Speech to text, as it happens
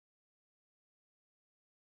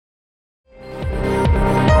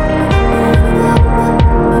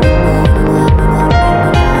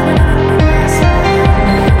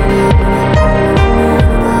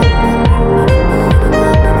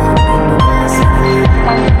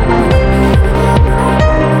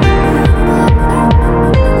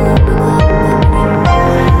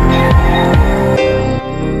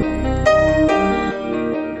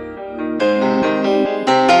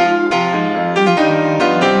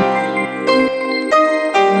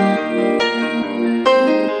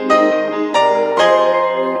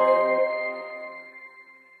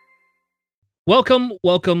Welcome,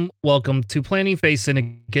 welcome, welcome to Planning Phase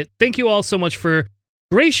Syndicate. Thank you all so much for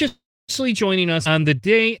graciously joining us on the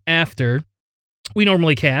day after we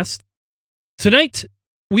normally cast. Tonight,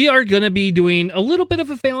 we are going to be doing a little bit of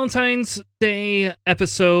a Valentine's Day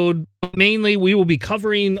episode. Mainly, we will be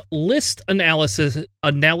covering list analysis,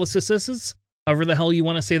 however the hell you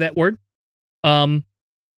want to say that word.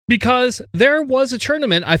 Because there was a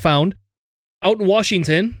tournament I found out in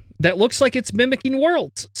Washington that looks like it's mimicking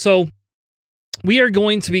Worlds. So we are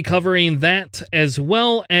going to be covering that as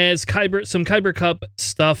well as some Kyber Cup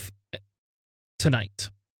stuff tonight.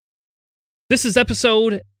 This is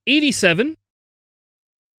episode 87,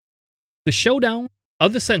 the showdown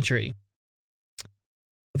of the century.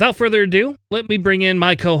 Without further ado, let me bring in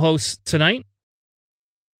my co-host tonight.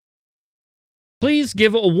 Please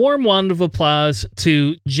give a warm round of applause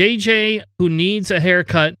to JJ, who needs a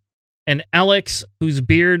haircut, and Alex, whose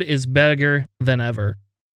beard is bigger than ever.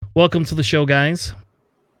 Welcome to the show, guys.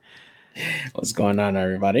 What's going on,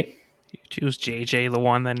 everybody? You choose JJ, the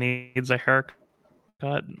one that needs a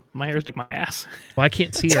haircut. My hair's like my ass. Well, I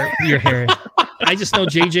can't see your hair. I just know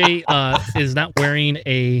JJ is not wearing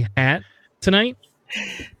a hat tonight,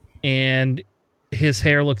 and his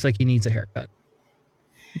hair looks like he needs a haircut.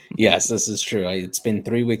 Yes, this is true. It's been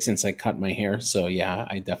 3 weeks since I cut my hair, so yeah,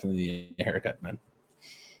 I definitely need a haircut, man.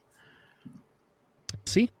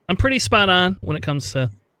 See, I'm pretty spot on when it comes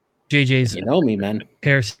to JJ's me, man.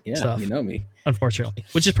 Hair Yeah, stuff. you know me. Unfortunately,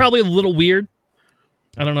 which is probably a little weird.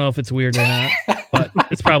 I don't know if it's weird or not, but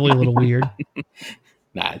it's probably a little weird.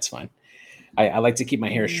 Nah, it's fine. I like to keep my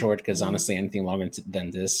hair short because honestly, anything longer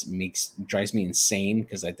than this drives me insane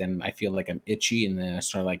because I feel like I'm itchy and then I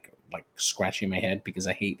start like scratching my head because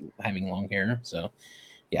I hate having long hair. So,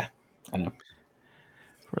 yeah, I know.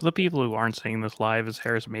 For the people who aren't seeing this live, his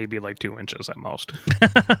hair is maybe like 2 inches at most.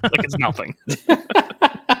 Like it's nothing.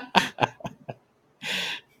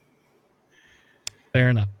 Fair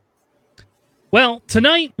enough. Well,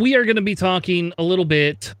 tonight we are going to be talking a little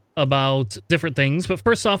bit about different things, but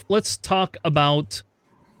first off, let's talk about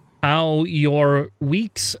how your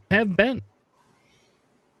weeks have been.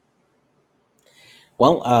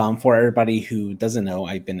 Well, for everybody who doesn't know,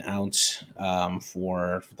 I've been out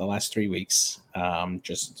for the last 3 weeks,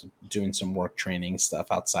 just doing some work training stuff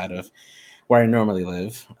outside of where I normally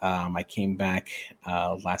live. I came back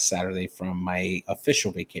last Saturday from my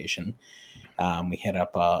official vacation. We hit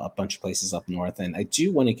up a bunch of places up north, and I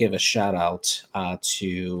do want to give a shout out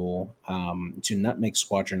to Nutmeg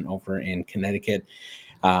Squadron over in Connecticut.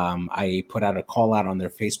 I put out a call out on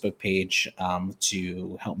their Facebook page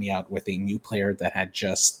to help me out with a new player that had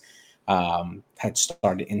just had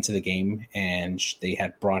started into the game, and they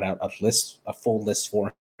had brought out a full list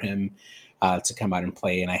for him to come out and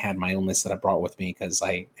play. And I had my own list that I brought with me because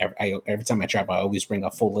every time I travel, I always bring a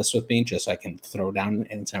full list with me just so I can throw down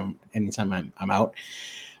anytime I'm out.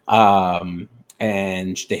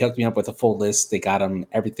 And they hooked me up with a full list. They got him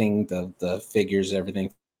everything, the figures,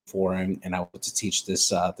 everything for him, and I wanted to teach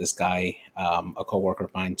this guy, a coworker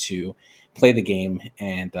of mine, to play the game.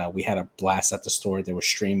 And we had a blast at the store. They were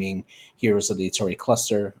streaming Heroes of the Ittori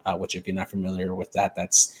Cluster, which, if you're not familiar with that,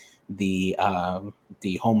 that's the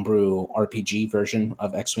homebrew RPG version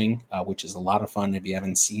of X-Wing, which is a lot of fun. If you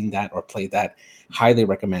haven't seen that or played that, highly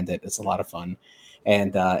recommend it. It's a lot of fun.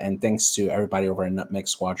 And thanks to everybody over at Nutmeg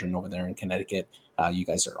Squadron over there in Connecticut. You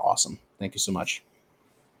guys are awesome. Thank you so much.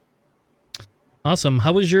 Awesome.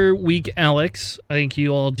 How was your week, Alex? I think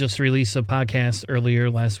you all just released a podcast earlier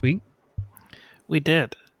last week. We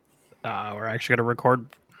did. We're actually going to record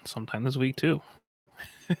sometime this week, too.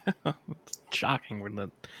 It's shocking. We're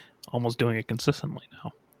almost doing it consistently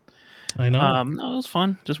now. I know. No, it was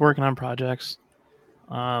fun. Just working on projects.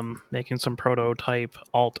 Making some prototype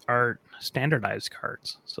alt art standardized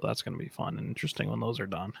cards. So that's going to be fun and interesting when those are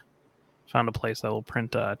done. Found a place that will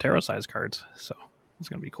print tarot size cards. So it's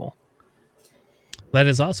going to be cool. That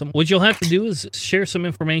is awesome. What you'll have to do is share some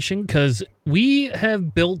information because we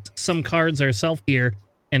have built some cards ourselves here,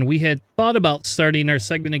 and we had thought about starting our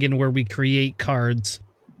segment again where we create cards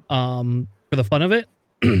for the fun of it.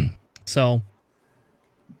 So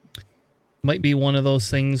might be one of those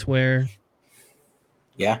things where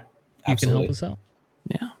yeah, you can help us out.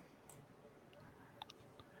 Yeah.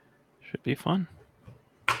 Should be fun.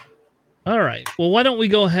 All right. Well, why don't we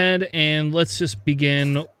go ahead and let's just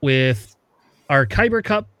begin with our Kyber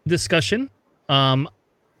Cup discussion.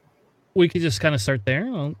 We could just kind of start there.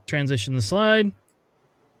 I'll transition the slide.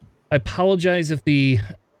 I apologize if the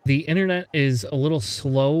internet is a little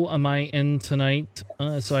slow on my end tonight,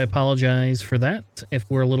 so I apologize for that if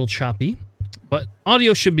we're a little choppy. But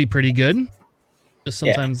audio should be pretty good. Just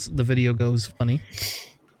sometimes the video goes funny.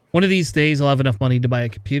 one of these days I'll have enough money to buy a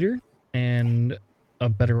computer and a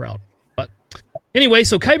better route. But anyway,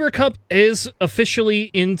 so Kyber Cup is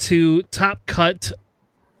officially into Top Cut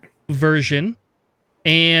version.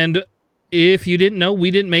 And if you didn't know,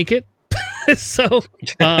 we didn't make it. So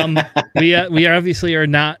we obviously are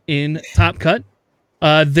not in Top Cut.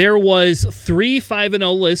 There was 3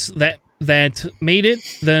 5-0 lists that made it.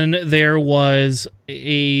 Then there was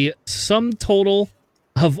a sum total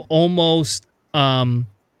of almost 11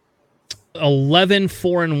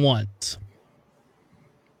 4-1s.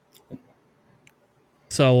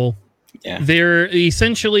 So they're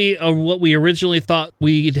essentially what we originally thought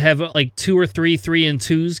we'd have, like 2 or 3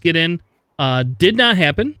 3-2s get in. Did not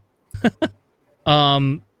happen.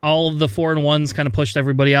 All of the 4-1s kind of pushed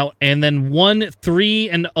everybody out, and then 1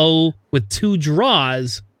 3-0 with 2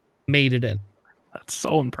 draws made it in. That's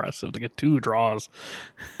so impressive to get 2 draws.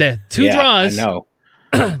 The 2 draws, I know.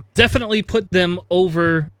 definitely put them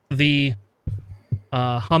over the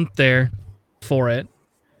hump there for it.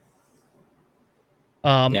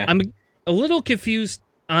 I'm a little confused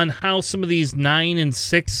on how some of these 9 and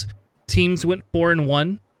 6 teams went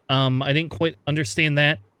 4-1. I didn't quite understand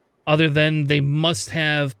that. Other than they must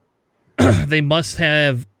have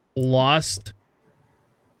lost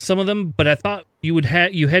some of them, but I thought you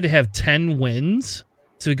had to have 10 wins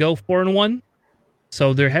to go 4-1.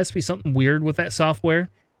 So there has to be something weird with that software.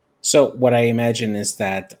 So what I imagine is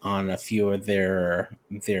that on a few of their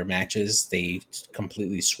matches, they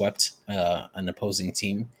completely swept an opposing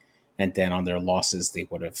team, and then on their losses, they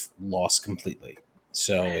would have lost completely.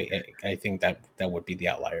 So I think that would be the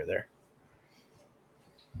outlier there.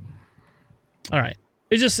 All right.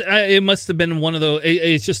 It must have been one of those.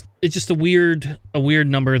 It's just a weird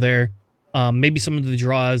number there. Maybe some of the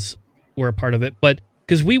draws were a part of it, but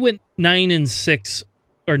because we went 9 and 6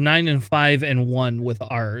 or 9 and 5 and 1 with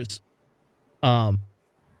ours. But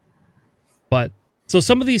so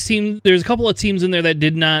some of these teams, there's a couple of teams in there that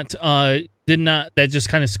did not that just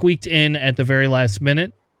kind of squeaked in at the very last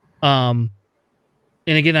minute. And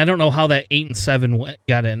again, I don't know how that 8 and 7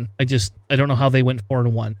 got in. I don't know how they went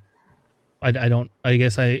 4-1. I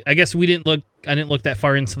guess we didn't look. I didn't look that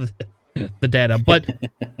far into the data, but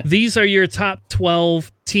these are your top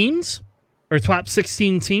 12 teams or top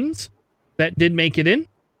 16 teams that did make it in.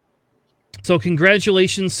 So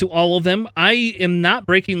congratulations to all of them. I am not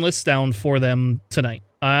breaking lists down for them tonight.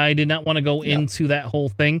 I did not want to go into that whole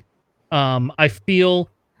thing. I feel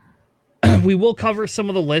we will cover some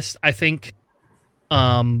of the list, I think,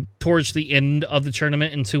 towards the end of the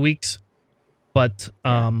tournament in 2 weeks, but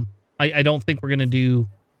I don't think we're going to do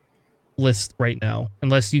lists right now,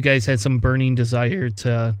 unless you guys had some burning desire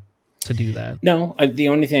to do that. No, the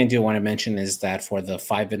only thing I do want to mention is that for the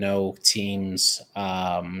 5-0 teams,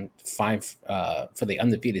 for the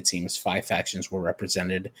undefeated teams, 5 factions were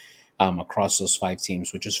represented across those 5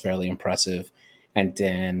 teams, which is fairly impressive. And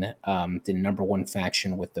then the number 1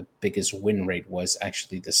 faction with the biggest win rate was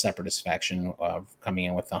actually the Separatist faction, coming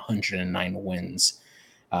in with 109 wins.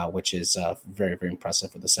 Which is very, very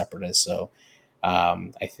impressive for the Separatists. So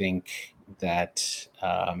I think that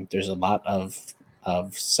there's a lot of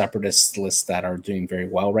Separatist lists that are doing very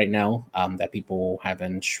well right now, that people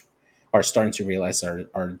are starting to realize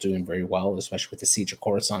are doing very well, especially with the Siege of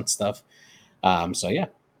Coruscant stuff. So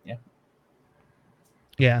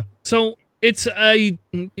yeah. So it's I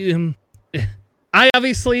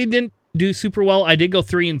obviously didn't do super well. I did go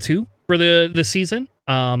 3-2 for the season.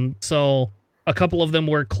 So a couple of them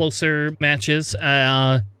were closer matches.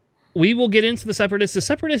 We will get into the Separatists. The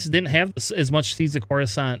Separatists didn't have as much Siege of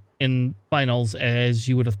Coruscant in finals as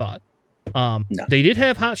you would have thought. No. They did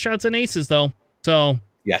have hot shots and aces, though. So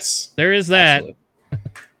yes, there is that.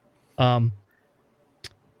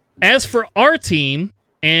 As for our team,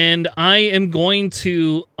 and I am going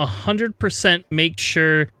to 100% make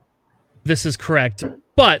sure this is correct,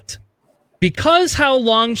 but because how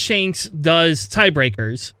Longshanks does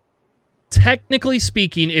tiebreakers, technically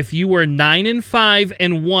speaking, if you were 9 and 5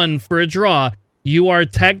 and 1 for a draw, you are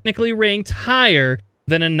technically ranked higher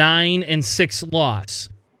than a 9 and 6 loss.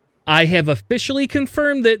 I have officially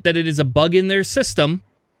confirmed that it is a bug in their system,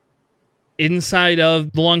 inside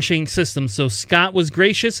of the Longshanks system. So Scott was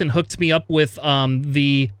gracious and hooked me up with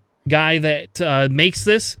the guy that makes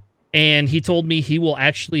this, and he told me he will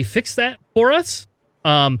actually fix that for us.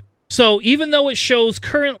 So even though it shows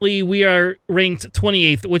currently we are ranked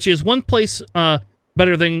 28th, which is 1 place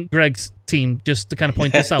better than Greg's team, just to kind of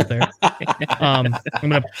point this out there. I'm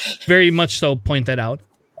going to very much so point that out.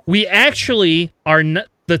 We actually are the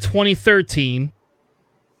 23rd team,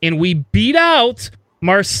 and we beat out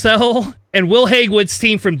Marcel and Will Hagwood's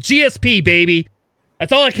team from GSP, baby.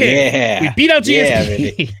 That's all I care. Yeah. We beat out Yeah,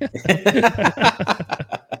 GSP.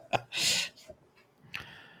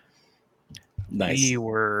 Nice. We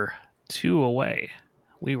were 2 away.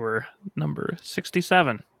 We were number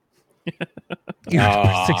 67.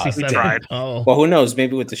 Aw, 67. tried. Oh, Well, who knows?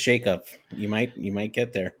 Maybe with the shakeup, you might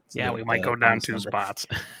get there. Yeah, we might go down 2 spots.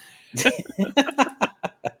 so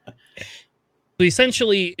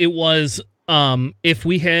essentially, it was if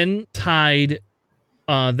we hadn't tied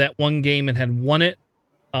that one game and had won it,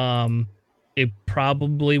 it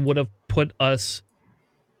probably would have put us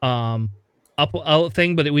up a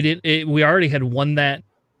thing. But we didn't. We already had won that.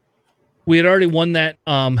 We had already won that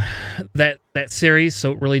that series,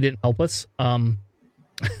 so it really didn't help us.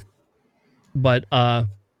 But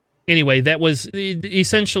anyway, that was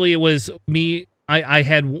essentially, it was me. I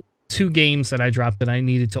had 2 games that I dropped, and I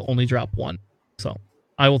needed to only drop 1. So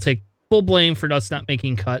I will take full blame for us not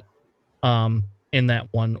making cut in that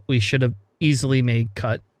one. We should have easily made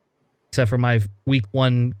cut, except for my week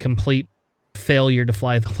 1 complete failure to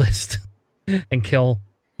fly the list and kill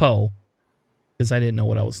Poe because I didn't know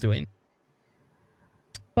what I was doing.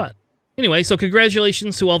 But anyway, so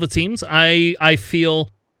congratulations to all the teams. I feel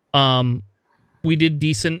we did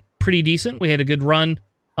pretty decent. We had a good run.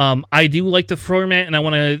 I do like the format, and I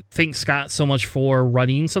want to thank Scott so much for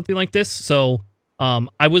running something like this. So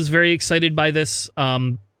I was very excited by this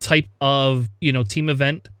type of team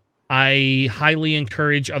event. I highly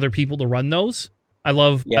encourage other people to run those. I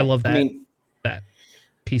love that that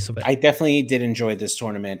piece of it. I definitely did enjoy this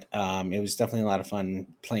tournament. It was definitely a lot of fun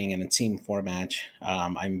playing in a team format.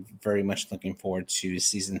 I'm very much looking forward to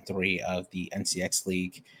season 3 of the NCX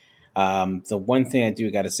League. The one thing I do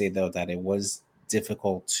got to say though, that it was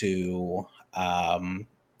difficult to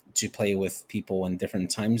play with people in different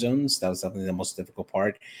time zones. That was definitely the most difficult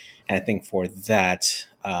part. And I think for that,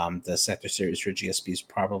 the Sector Series for GSP is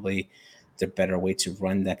probably the better way to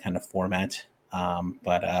run that kind of format.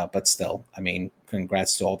 But still, I mean,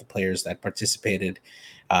 congrats to all the players that participated.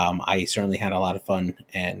 I certainly had a lot of fun,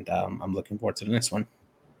 and I'm looking forward to the next one.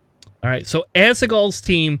 All right. So Asagol's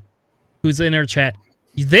team, who's in our chat,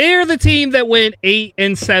 they're the team that went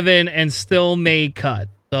 8-7 and still made cut.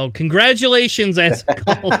 So congratulations,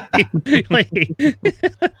 Asagol.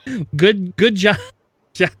 Good job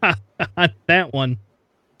on that one.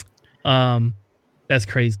 That's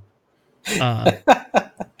crazy.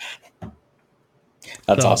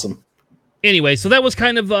 That's awesome. Anyway, so that was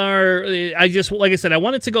kind of our. Like I said, I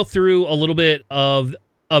wanted to go through a little bit of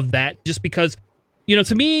that, just because,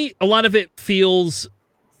 to me, a lot of it feels.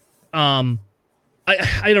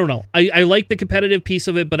 I don't know. I like the competitive piece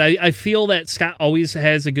of it, but I feel that Scott always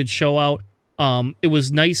has a good show out. It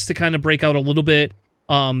was nice to kind of break out a little bit.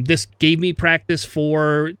 This gave me practice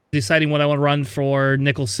for deciding what I want to run for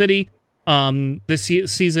Nickel City this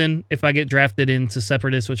season if I get drafted into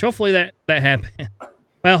Separatist, which hopefully that happens.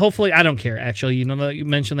 Well, hopefully, I don't care, actually. That you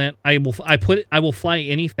mentioned that. I will fly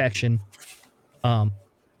any faction, but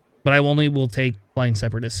I only will take flying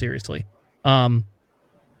Separatist seriously.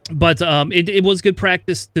 But it was good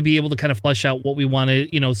practice to be able to kind of flesh out what we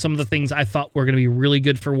wanted. Some of the things I thought were going to be really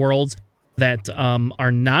good for Worlds that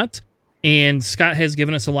are not. And Scott has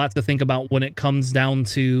given us a lot to think about when it comes down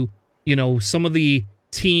to, some of the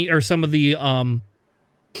some of the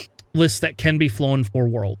lists that can be flown for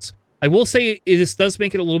Worlds. I will say this does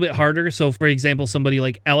make it a little bit harder. So, for example, somebody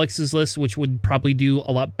like Alex's list, which would probably do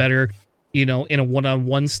a lot better, in a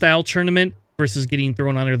one-on-one style tournament versus getting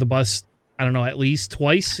thrown under the bus, I don't know, at least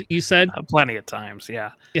twice, you said? Plenty of times,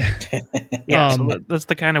 yeah. Yeah. Yeah, so that's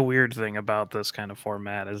the kind of weird thing about this kind of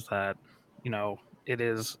format is that,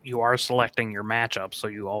 you are selecting your matchup, so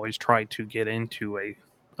you always try to get into a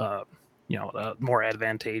more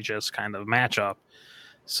advantageous kind of matchup.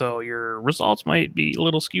 So your results might be a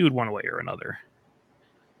little skewed one way or another.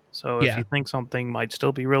 So if you think something might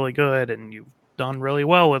still be really good and you've done really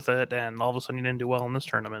well with it, and all of a sudden you didn't do well in this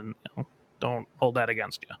tournament, don't hold that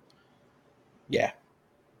against you. Yeah.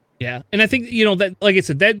 Yeah. And I think, that, like I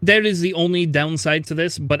said, that is the only downside to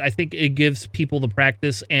this, but I think it gives people the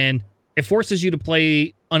practice and it forces you to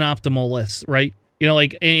play an optimal list, right?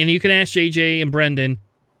 And you can ask JJ and Brendan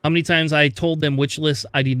how many times I told them which list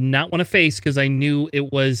I did not want to face because I knew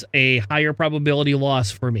it was a higher probability loss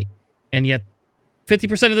for me. And yet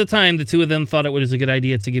 50% of the time, the two of them thought it was a good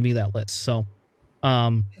idea to give me that list. So,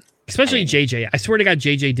 especially JJ. I swear to God,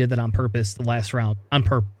 JJ did that on purpose the last round. On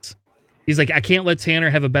purpose. He's like, I can't let Tanner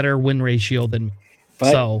have a better win ratio than me.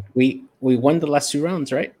 But so we won the last 2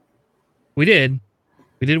 rounds, right? We did.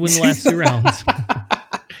 We did win the last 2 rounds.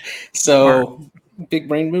 So big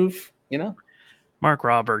brain move, Mark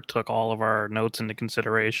Robert took all of our notes into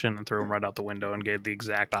consideration and threw them right out the window and gave the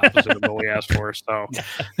exact opposite of what we asked for. So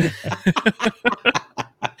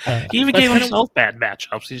he even gave himself bad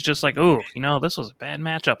matchups. He's just like, "Oh, this was a bad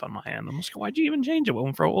matchup on my end." I'm just, why'd you even change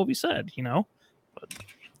it for what we said?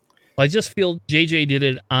 But I just feel JJ did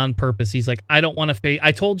it on purpose. He's like, I don't want to face.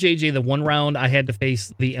 I told JJ the one round I had to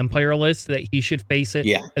face the Empire list that he should face it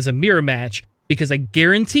as a mirror match because I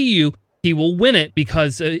guarantee you he will win it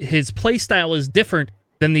because his play style is different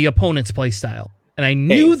than the opponent's play style, and I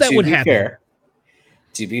knew that would happen.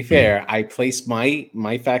 To be fair, I placed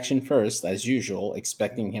my faction first as usual,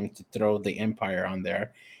 expecting him to throw the Empire on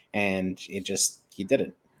there, and he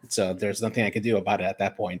didn't. So there's nothing I could do about it at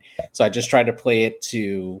that point. So I just tried to play it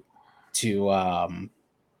to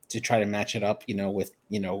try to match it up, with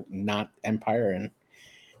not Empire, and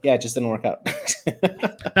it just didn't work out.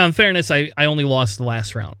 Now, in fairness, I only lost the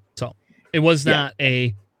last round, so it was not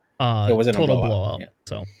it wasn't total blowout. Yeah.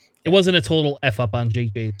 So it wasn't a total F up on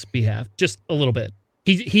JJ's behalf, just a little bit.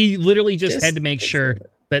 He literally just had to make sure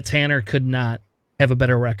that Tanner could not have a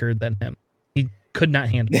better record than him. He could not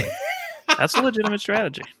handle it. That's a legitimate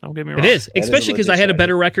strategy. Don't get me wrong. It is, especially because I had a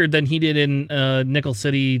better record than he did in Nickel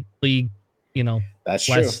City League, That's last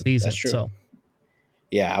true. season. That's true. So,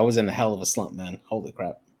 yeah, I was in a hell of a slump, man. Holy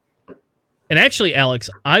crap. And actually, Alex,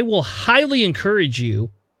 I will highly encourage you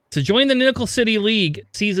to join the Nickel City League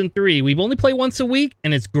Season 3. We've only played once a week,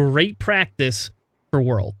 and it's great practice for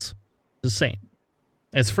Worlds. Just saying.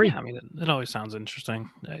 It's free. Yeah, I mean, it always sounds interesting.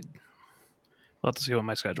 We'll have to see what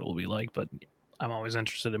my schedule will be like, but I'm always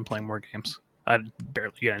interested in playing more games. I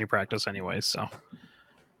barely get any practice anyways, so.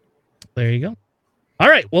 There you go. All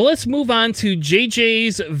right, well, let's move on to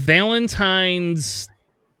JJ's Valentine's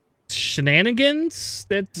shenanigans.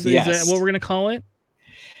 Is that what we're going to call it?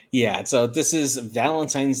 Yeah, so this is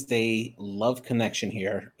Valentine's Day Love Connection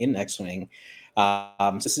here in X-Wing.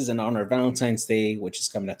 This is in honor of Valentine's Day, which is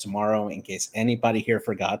coming up tomorrow, in case anybody here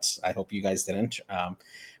forgot. I hope you guys didn't.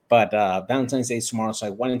 But Valentine's Day is tomorrow, so I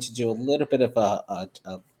wanted to do a little bit of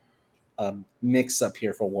a mix up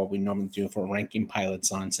here for what we normally do for ranking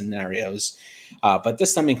pilots on scenarios, but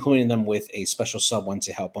this time including them with a special sub one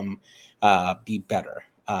to help them be better.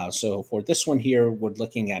 So for this one here, we're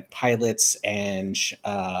looking at pilots and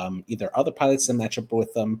either other pilots that match up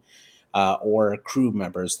with them or crew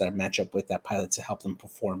members that match up with that pilot to help them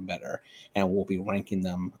perform better. And we'll be ranking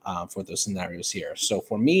them for those scenarios here. So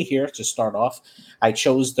for me here, to start off, I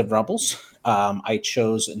chose the Rebels. I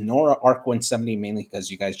chose Nora Arc 170 mainly because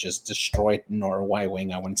you guys just destroyed Nora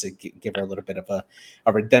Y-Wing. I wanted to give her a little bit of a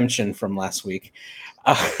redemption from last week.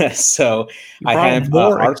 So I have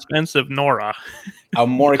more expensive Nora. A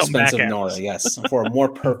more expensive Nora, yes, for a more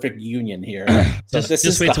perfect union here. So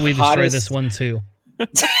just wait till we destroy this one too.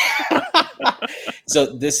 So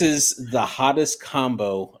this is the hottest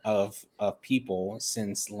combo of people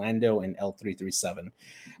since Lando and L337.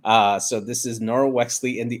 So this is Nora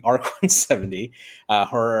Wexley in the Arc 170.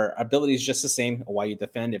 Her ability is just the same. While you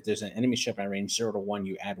defend, if there's an enemy ship at range 0 to 1,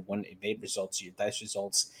 you add 1 evade result to your dice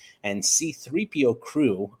results. And C3PO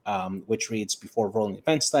crew, which reads before rolling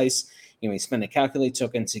defense dice, you may spend a calculate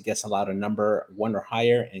token to guess a lot number 1 or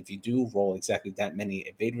higher. And if you do, roll exactly that many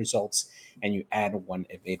evade results, and you add 1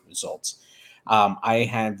 evade result. I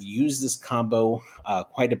have used this combo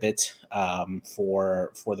quite a bit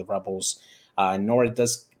for the Rebels. Nora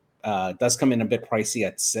does come in a bit pricey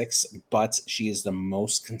at 6, but she is the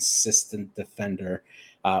most consistent defender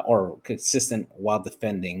or consistent while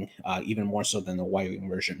defending, even more so than the Y-Wing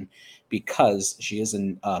version, because she is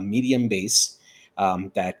a medium base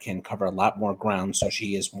that can cover a lot more ground, so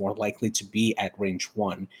she is more likely to be at range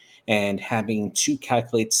 1. And having 2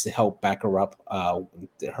 calculates to help back her up,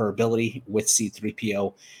 her ability with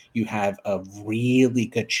C3PO, you have a really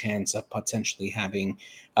good chance of potentially having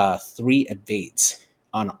 3 evades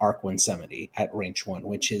on Arc 170 at range 1,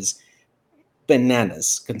 which is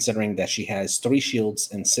bananas, considering that she has 3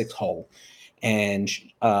 shields and 6 hull. And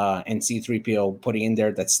C3PO putting in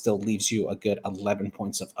there, that still leaves you a good 11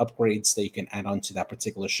 points of upgrades that you can add on to that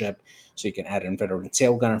particular ship. So you can add in veteran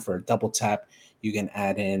tail gunner for a double tap. You can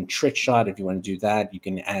add in trick shot if you want to do that. You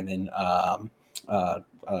can add in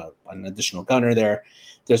an additional gunner there.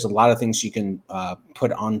 There's a lot of things you can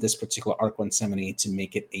put on this particular Arc 170 to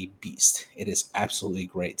make it a beast. It is absolutely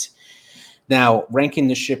great. Now, ranking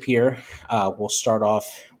the ship here, we'll start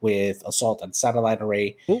off with Assault and Satellite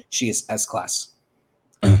Array. Ooh. She is S-Class.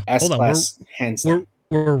 S-Class, hands down.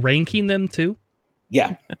 We're ranking them too?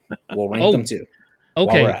 Yeah, we'll rank them too.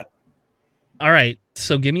 Okay. All right,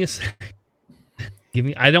 so give me a sec.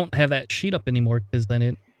 I don't have that sheet up anymore because then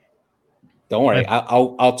it. Don't worry,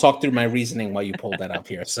 I'll talk through my reasoning while you pull that up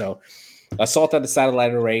here. So Assault at the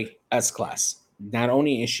Satellite Array S-Class. Not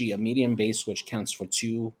only is she a medium base, which counts for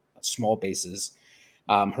 2 small bases,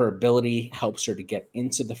 her ability helps her to get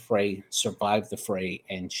into the fray, survive the fray,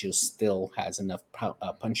 and she still has enough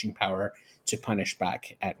punching power to punish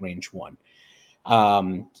back at range 1.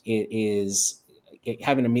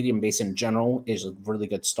 Having a medium base in general is a really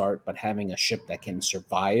good start, but having a ship that can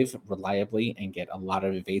survive reliably and get a lot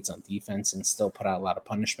of evades on defense and still put out a lot of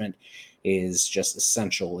punishment is just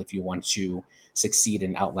essential if you want to succeed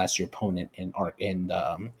and outlast your opponent in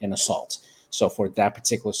assault. So for that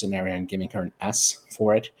particular scenario, I'm giving her an S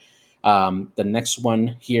for it. The next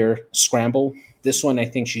one here, Scramble. This one, I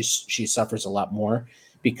think she suffers a lot more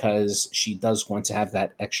because she does want to have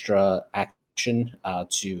that extra action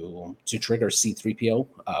to trigger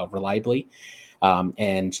C-3PO reliably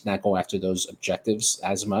and not go after those objectives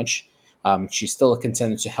as much. She's still a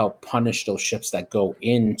contender to help punish those ships that go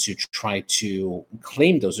in to try to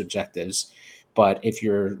claim those objectives. But if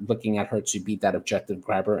you're looking at her to beat that objective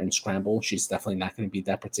grabber and scramble, she's definitely not going to beat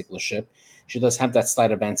that particular ship. She does have that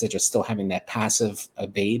slight advantage of still having that passive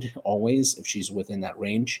evade always if she's within that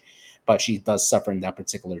range, but she does suffer in that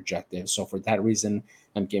particular objective. So for that reason,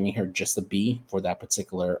 I'm giving her just a B for that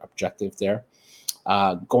particular objective there.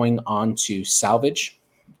 Going on to salvage,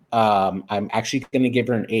 I'm actually going to give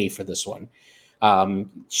her an A for this one.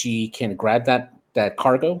 She can grab that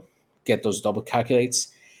cargo, get those double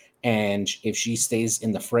calculates, and if she stays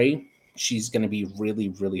in the fray, she's going to be really,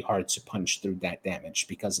 really hard to punch through that damage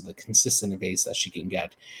because of the consistent evades that she can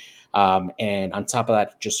get. And on top of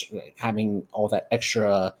that, just having all that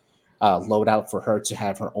extra loadout for her to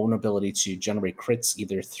have her own ability to generate crits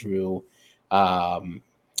either through 3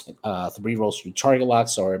 rolls through target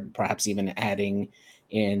locks or perhaps even adding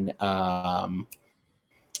in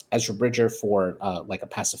Ezra Bridger for like a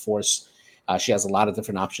passive force. She has a lot of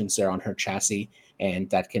different options there on her chassis, and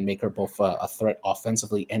that can make her both a threat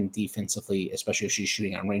offensively and defensively, especially if she's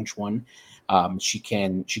shooting on range 1. She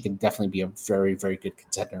can definitely be a very, very good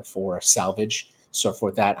contender for salvage. So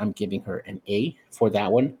for that, I'm giving her an A for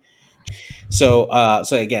that one. So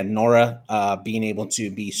again, Nora being able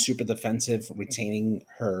to be super defensive, retaining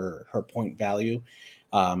her point value,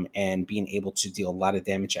 and being able to deal a lot of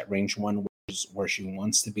damage at range 1, which is where she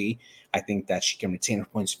wants to be. I think that she can retain her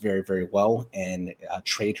points very, very well and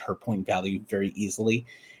trade her point value very easily,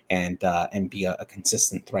 and be a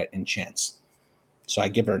consistent threat and chance. So I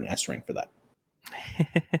give her an S rank for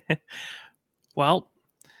that. Well,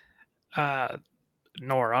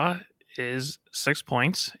 Nora is 6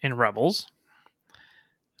 points in Rebels,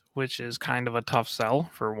 which is kind of a tough sell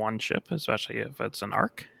for one ship, especially if it's an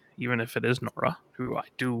ARC, even if it is Nora, who I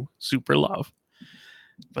do super love.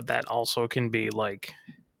 But that also can be like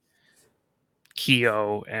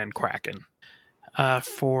Keo and Kraken.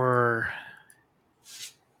 For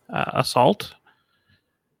Assault,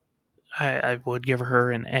 I would give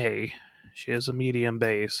her an A. She is a medium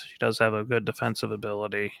base. She does have a good defensive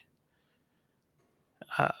ability.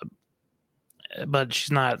 But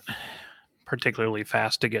she's not particularly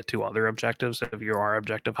fast to get to other objectives if you are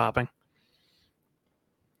objective hopping.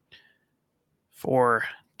 For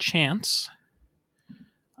Chance,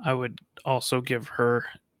 I would also give her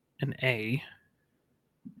an A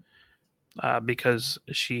because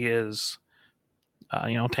she is,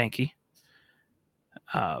 tanky.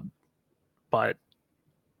 But,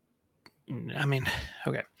 I mean,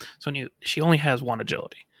 okay. So she only has 1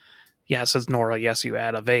 agility. Yes, as Nora, yes, you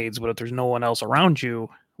add evades, but if there's no one else around you,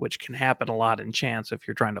 which can happen a lot in Chance if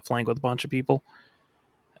you're trying to flank with a bunch of people,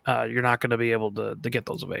 you're not going to be able to get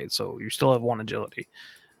those evades. So you still have 1 agility.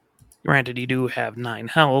 Granted, you do have 9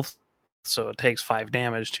 health, so it takes 5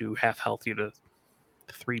 damage to half health you to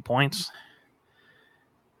 3 points.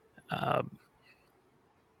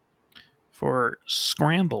 For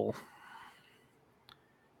Scramble,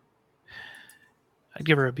 I'd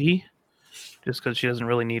give her a B, just because she doesn't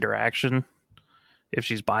really need her action if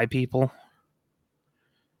she's by people.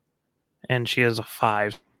 And she has a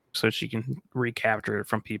 5, so she can recapture it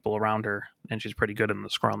from people around her, and she's pretty good in the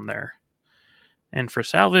scrum there. And for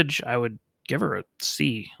Salvage, I would give her a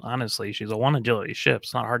C, honestly. She's a 1 agility ship.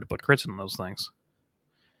 It's not hard to put crits in those things.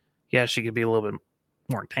 Yeah, she could be a little bit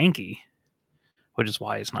more tanky, which is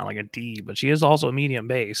why it's not like a D, but she is also a medium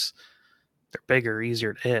base. They're bigger,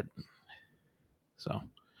 easier to hit. So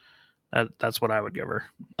that's what I would give her.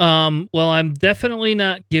 Well, I'm definitely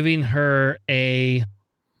not giving her an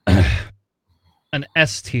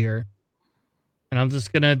S tier, and I'm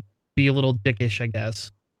just gonna be a little dickish, I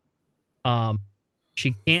guess.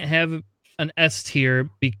 She can't have an S tier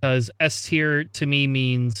because S tier to me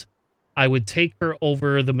means I would take her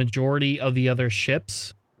over the majority of the other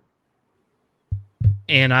ships,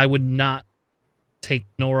 and I would not take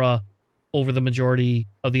Nora over the majority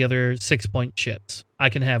of the other 6-point ships. I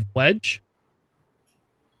can have Wedge.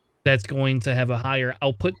 That's going to have a higher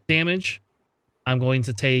output damage. I'm going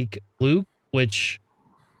to take Luke, which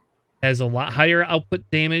has a lot higher output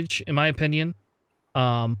damage, in my opinion.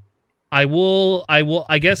 I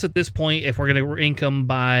guess at this point, if we're going to rank them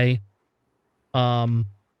by the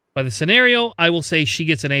scenario, I will say she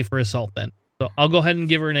gets an A for assault then. So I'll go ahead and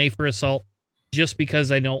give her an A for assault just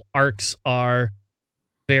because I know arcs are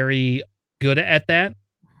very good at that.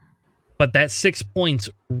 But that 6 points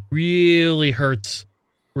really hurts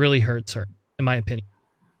her, in my opinion.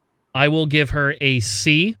 I will give her a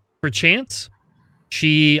C for chance.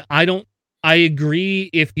 I agree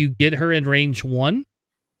if you get her in range 1,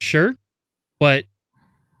 sure. But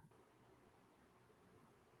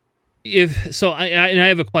I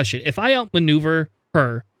have a question. If I outmaneuver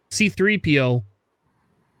her, C-3PO,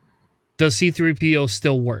 does C-3PO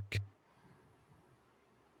still work?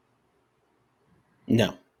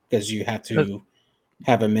 No, because you have to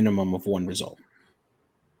have a minimum of 1 result.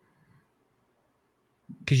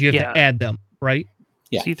 Because you have to add them, right?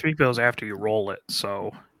 Yeah. C-3PO is after you roll it,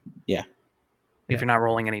 so yeah. If you're not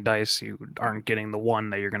rolling any dice, you aren't getting the 1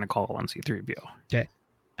 that you're going to call on C-3PO. Okay.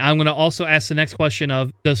 I'm going to also ask the next question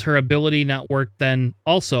of, does her ability not work then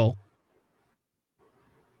also?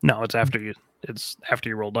 No, it's after you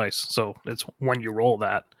roll dice. So it's when you roll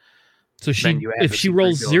that. So if she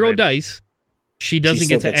rolls 0 dice, she doesn't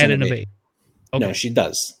get to add an evade. Okay. No, she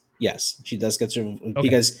does. Yes, she does get to,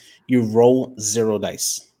 because you roll 0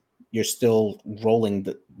 dice. You're still rolling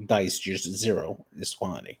the dice, just 0 is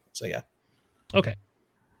quantity. So yeah. Okay.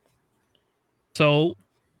 So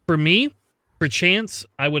for me, for chance,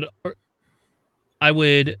 I guess I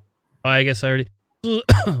already,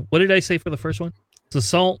 what did I say for the first one? It's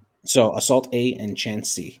assault. So assault A and chance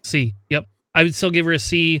C. C. Yep. I would still give her a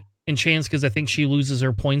C in chance because I think she loses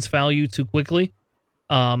her points value too quickly.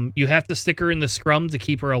 You have to stick her in the scrum to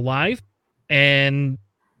keep her alive. And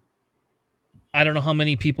I don't know how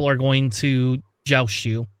many people are going to joust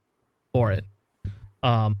you for it.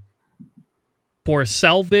 For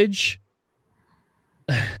salvage,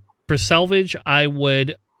 I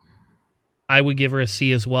would give her a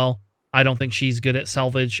C as well. I don't think she's good at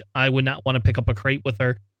salvage. I would not want to pick up a crate with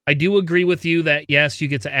her. I do agree with you that yes, you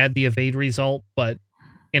get to add the evade result, but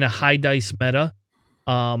in a high dice meta,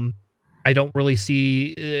 I don't really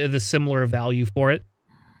see the similar value for it.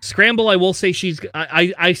 Scramble, I will say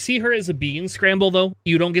I see her as a B in Scramble, though.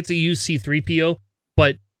 You don't get to use C-3PO,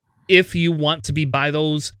 but if you want to be by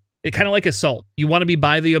those, it's kind of like Assault. You want to be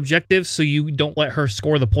by the objective so you don't let her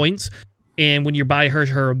score the points, and when you're by her,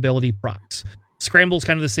 her ability procs. Scramble's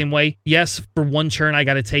kind of the same way. Yes, for one turn, I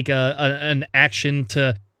got to take an action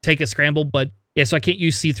to take a Scramble, but yeah, so I can't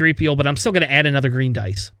use C-3PO, but I'm still going to add another green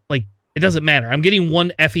dice. Like, it doesn't matter. I'm getting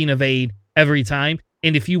 1 effing evade every time.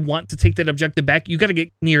 And if you want to take that objective back, you got to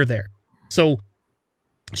get near there. So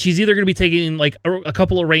she's either going to be taking like a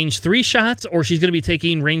couple of range 3 shots, or she's going to be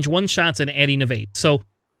taking range 1 shots and adding evade. So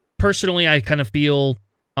personally, I kind of feel,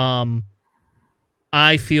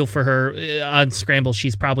 I feel for her on Scramble,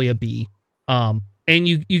 she's probably a B. And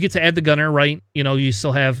you get to add the gunner, right? You know, you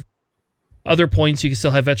still have other points. You can still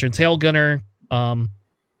have veteran tail gunner. So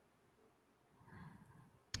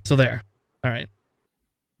there. All right.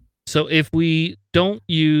 So if we don't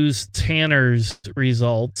use Tanner's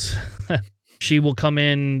results, she will come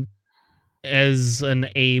in as an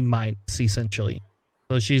A-, essentially.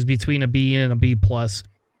 So she's between a B and a B+.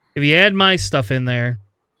 If you add my stuff in there,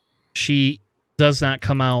 she does not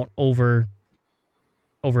come out over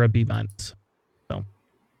a B-. So.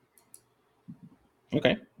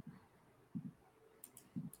 Okay.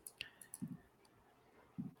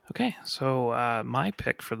 Okay, so my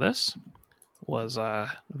pick for this was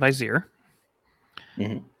Vizier,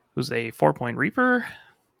 who's a 4-point Reaper.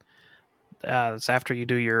 It's after you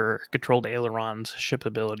do your controlled ailerons ship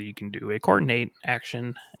ability, you can do a coordinate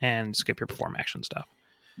action and skip your perform action stuff.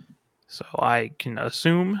 So I can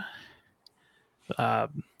assume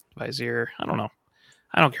Vizier, I don't know.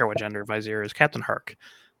 I don't care what gender Vizier is. Captain Hark.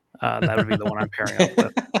 That would be the one I'm pairing up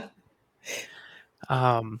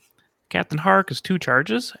with. Captain Hark is 2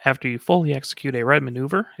 charges. After you fully execute a red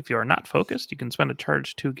maneuver, if you are not focused, you can spend a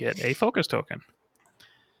charge to get a focus token.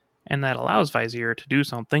 And that allows Vizier to do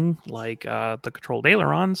something like the controlled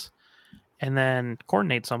ailerons, and then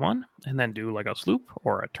coordinate someone, and then do like a sloop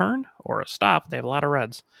or a turn or a stop. They have a lot of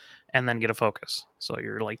reds, and then get a focus. So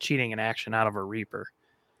you're like cheating an action out of a Reaper,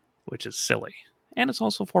 which is silly. And it's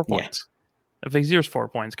also 4 points. Yeah. Vizier's 4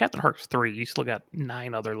 points. Captain Hark's 3. You still got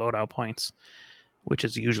 9 other loadout points, which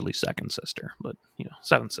is usually second sister, but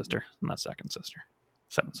 7th sister, not second sister.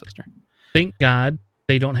 Seven Sister. Thank God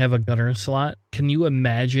they don't have a gunner slot. Can you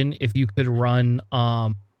imagine if you could run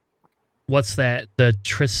what's that? The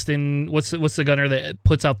Tristan, what's the gunner that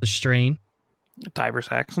puts out the strain? Tiber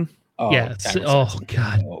Saxon. Oh, Yeah. Tiber Oh Saxon.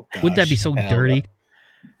 God. Oh, Wouldn't that be gosh. so Hell dirty?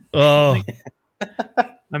 no. Oh,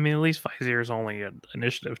 I mean, at least Vizier is only an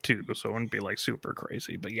initiative 2, so it wouldn't be like super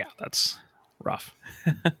crazy. But yeah, that's rough.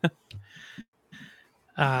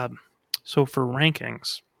 So for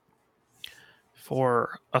rankings,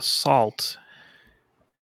 for Assault,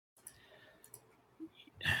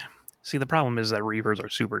 see, the problem is that Reapers are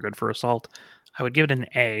super good for Assault. I would give it an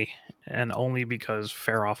A, and only because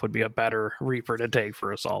Feroff would be a better Reaper to take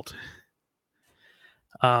for Assault.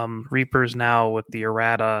 Reapers now, with the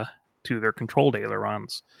errata to their controlled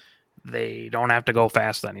ailerons, they don't have to go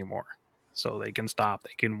fast anymore. So they can stop.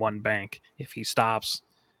 They can one bank. If he stops,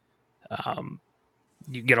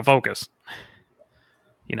 you get a focus.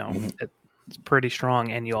 You know, it's pretty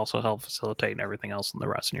strong, and you also help facilitate everything else in the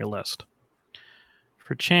rest in your list.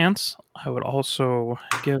 For Chance, I would also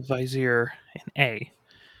give Vizier an A.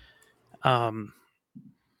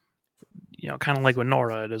 You know, kind of like with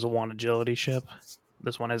Nora, it is a 1 agility ship.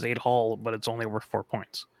 This one has 8 hull, but it's only worth 4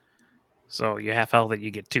 points. So you half health it, you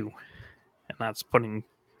get 2. And that's putting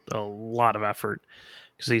a lot of effort,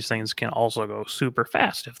 because these things can also go super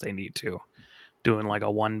fast if they need to, doing like a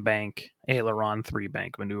 1 bank aileron 3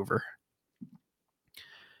 bank maneuver.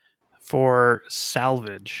 For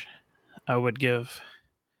salvage, I would give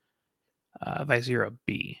Vizier a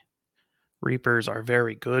B. Reapers are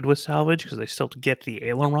very good with salvage because they still get the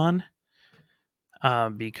aileron,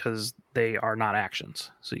 because they are not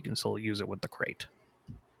actions, so you can still use it with the crate,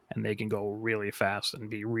 and they can go really fast and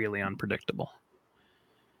be really unpredictable.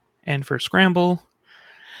 And for scramble,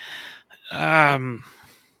 I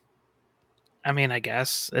mean, I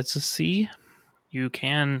guess it's a C. You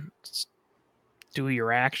can do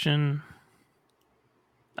your action.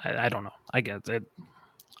 I don't know. I guess it.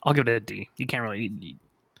 I'll give it a D. You can't really.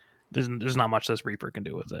 There's not much this Reaper can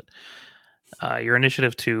do with it. Your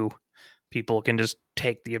initiative 2, people can just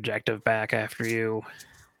take the objective back after you.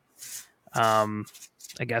 I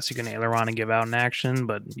guess you can aileron and give out an action,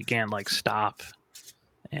 but you can't like stop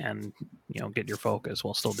and get your focus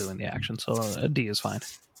while still doing the action. So a D is fine.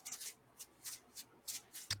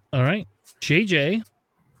 all right. JJ.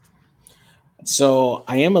 So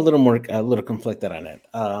I am a little conflicted on it.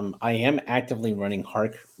 I am actively running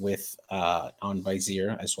Hark with on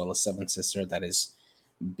Vizier as well as Seven Sister. That has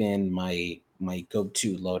been my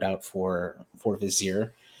go-to loadout for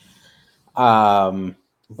Vizier.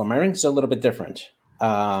 But my ranks are a little bit different.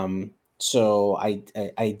 So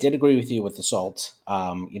I did agree with you with Assault.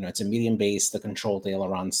 It's a medium base. The controlled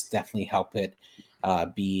ailerons definitely help it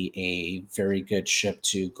be a very good ship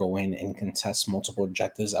to go in and contest multiple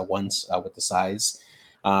objectives at once with the size.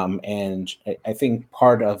 And I think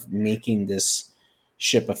part of making this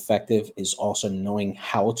ship effective is also knowing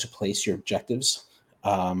how to place your objectives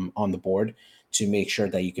on the board to make sure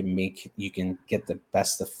that you can get the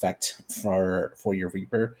best effect for your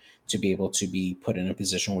Reaper to be able to be put in a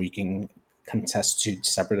position where you can contest 2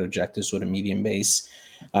 separate objectives with a medium base.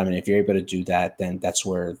 And if you're able to do that, then that's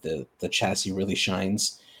where the chassis really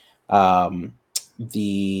shines.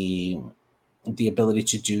 The ability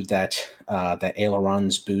to do that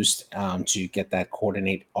ailerons boost to get that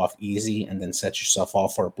coordinate off easy and then set yourself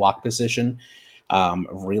off for a block position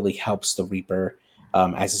really helps the Reaper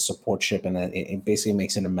as a support ship, and it basically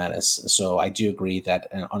makes it a menace. So I do agree that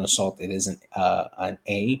on Assault it isn't an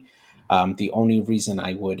A. The only reason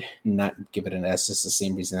I would not give it an S is the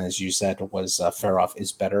same reason as you said, was Feroff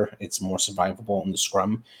is better. It's more survivable in the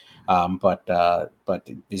scrum. But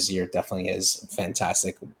Vizier definitely is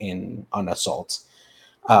fantastic on Assault.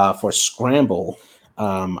 For Scramble,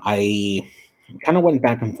 I kind of went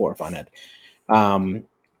back and forth on it.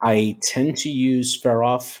 I tend to use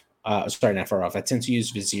Feroff. Sorry, not Feroff. I tend to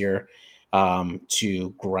use Vizier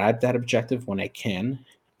to grab that objective when I can,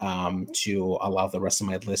 to allow the rest of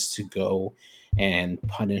my list to go and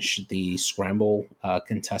punish the Scramble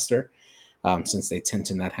contester, since they tend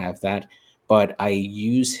to not have that. But I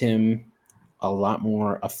use him a lot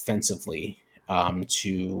more offensively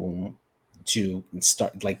to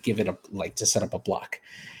start, like, give it to set up a block.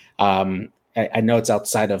 I know it's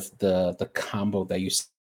outside of the combo that you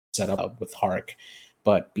set up with Hark,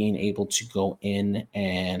 but being able to go in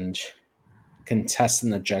and contest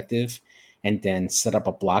an objective and then set up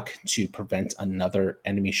a block to prevent another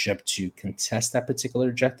enemy ship to contest that particular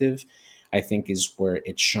objective, I think is where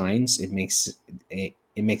it shines. It makes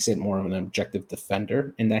it more of an objective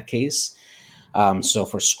defender in that case. So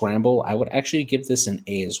for Scramble, I would actually give this an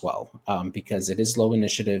A as well, because it is low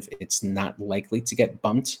initiative. It's not likely to get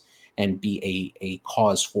bumped and be a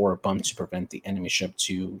cause for a bump to prevent the enemy ship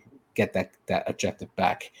to get that objective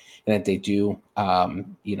back. And if they do,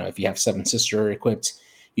 if you have Seven Sister equipped,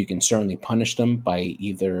 you can certainly punish them by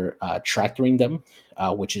either tractoring them,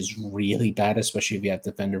 which is really bad, especially if you have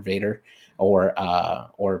Defender Vader or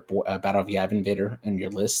Battle of Yavin Vader in your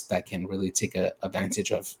list that can really take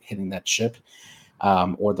advantage of hitting that ship,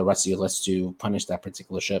 or the rest of your list to punish that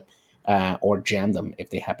particular ship, or jam them if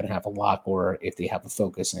they happen to have a lock or if they have a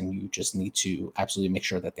focus, and you just need to absolutely make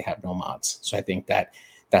sure that they have no mods. So I think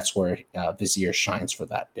that's where Vizier shines for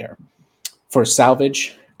that there. For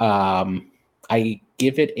Salvage, I'm going to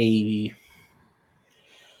give it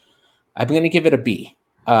a B.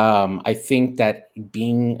 I think that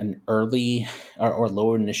being an early or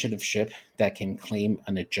lower initiative ship that can claim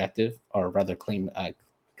an objective, or rather claim a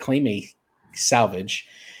salvage,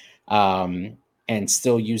 and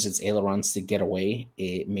still use its ailerons to get away,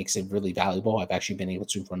 it makes it really valuable. I've actually been able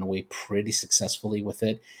to run away pretty successfully with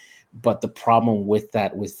it. But the problem with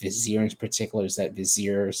that, with Vizier in particular, is that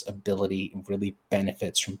Vizier's ability really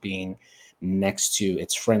benefits from being next to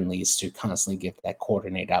its friendlies to constantly get that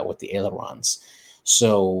coordinate out with the ailerons.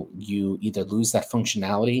 So you either lose that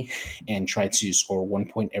functionality and try to score 1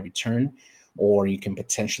 point every turn, or you can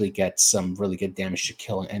potentially get some really good damage to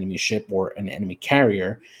kill an enemy ship or an enemy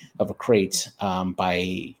carrier of a crate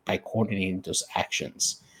by coordinating those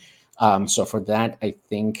actions. So for that, I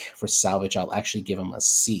think for Salvage, I'll actually give him a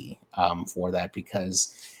C for that,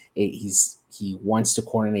 because he wants to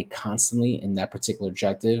coordinate constantly in that particular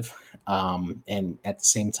objective. And at the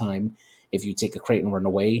same time, if you take a crate and run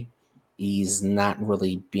away, he's not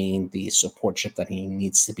really being the support ship that he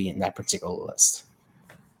needs to be in that particular list.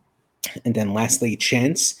 And then lastly,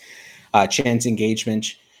 Chance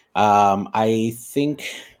engagement. I think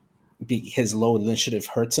his low initiative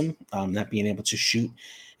hurts him, not being able to shoot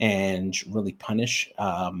and really punish.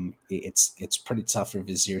 It's pretty tough for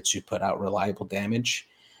Vizier to put out reliable damage.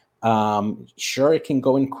 Sure, it can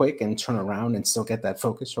go in quick and turn around and still get that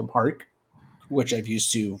focus from Hark, which I've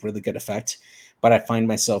used to really good effect. But I find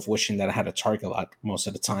myself wishing that I had a target lock most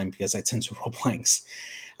of the time, because I tend to roll blanks.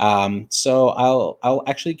 So I'll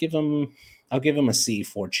actually give him a C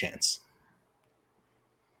for Chance.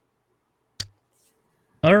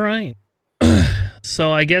 All right.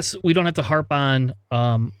 So I guess we don't have to harp on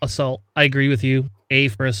Assault. I agree with you. A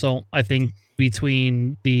for Assault. I think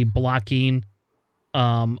between the blocking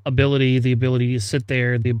ability, the ability to sit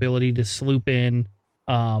there, the ability to sloop in,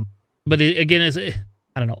 but again,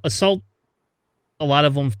 I don't know, Assault, a lot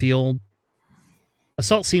of them feel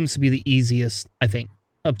Assault seems to be the easiest, I think,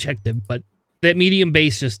 objective, but that medium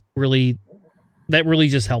base really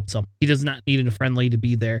just helps him. He does not need a friendly to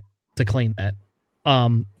be there to claim that.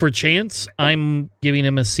 For Chance, I'm giving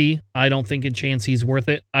him a C. I don't think in Chance he's worth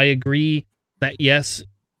it. I agree that yes,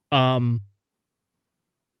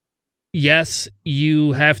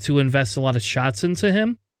 you have to invest a lot of shots into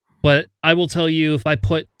him, but I will tell you, if I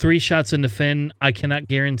put 3 shots into Finn, I cannot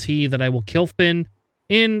guarantee that I will kill Finn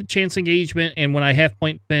in Chance engagement, and when I half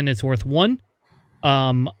point Finn, it's worth 1.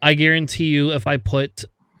 I guarantee you, if I put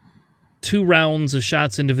 2 rounds of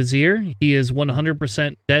shots into Vizier, he is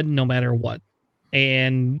 100% dead no matter what.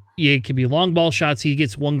 And it could be long ball shots. He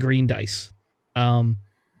gets 1 green dice. I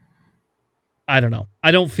don't know.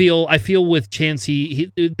 I feel with Chance,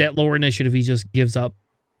 he that lower initiative, he just gives up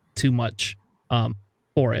too much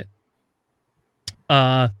for it.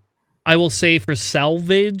 I will say for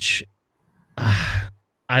Salvage,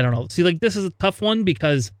 I don't know. See, like, this is a tough one,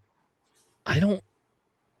 because I don't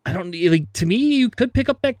like, to me, you could pick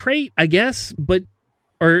up that crate, I guess, but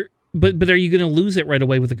are you going to lose it right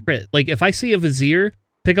away with a crit? Like, if I see a Vizier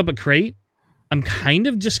pick up a crate, I'm kind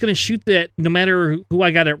of just going to shoot that no matter who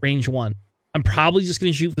I got at range 1. I'm probably just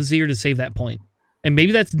going to shoot Vizier to save that point. And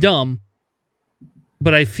maybe that's dumb,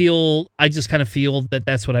 but I just kind of feel that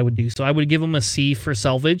that's what I would do. So I would give him a C for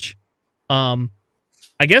Salvage. I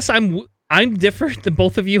guess I'm different than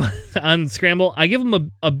both of you on Scramble. I give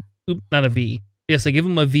him not a V. Yes, I give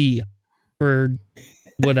him a V for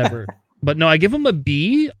whatever. But no, I give him a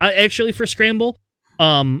B, actually, for Scramble.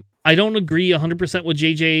 I don't agree 100% with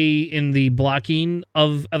JJ in the blocking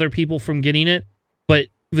of other people from getting it, but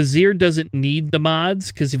Vizier doesn't need the mods,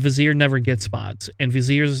 because Vizier never gets mods, and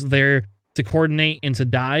Vizier's there to coordinate and to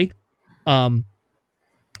die.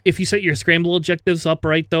 If you set your Scramble objectives up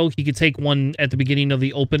right, though, he could take one at the beginning of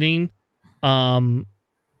the opening,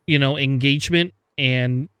 engagement,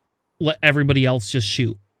 and let everybody else just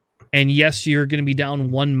shoot. And yes, you're going to be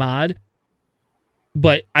down 1 mod,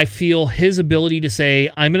 but I feel his ability to say,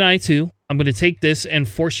 I'm an I2, I'm going to take this and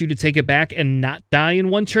force you to take it back and not die in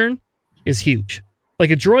one turn is huge. Like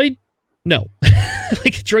a droid, no.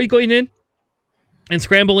 Like a droid going in and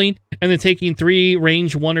scrambling and then taking 3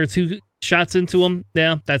 range 1 or 2 shots into them,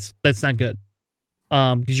 yeah, that's not good.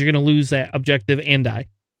 Because you're going to lose that objective and die.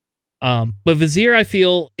 But Vizier, I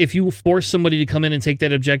feel if you force somebody to come in and take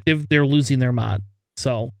that objective, they're losing their mod.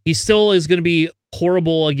 So he still is going to be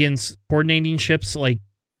horrible against coordinating ships like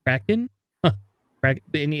Kraken.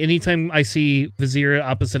 Anytime I see Vizier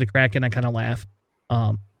opposite of Kraken, I kind of laugh.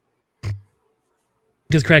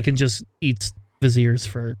 Because Kraken just eats Viziers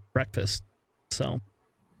for breakfast. So,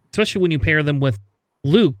 especially when you pair them with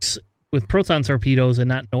Luke's with proton torpedoes and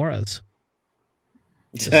not Nora's.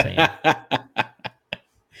 Just saying.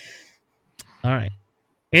 All right.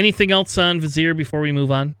 Anything else on Vizier before we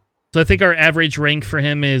move on? So I think our average rank for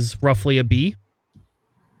him is roughly a B.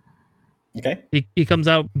 Okay. He comes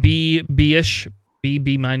out B-ish,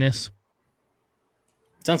 B minus.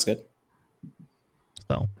 Sounds good.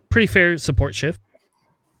 So pretty fair support shift.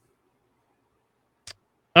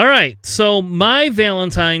 All right. So my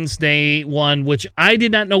Valentine's Day one, which I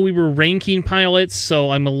did not know we were ranking pilots,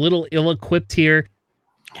 so I'm a little ill-equipped here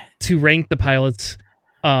to rank the pilots.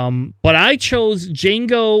 But I chose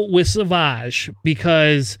Jango with Savage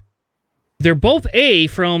because they're both A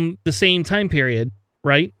from the same time period,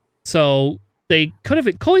 right? So they could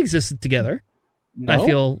have coexisted together. No? I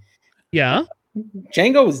feel, yeah.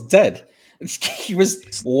 Jango was dead. He was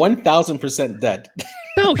 1,000% dead.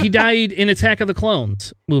 No, he died in Attack of the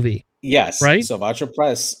Clones movie. Yes. Right? Savage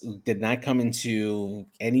Press did not come into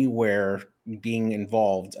anywhere being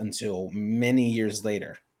involved until many years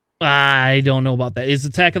later. I don't know about that. Is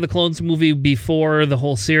Attack of the Clones movie before the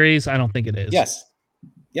whole series? I don't think it is. Yes.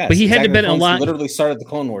 Yes. But he had to Attack been of the Clones alive. Literally started the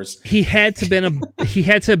Clone Wars. He had to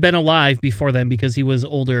have been alive before then because he was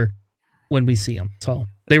older when we see him. So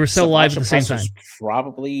they were still alive at the same time. Was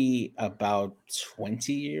probably about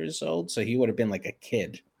 20 years old, so he would have been like a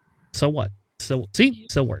kid. So what? So see,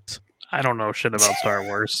 still works. I don't know shit about Star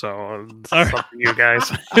Wars, so it's up to you guys.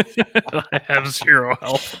 I have 0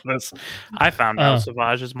 help in this. I found out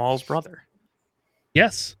Savage is Maul's brother.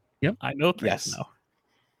 Yes. Yep. I know things Yes. now.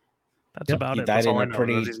 That's about He it. died That's all I in a know.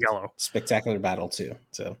 pretty He's yellow. spectacular battle too.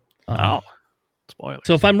 So Spoiler.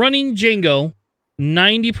 So if I'm running Jango,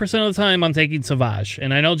 90% of the time I'm taking Savage,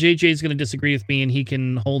 and I know JJ is going to disagree with me, and he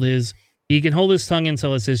can hold his tongue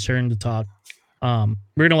until it's his turn to talk. We're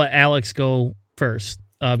gonna let Alex go first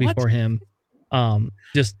before him.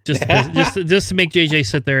 Just to make JJ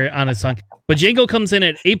sit there on his tongue. But Jango comes in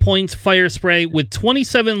at 8 points, fire spray with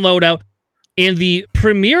 27 loadout, and the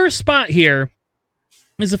premier spot here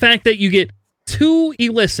is the fact that you get 2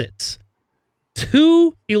 illicits.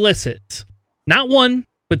 2 illicits. Not 1,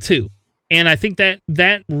 but 2. And I think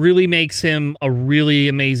that really makes him a really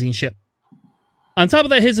amazing ship. On top of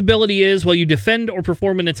that, his ability is, while you defend or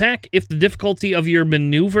perform an attack, if the difficulty of your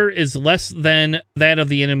maneuver is less than that of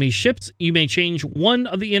the enemy's ships, you may change one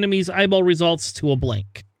of the enemy's eyeball results to a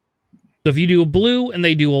blank. So if you do a blue and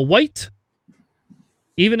they do a white,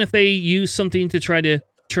 even if they use something to try to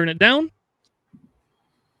turn it down,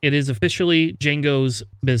 it is officially Jango's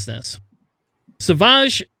business.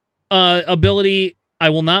 Savage ability, I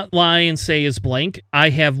will not lie and say is blank. I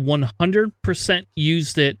have 100%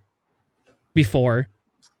 used it before,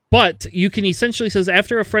 but you can essentially says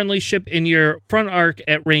after a friendly ship in your front arc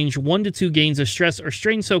at range 1 to 2 gains a stress or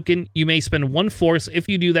strain token, you may spend 1 force. If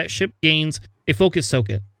you do, that ship gains a focus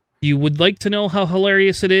token. You would like to know how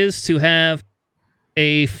hilarious it is to have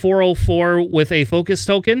a 404 with a focus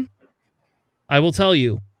token? I will tell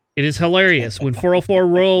you, it is hilarious when 404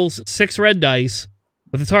 rolls 6 red dice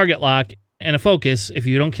with a target lock and a focus. If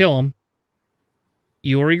you don't kill him,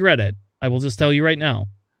 you will regret it. I will just tell you right now.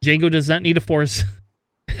 Jango does not need a force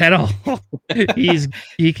at all.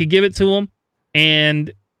 He could give it to him,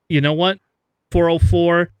 and you know what?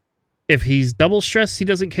 404. If he's double stressed, he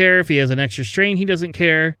doesn't care. If he has an extra strain, he doesn't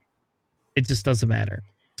care. It just doesn't matter.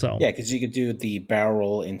 So yeah, because you could do the barrel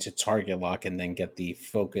roll into target lock and then get the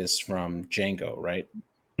focus from Jango, right?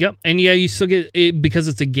 Yep, and yeah, you still get it because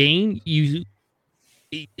it's a gain.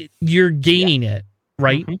 You're gaining it,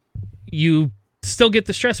 right? Mm-hmm. You still get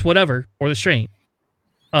the stress, whatever, or the strain.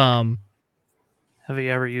 Have you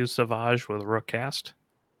ever used Savage with Rook cast?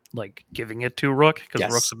 Like giving it to Rook? Because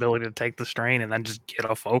Yes. Rook's ability to take the strain and then just get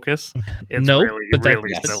a focus. It's No, really, but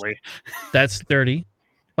really yes. silly. That's dirty.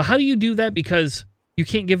 But how do you do that? Because you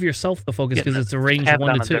can't give yourself the focus because it's a range Have 1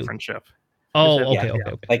 that to on 2. a different ship. Oh, Yeah, okay,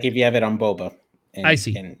 yeah. okay. Like if you have it on Boba. And, I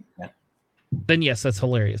see. Yeah. Then yes, that's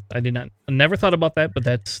hilarious. I never thought about that, but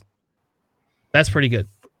that's pretty good.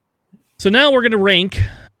 So now we're gonna rank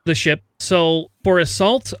the ship So for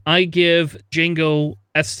assault, I give Django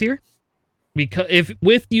S tier because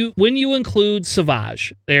when you include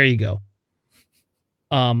Savage, there you go.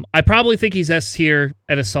 I probably think he's S tier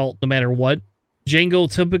at assault no matter what.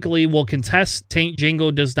 Django typically will contest.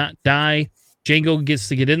 Django does not die. Django gets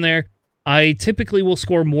to get in there. I typically will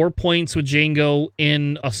score more points with Django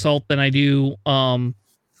in assault than I do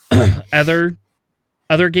other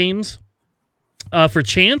games. For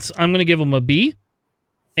Chance, I'm going to give him a B,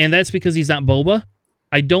 and that's because he's not Boba.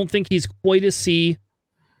 I don't think he's quite a C.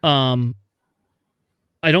 I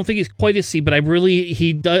don't think he's quite a C, but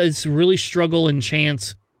he does really struggle in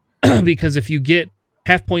Chance because if you get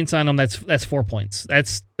half points on him, that's 4 points.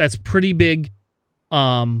 That's pretty big.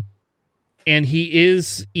 And he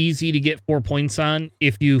is easy to get 4 points on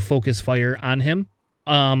if you focus fire on him,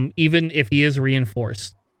 even if he is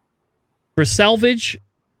reinforced. For salvage,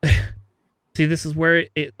 see, this is where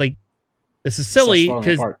this is silly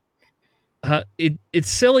because it's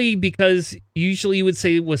silly because usually you would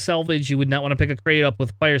say with salvage you would not want to pick a crate up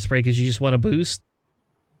with fire spray because you just want to boost.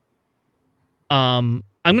 I'm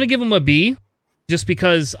gonna give him a B just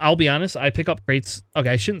because I'll be honest, I pick up crates. Okay,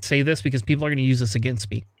 I shouldn't say this because people are gonna use this against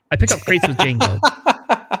me. I pick up crates with Django.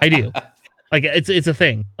 I do. Like it's a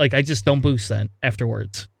thing. Like I just don't boost then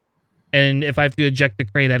afterwards. And if I have to eject the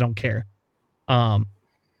crate, I don't care.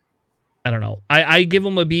 I don't know. I give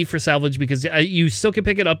him a B for salvage because you still can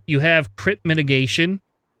pick it up. You have crit mitigation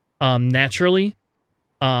naturally.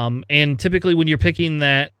 And typically when you're picking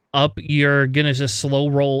that up, you're going to just slow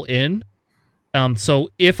roll in. So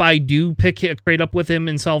if I do pick a crate up with him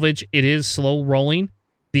in salvage, it is slow rolling.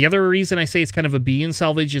 The other reason I say it's kind of a B in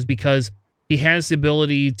salvage is because he has the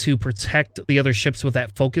ability to protect the other ships with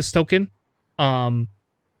that focus token. On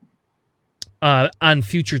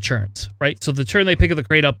future turns, right? So the turn they pick up the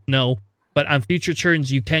crate up, no. But on future turns,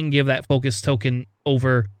 you can give that focus token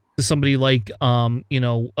over to somebody like,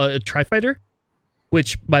 a Tri-Fighter.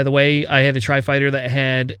 Which, by the way, I had a Tri-Fighter that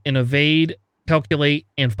had an evade, calculate,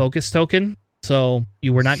 and focus token. So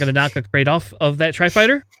you were not going to knock a crate off of that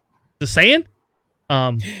Tri-Fighter. Just saying.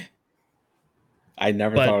 I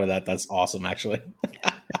never thought of that. That's awesome, actually.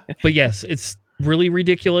 But yes, it's really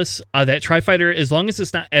ridiculous. That Tri-Fighter, as long as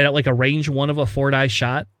it's not at like a range 1 of a 4-die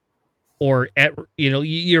shot, or at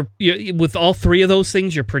you're with all 3 of those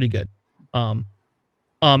things, you're pretty good. And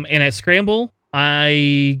at Scramble,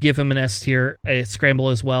 I give him an S tier at Scramble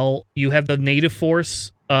as well. You have the native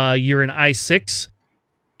force. You're an I6,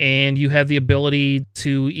 and you have the ability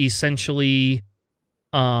to essentially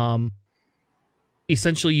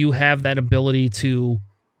you have that ability to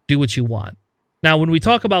do what you want. Now, when we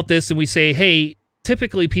talk about this and we say, hey,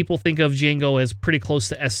 typically people think of Django as pretty close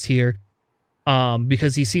to S tier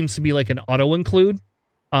because he seems to be like an auto include.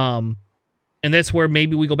 And that's where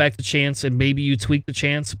maybe we go back to Chance and maybe you tweak the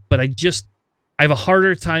Chance. But I have a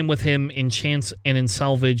harder time with him in Chance and in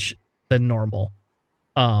Salvage than normal.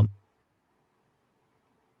 I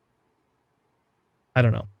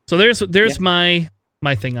don't know. So there's my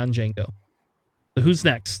thing on Django. So who's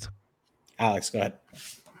next? Alex, go ahead.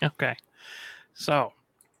 Okay. So,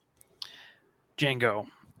 Django,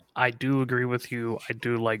 I do agree with you. I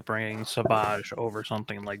do like bringing Savage over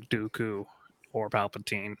something like Dooku or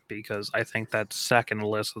Palpatine because I think that second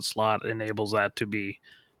illicit slot enables that to be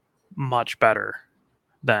much better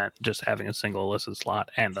than just having a single illicit slot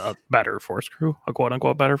and a better force crew, a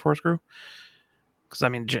quote-unquote better force crew. Because, I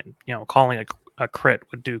mean, calling a crit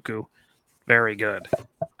with Dooku, very good.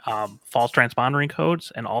 False transpondering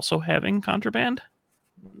codes and also having contraband,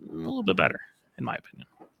 a little bit better, in my opinion.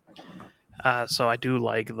 So I do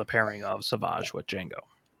like the pairing of Savage with Django.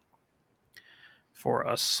 For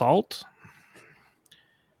Assault,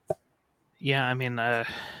 yeah, I mean,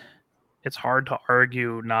 it's hard to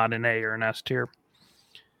argue not an A or an S tier.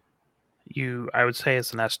 I would say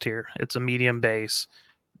it's an S tier. It's a medium base.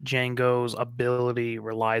 Django's ability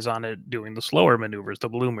relies on it doing the slower maneuvers, the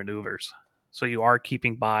blue maneuvers. So you are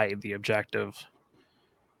keeping by the objective,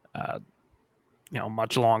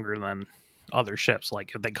 much longer than other ships.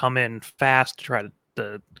 Like if they come in fast to try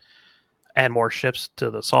to add more ships to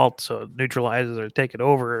the assault, so it neutralizes or take it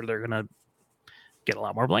over, they're gonna get a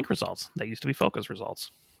lot more blank results. They used to be focus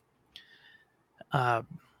results.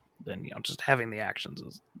 Then just having the actions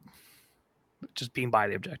is just being by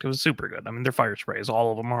the objective is super good. I mean, their fire sprays,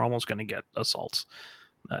 all of them are almost going to get assaults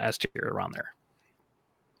S tier around there.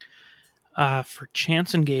 For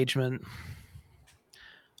chance engagement,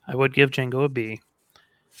 I would give Django a B.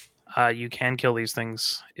 You can kill these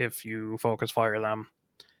things if you focus fire them.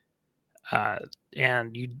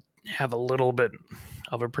 And you have a little bit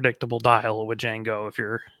of a predictable dial with Django if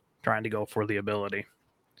you're trying to go for the ability.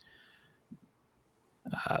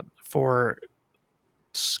 For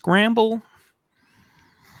Scramble,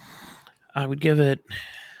 I would give it.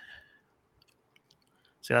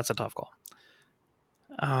 See, that's a tough call.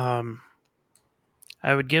 I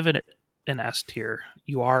would give it an S tier.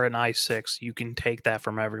 You are an I6. You can take that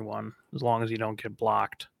from everyone as long as you don't get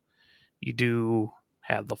blocked. You do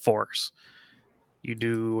have the force. You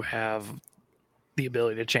do have the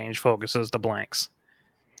ability to change focuses to blanks,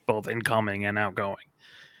 both incoming and outgoing.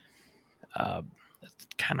 It's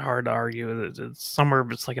kind of hard to argue. It's somewhere,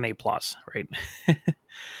 it's like an A+, right?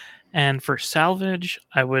 And for salvage,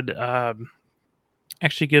 I would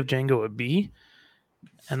actually give Django a B.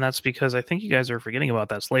 And that's because I think you guys are forgetting about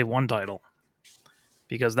that Slave 1 title.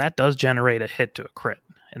 Because that does generate a hit to a crit.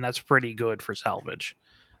 And that's pretty good for salvage.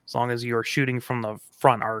 As long as you're shooting from the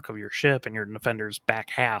front arc of your ship and your defender's back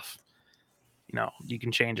half, you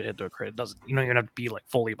can change a hit to a crit. It doesn't, you don't have to be like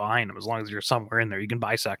fully behind them. As long as you're somewhere in there, you can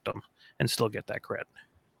bisect them and still get that crit.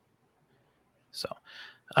 So,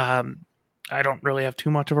 I don't really have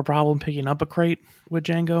too much of a problem picking up a crate with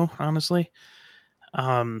Django, honestly.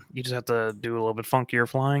 You just have to do a little bit funkier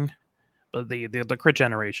flying. But the crit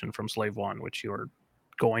generation from Slave 1, which you're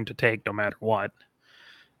going to take no matter what,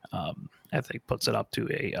 I think puts it up to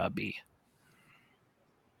a B.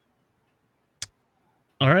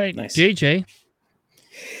 All right, nice. JJ.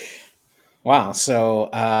 Wow. So,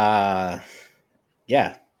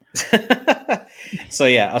 yeah. So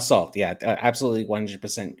yeah, Assault. Yeah, absolutely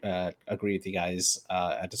 100% agree with you guys.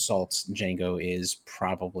 At Assault, Django is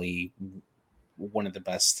probably one of the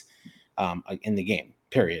best in the game,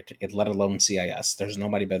 period. Let alone CIS. There's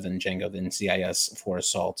nobody better than Django than CIS for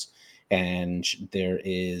Assault. And there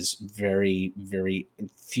is very, very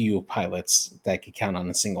few pilots that could count on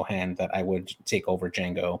a single hand that I would take over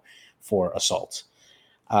Django for Assault.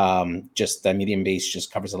 Just the medium base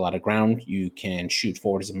just covers a lot of ground. You can shoot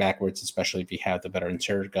forwards and backwards, especially if you have the veteran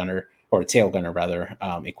turret gunner or tail gunner rather,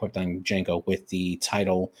 equipped on Django with the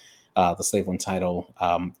title, the Slave 1 title.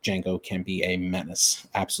 Django can be a menace,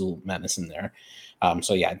 absolute menace in there.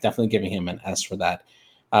 So yeah, definitely giving him an S for that.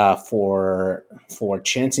 For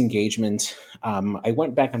chance engagement, I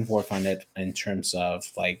went back and forth on it in terms of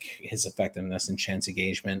like his effectiveness in chance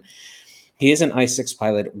engagement. He is an I6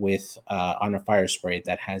 pilot with on a fire spray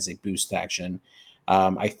that has a boost action.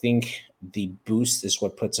 I think the boost is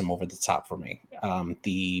what puts him over the top for me.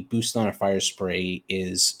 The boost on a fire spray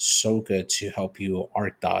is so good to help you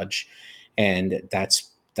arc dodge, and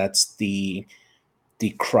that's the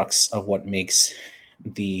crux of what makes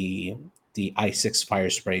the I6 fire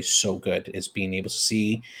spray so good, is being able to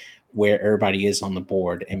see where everybody is on the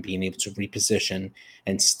board and being able to reposition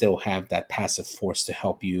and still have that passive force to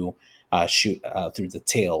help you shoot through the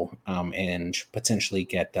tail and potentially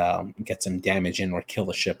get some damage in or kill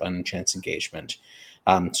the ship on chance engagement.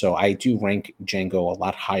 So I do rank Django a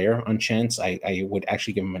lot higher on chance. I would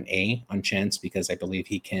actually give him an A on chance because I believe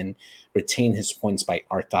he can retain his points by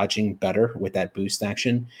arc dodging better with that boost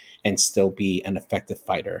action and still be an effective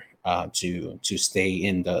fighter to stay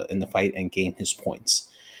in the fight and gain his points.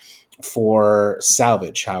 For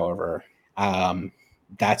salvage, however,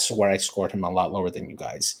 that's where I scored him a lot lower than you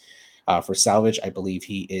guys. For salvage, I believe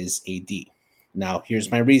he is a D. Now,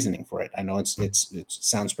 here's my reasoning for it. I know it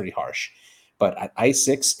sounds pretty harsh, but at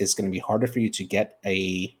I6, it's going to be harder for you to get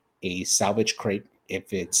a salvage crate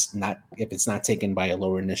if it's not taken by a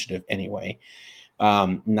lower initiative anyway.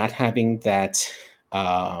 Not having that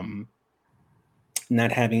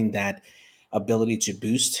ability to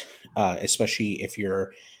boost, especially if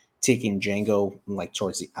you're taking Django like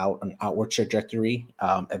towards the outward trajectory,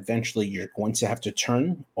 eventually you're going to have to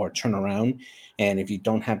turn around. And if you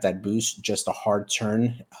don't have that boost, just a hard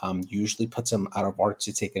turn usually puts him out of arc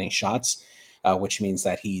to take any shots, which means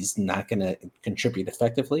that he's not going to contribute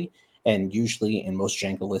effectively. And usually in most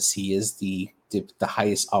Django lists, he is the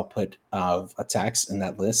highest output of attacks in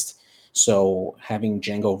that list. So having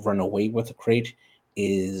Django run away with a crate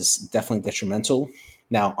is definitely detrimental.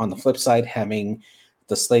 Now, on the flip side, having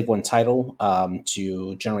the Slave 1 title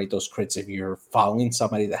to generate those crits if you're following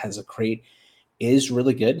somebody that has a crate is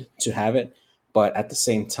really good to have it. But at the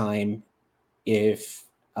same time, if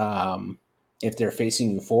they're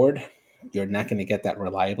facing you forward, you're not going to get that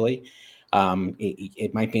reliably.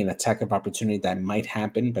 It might be an attack of opportunity that might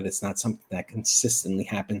happen, but it's not something that consistently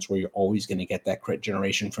happens where you're always going to get that crit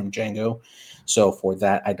generation from Django. So for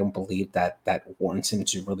that, I don't believe that warrants him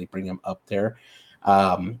to really bring him up there.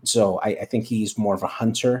 So I think he's more of a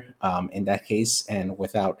hunter in that case, and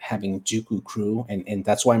without having Dooku crew, and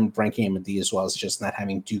that's why I'm ranking him a D as well, is just not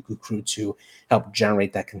having Dooku crew to help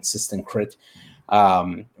generate that consistent crit.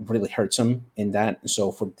 really hurts him in that.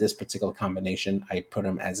 So for this particular combination, I put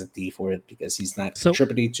him as a D for it because he's not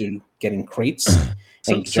contributing to getting crates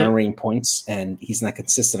and generating points, and he's not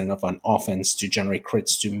consistent enough on offense to generate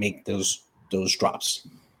crits to make those drops.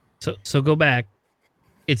 So go back.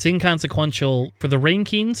 It's inconsequential for the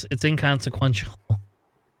rankings. It's inconsequential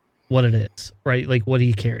what it is, right? Like what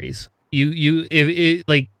he carries. I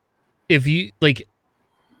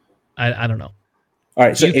don't know. All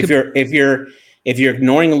right. So if you're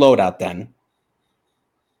ignoring loadout, then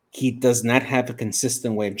he does not have a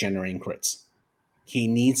consistent way of generating crits. He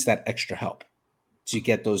needs that extra help to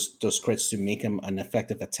get those crits to make him an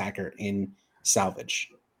effective attacker in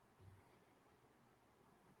salvage.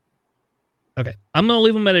 Okay, I'm gonna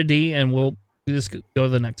leave him at a D, and we'll just go to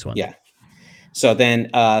the next one. Yeah. So then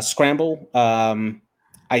Scramble,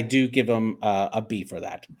 I do give him a B for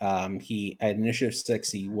that. He at Initiative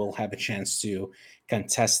 6, he will have a chance to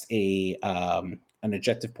contest an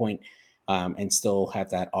objective point and still have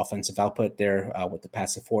that offensive output there with the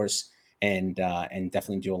passive force and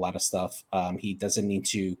definitely do a lot of stuff. He doesn't need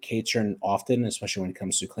to K-turn often, especially when it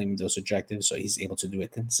comes to claiming those objectives. So he's able to do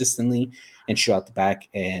it consistently and shoot out the back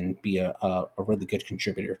and be a really good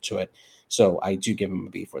contributor to it. So I do give him a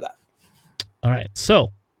B for that. All right.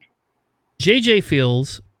 So JJ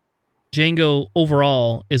feels Django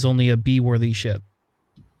overall is only a B-worthy ship.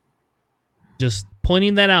 Just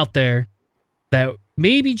pointing that out there, that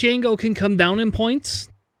maybe Django can come down in points.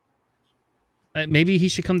 Maybe he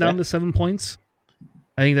should come down to 7 points.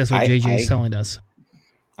 I think that's what JJ is telling us.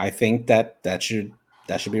 I think that should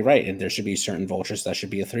be right, and there should be certain vultures that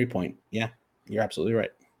should be a 3 point. Yeah, you're absolutely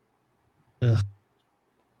right.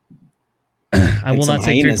 I will not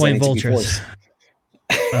take 3 point vultures.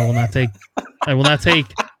 I will not take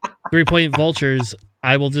 3 point vultures.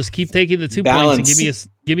 I will just keep taking the 2 points and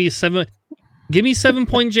give me a 7. Give me 7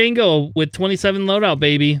 point Django with 27 loadout,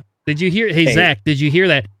 baby. Did you hear? Hey, Zach, did you hear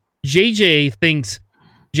that? JJ thinks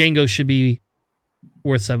Django should be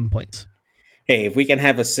worth 7 points. Hey, if we can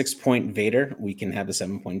have a 6 point Vader, we can have a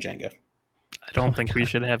 7 point Django. I don't think we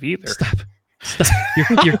should have either. Stop.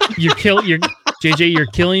 You're JJ, you're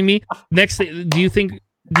killing me. Next, do you think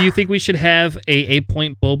we should have a 8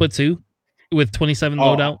 point Boba too with 27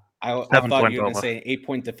 loadout? I thought you were going to say 8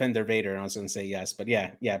 point Defender Vader, and I was going to say yes, but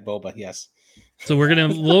yeah, Boba, yes. So we're going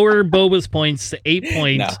to lower Boba's points to 8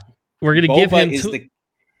 points. No. We're going to give him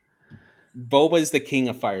Boba is the king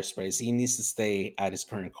of fire sprays. He needs to stay at his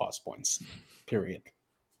current cost points. Period.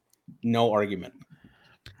 No argument.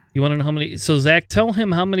 You want to know how many? So Zach, tell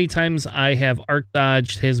him how many times I have arc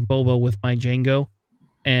dodged his Boba with my Django,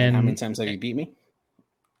 and how many times have you beat me?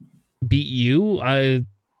 Beat you?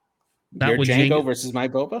 Not Your with Django versus my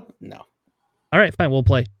Boba? No. All right, fine. We'll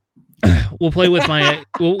play. We'll play with my.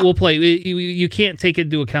 We'll play. You can't take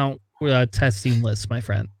into account testing lists, my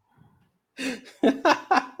friend.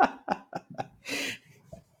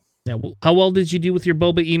 Yeah. How well did you do with your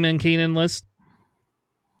Boba, Eman, Kanan list?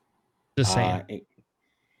 Just saying.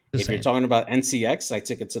 If you're talking about NCX, I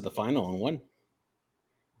took it to the final and won.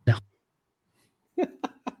 No.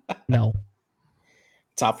 No.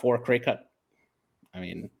 Top 4 crate cut. I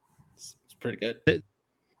mean, it's pretty good. It's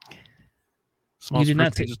the most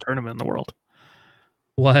prestigious tournament in the world.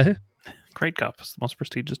 What? Crate Cup is the most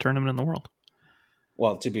prestigious tournament in the world.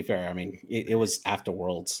 Well, to be fair, I mean, it was after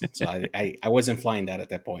Worlds, so I wasn't flying that at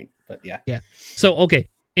that point, but yeah. Yeah. So, okay.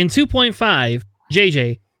 In 2.5,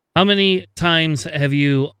 JJ, how many times have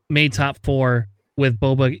you made top 4 with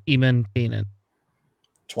Boba, Eman, Kanan?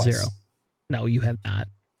 Twice. 0. No, you have not.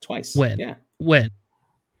 Twice. When? Yeah. When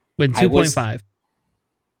 2.5.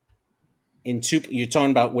 You're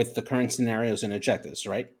talking about with the current scenarios and objectives,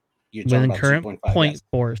 right? You're talking about current 2.5, point yes.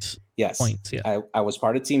 force. Yes. Points, yeah. I was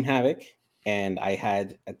part of Team Havoc, and I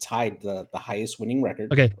had tied the highest winning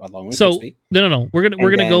record. Okay. Along with so Crispy. no. We're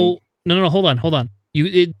gonna go. No. Hold on.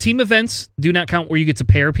 Team events do not count where you get to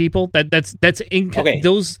pair people. That's okay.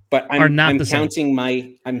 Those but are not the counting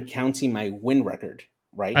same. I'm counting my win record,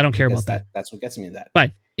 right? I don't care about that. That's what gets me that.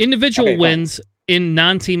 Fine. Individual wins in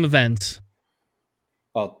non-team events.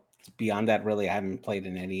 Well, beyond that, really, I haven't played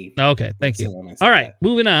in any. Okay, thank you. All right,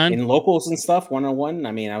 moving on. In locals and stuff, 1-on-1.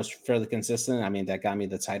 I mean, I was fairly consistent. I mean, that got me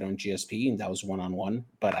the title in GSP, and that was 1-on-1.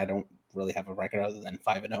 But I don't really have a record other than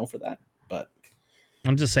 5-0 for that. But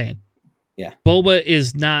I'm just saying. Yeah, Boba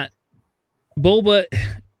is not.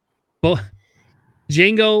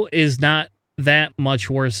 Django is not that much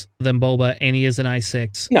worse than Boba, and he is an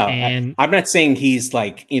I6. No, and I'm not saying he's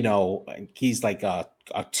like he's like a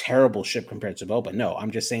terrible ship compared to Boba. No,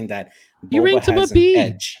 I'm just saying that Boba you ranked him a has B.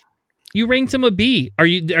 an edge. You ranked him a B. Are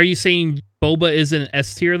you saying Boba is an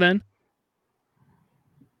S tier then?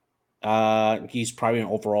 He's probably an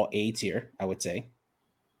overall A tier, I would say.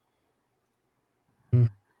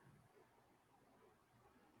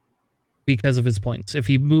 Because of his points. If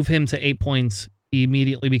you move him to 8 points, he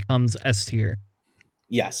immediately becomes S tier.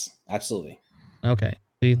 Yes, absolutely. Okay.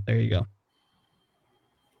 See, there you go.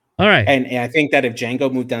 All right. And I think that if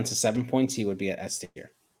Django moved down to 7 points, he would be at S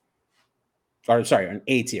tier. Or sorry, an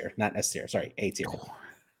A tier, not S tier. Sorry, A tier.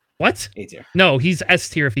 What? A tier. No, he's S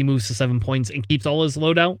tier if he moves to 7 points and keeps all his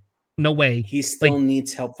loadout. No way. He still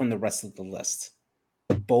needs help from the rest of the list.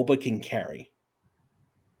 Boba can carry.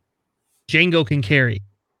 Django can carry.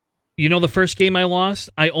 You know, the first game I lost,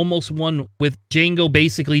 I almost won with Django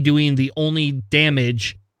basically doing the only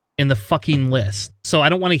damage in the fucking list. So I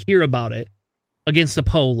don't want to hear about it against the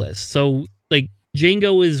Poe list. So, like,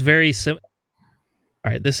 Django is very simple.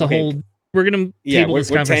 All right, this is a whole... We're gonna table this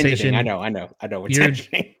conversation. I know.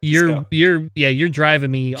 We're you're driving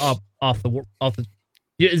me off the.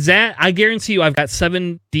 Zach, I guarantee you, I've got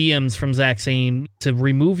 7 DMs from Zach saying to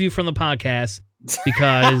remove you from the podcast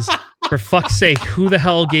because, for fuck's sake, who the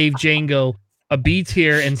hell gave Django a B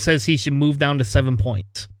tier and says he should move down to 7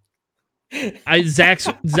 points?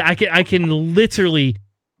 I can literally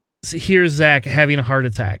hear Zach having a heart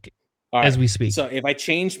attack. As we speak. So if I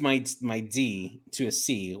change my D to a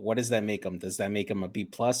C, what does that make him? Does that make him a B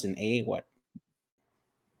plus and A? What?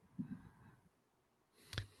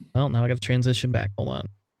 Well, now I got to transition back. Hold on.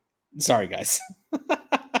 Sorry, guys.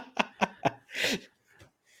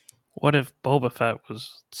 What if Boba Fett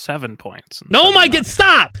was 7 points? No, my God!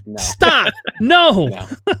 Stop! No. Stop! No,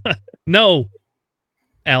 no,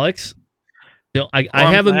 Alex. I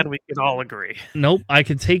have glad we can all agree. Nope, I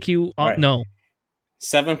can take you. Right. No.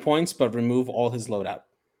 7 points, but remove all his loadout.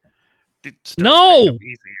 No!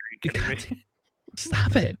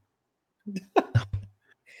 Stop it.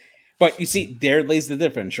 But you see, there lays the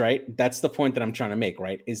difference, right? That's the point that I'm trying to make,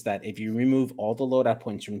 right? Is that if you remove all the loadout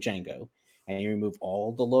points from Django and you remove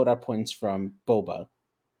all the loadout points from Boba,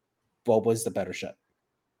 Boba's the better shot.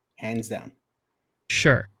 Hands down.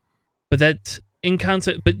 Sure. But that's in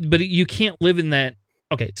concept, but you can't live in that.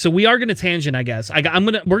 Okay, so we are going to tangent, I guess. We're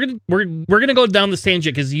gonna go down this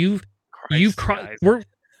tangent because we're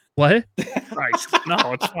what? Christ,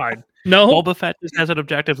 no, it's fine. No, Boba Fett just has an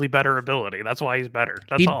objectively better ability. That's why he's better.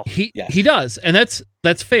 That's all. He does, and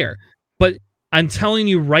that's fair. But I'm telling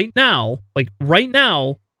you right now,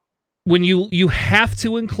 when you have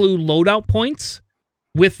to include loadout points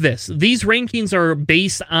with this. These rankings are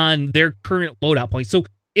based on their current loadout points. So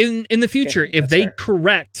in the future, if they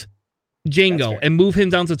correct Django and move him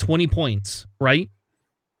down to 20 points, right?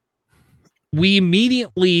 We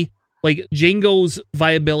immediately, like, Django's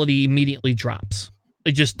viability immediately drops.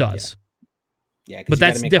 It just does. Yeah, but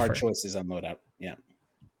that's different. Hard choices on loadout. Yeah.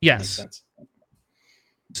 Yes.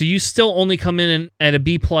 So you still only come in at a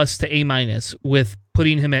B plus to A minus with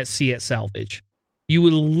putting him at C at salvage. You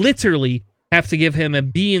would literally have to give him a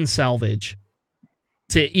B in salvage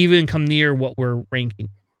to even come near what we're ranking.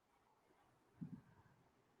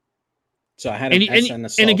 So I had an S and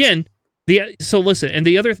assault. And again, so listen, and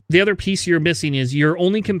the other piece you're missing is you're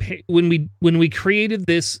only when we created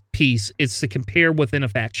this piece, it's to compare within a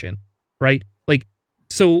faction, right? Like,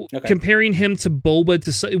 so comparing him to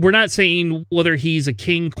Boba, we're not saying whether he's a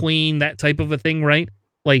king, queen, that type of a thing, right?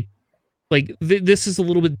 Like this is a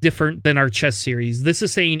little bit different than our chess series. This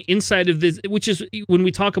is saying inside of this, which is when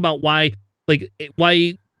we talk about why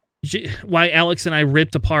Alex and I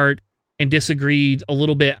ripped apart and disagreed a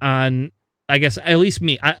little bit on, I guess, at least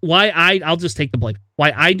me, I'll just take the blame.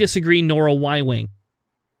 Why I disagree Nora Y-Wing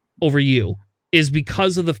over you is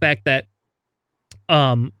because of the fact that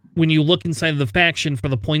when you look inside of the faction for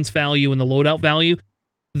the points value and the loadout value,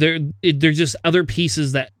 they're just other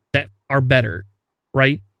pieces that are better,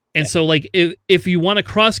 right? And so, like, if you want to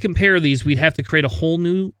cross-compare these, we'd have to create a whole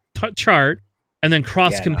new chart and then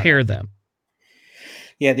cross-compare them.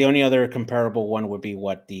 Yeah, the only other comparable one would be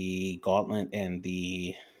the Gauntlet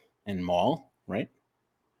and Maul, right?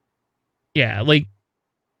 Yeah, like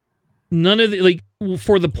none of the, like,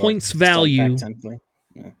 for the points value.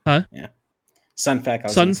 Huh? Yeah. Sun Fac.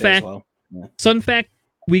 Well. Yeah. Sun Fac.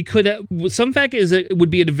 We could. Sun Fac would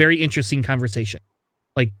be a very interesting conversation.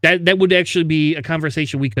 Like that would actually be a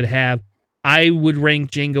conversation we could have. I would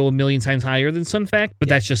rank Django a million times higher than Sun Fac, but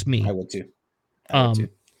that's just me. I would too.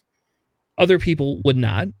 Other people would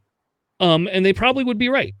not. And they probably would be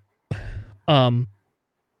right. It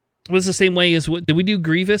was the same way as did we do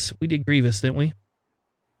Grievous? We did Grievous, didn't we?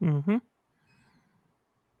 Mm-hmm.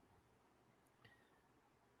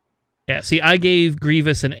 Yeah, see, I gave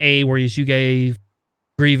Grievous an A, whereas you gave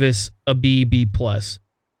Grievous a B plus.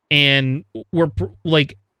 And we're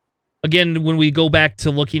like, again, when we go back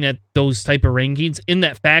to looking at those type of rankings in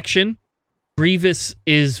that faction, Grievous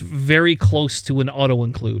is very close to an auto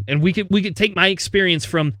include, and we could take my experience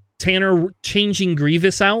from Tanner changing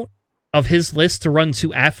Grievous out of his list to run 2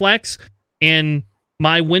 Afflex, and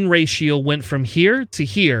my win ratio went from here to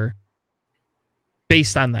here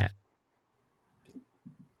based on that.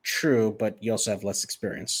 True, but you also have less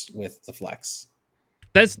experience with the flex.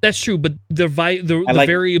 That's true, but the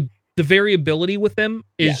variability with them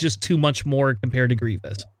is just too much more compared to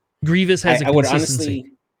Grievous. Grievous has a consistency. I would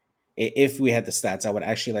honestly, if we had the stats, I would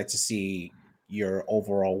actually like to see your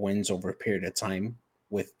overall wins over a period of time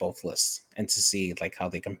with both lists and to see like how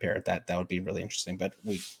they compare. That would be really interesting, but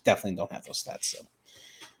we definitely don't have those stats. So.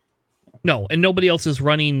 No, and nobody else is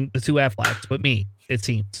running the 2 Afflex but me, it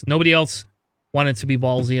seems. Nobody else wanted to be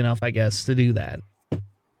ballsy enough, I guess, to do that.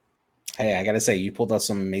 Hey, I gotta say, you pulled out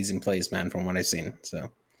some amazing plays, man, from what I've seen. So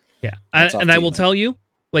yeah, I will tell you,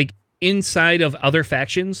 like inside of other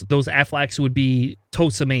factions, those Afflex would be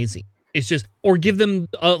totes amazing. It's just, or give them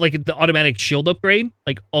like the automatic shield upgrade.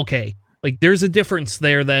 Like, okay, like there's a difference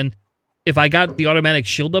there. Then if I got the automatic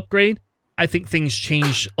shield upgrade, I think things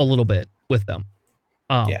change a little bit with them.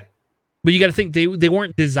 Yeah, but you got to think they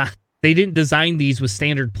weren't designed. They didn't design these with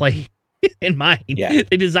standard play in mind. Yeah,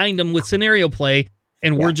 they designed them with scenario play,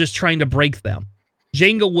 and we're just trying to break them.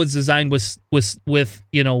 Django was designed with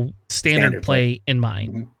standard play in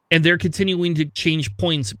mind, and they're continuing to change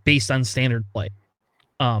points based on standard play.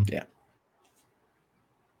 Yeah.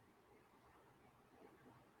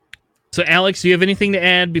 So, Alex, do you have anything to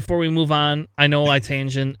add before we move on? I know I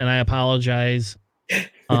tangent, and I apologize. 6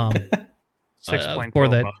 point for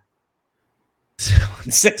that.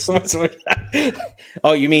 6 months.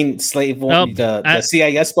 Oh, you mean slave the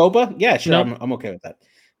CIS boba? Yeah, sure. Nope. I'm okay with that.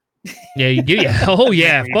 Yeah, you do. Yeah. Oh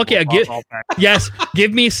yeah. Fuck yeah. Yes.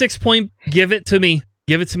 Give me a 6 point. Give it to me.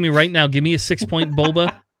 Give it to me right now. Give me a 6 point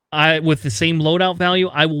boba. With the same loadout value,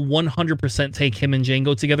 I will 100% take him and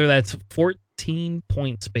Django together. That's 14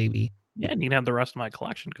 points, baby. Yeah, and you can have the rest of my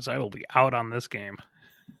collection because I will be out on this game.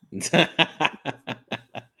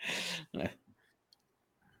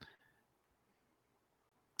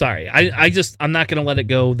 Sorry, I'm not gonna let it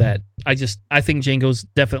go. That I think Django's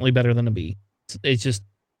definitely better than a B. It's just,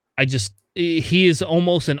 he is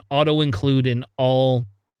almost an auto include in all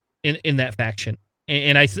in that faction,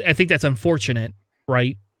 and I think that's unfortunate,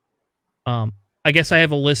 right? I guess I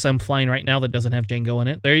have a list I'm flying right now that doesn't have Django in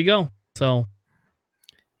it. There you go. So,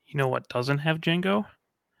 you know what doesn't have Django?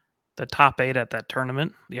 The top 8 at that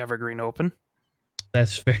tournament, the Evergreen Open.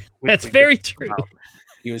 That's very true.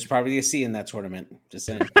 He was probably a C in that tournament. Just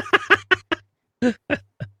saying.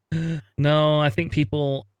 No, I think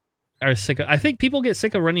people are sick of. I think people get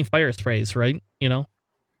sick of running fire sprays, right? You know,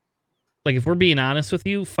 like if we're being honest with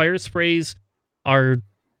you, fire sprays are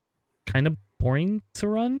kind of boring to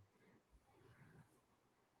run.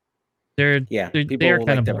 They're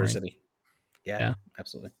kind of diversity. Yeah,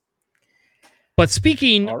 absolutely. But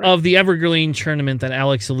speaking of the Evergreen tournament that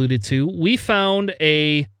Alex alluded to, we found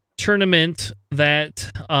a tournament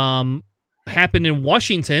that happened in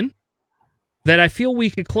Washington that I feel we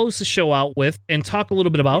could close the show out with and talk a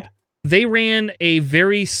little bit about. Yeah. They ran a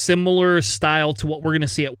very similar style to what we're going to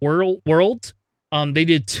see at Worlds. They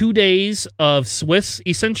did 2 days of Swiss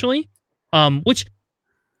essentially, which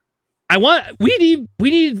we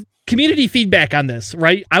need community feedback on this,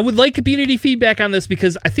 right? I would like community feedback on this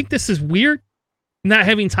because I think this is weird, not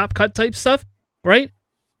having top cut type stuff, right?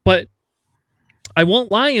 But I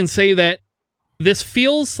won't lie and say that this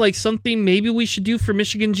feels like something maybe we should do for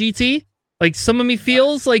Michigan GT. Like some of me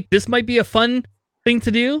feels like this might be a fun thing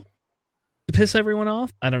to do to piss everyone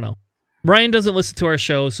off. I don't know. Ryan doesn't listen to our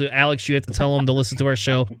show, so Alex, you have to tell him to listen to our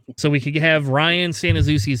show so we could have Ryan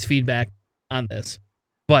Sanazzusi's feedback on this.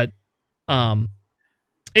 But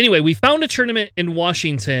anyway, we found a tournament in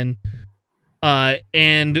Washington,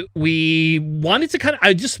 and we wanted to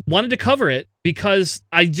I just wanted to cover it because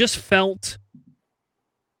I felt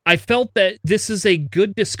that this is a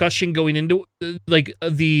good discussion going into like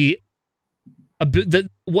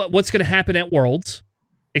what's going to happen at Worlds,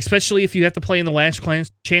 especially if you have to play in the last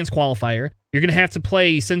chance qualifier. You're going to have to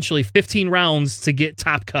play essentially 15 rounds to get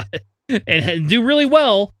top cut and do really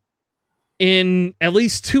well in at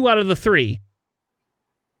least 2 out of the 3.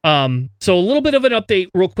 So a little bit of an update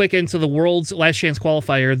real quick into the World's last chance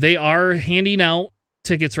qualifier. They are handing out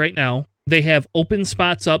tickets right now. They have open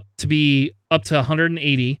spots up to be up to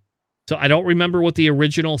 180. So I don't remember what the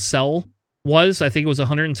original sell was. I think it was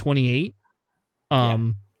 128.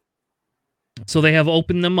 So they have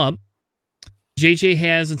opened them up. JJ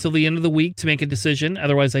has until the end of the week to make a decision.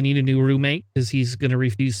 Otherwise, I need a new roommate because he's going to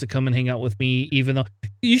refuse to come and hang out with me, even though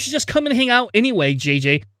you should just come and hang out anyway,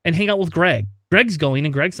 JJ, and hang out with Greg. Greg's going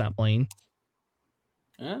and Greg's not playing.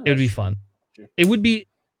 Oh, It would be fun. It would be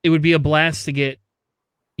a blast to get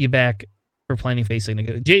you back for Planning Facing.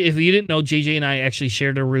 If you didn't know, JJ and I actually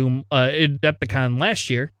shared a room at Adepticon last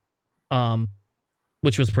year,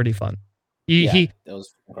 which was pretty fun. That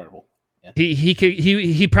was incredible. Yeah.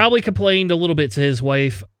 He probably complained a little bit to his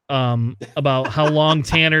wife about how long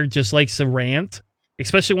Tanner just likes to rant,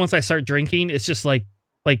 especially once I start drinking. It's just like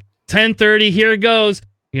 10:30. Here it goes.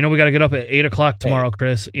 You know, we got to get up at 8:00 tomorrow,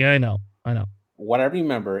 Chris. Yeah, I know. What I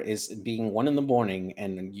remember is being 1 a.m.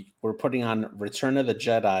 and we're putting on Return of the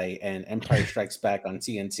Jedi and Empire Strikes Back on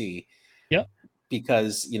TNT. Yep.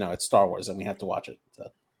 Because, you know, it's Star Wars and we have to watch it. So.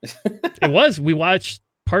 It was. We watched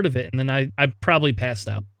part of it and then I probably passed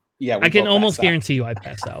out. Yeah. I can almost guarantee you I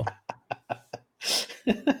passed out.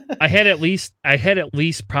 I had at least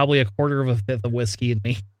probably a quarter of a fifth of whiskey in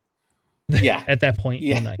me. Yeah. At that point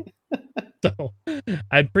in the night. So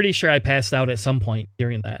I'm pretty sure I passed out at some point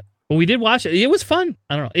during that. But we did watch it. It was fun.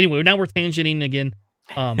 I don't know. Anyway, now we're tangenting again.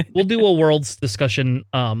 We'll do a Worlds discussion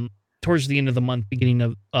towards the end of the month, beginning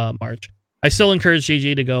of March. I still encourage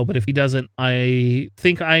JJ to go, but if he doesn't, I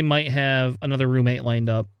think I might have another roommate lined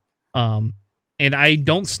up. And I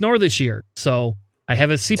don't snore this year, so I have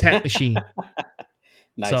a CPAP machine.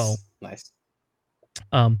 Nice.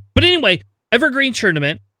 But anyway, Evergreen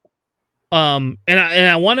Tournament. And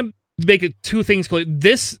I want to make it two things clear.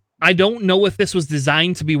 This, I don't know if this was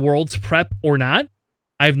designed to be Worlds prep or not.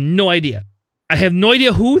 I have no idea. I have no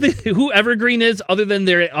idea who Evergreen is, other than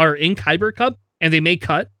they are in Kyber Cup and they may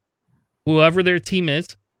cut whoever their team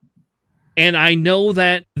is. And I know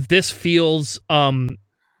that this feels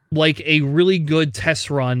like a really good test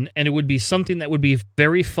run, and it would be something that would be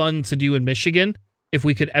very fun to do in Michigan if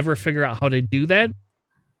we could ever figure out how to do that.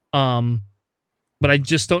 But I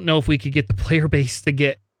just don't know if we could get the player base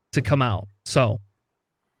to come out. So,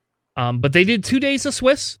 but they did 2 days of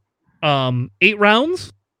Swiss, 8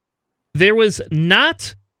 rounds. There was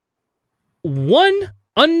not one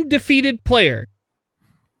undefeated player.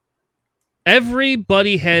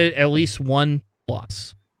 Everybody had at least one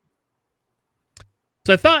loss.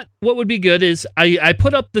 So I thought what would be good is I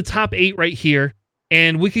put up the top 8 right here,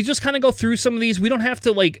 and we could just kind of go through some of these. We don't have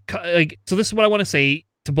to so this is what I want to say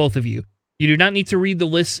to both of you. You do not need to read the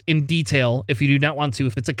list in detail if you do not want to.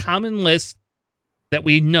 If it's a common list that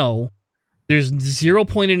we know, there's 0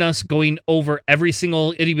 point in us going over every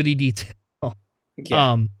single itty-bitty detail.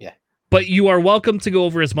 Yeah. But you are welcome to go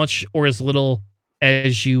over as much or as little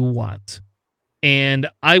as you want. And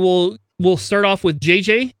we'll start off with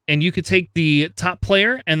JJ, and you could take the top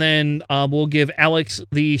player, and then we'll give Alex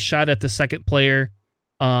the shot at the second player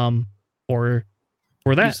for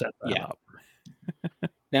that. Yeah.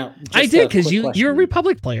 Now, I did, because you're a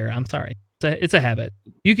Republic player. I'm sorry. It's a habit.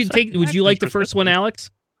 You can take. Would you like the first one, Alex?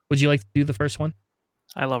 Would you like to do the first one?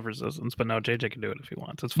 I love Resistance, but no, JJ can do it if he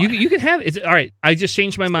wants. It's fine. You can have it. All right. I just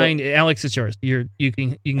changed my mind. Alex, it's yours. You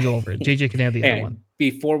can go over it. JJ can have the other one.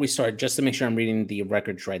 Before we start, just to make sure I'm reading the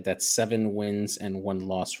records right, that's 7 wins and 1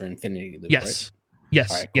 loss for Infinity Loop. Yes. Right?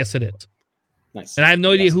 Yes. Right, cool. Yes, it is. Nice. And I have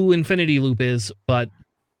no idea who Infinity Loop is, but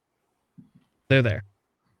they're there.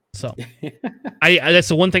 So I that's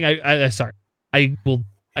the one thing I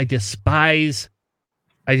despise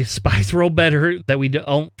World Better that we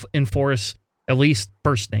don't enforce at least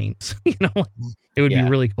first names. You know, it would be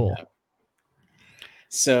really cool. Yeah.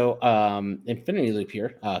 So Infinity Loop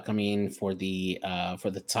here coming for the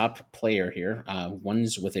top player here,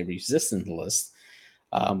 ones with a resistance list.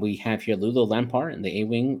 We have here Lulu Lampard in the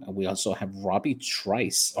A-Wing. We also have Robbie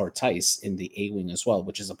Tice in the A-Wing as well,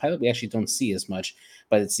 which is a pilot we actually don't see as much,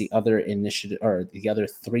 but it's the other initiative or the other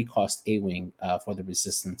 3-cost A-Wing for the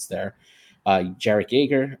resistance there. Jarek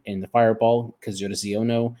Yeager in the Fireball, Kazuda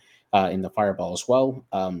Ziono in the Fireball as well.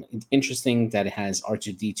 Interesting that it has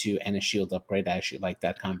R2-D2 and a shield upgrade. I actually like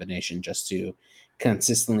that combination just to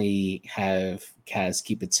consistently have Kaz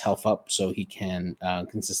keep its health up so he can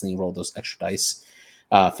consistently roll those extra dice.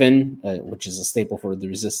 Finn, which is a staple for the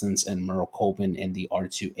Resistance, and Merle Colvin in the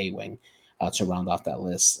R2 A-Wing to round off that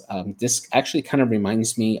list. This actually kind of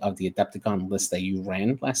reminds me of the Adepticon list that you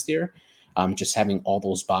ran last year. Just having all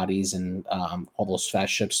those bodies and all those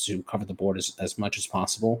fast ships to cover the board as much as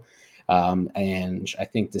possible. And I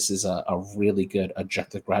think this is a really good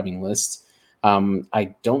objective grabbing list.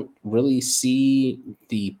 I don't really see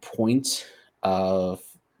the point of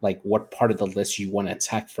like what part of the list you want to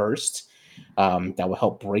attack first. That will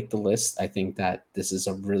help break the list. I think that this is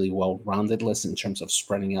a really well-rounded list in terms of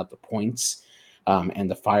spreading out the points. and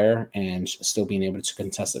the fire, and still being able to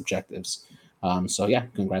contest objectives. So yeah,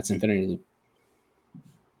 congrats, Infinity Loop.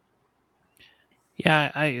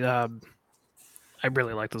 Yeah, I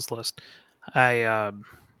really like this list.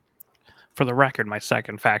 For the record, my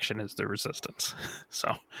second faction is the Resistance,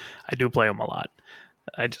 so I do play them a lot.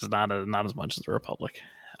 I just not as much as the Republic.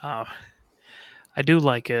 I do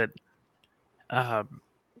like it.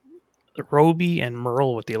 Roby and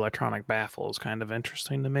Merle with the electronic baffle is kind of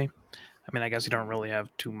interesting to me. I mean, I guess you don't really have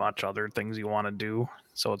too much other things you want to do,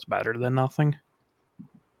 so it's better than nothing.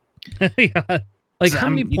 Yeah. Like, how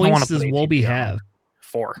many points does Wolby have?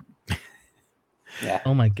 4. Yeah.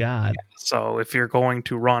 Oh my god. So if you're going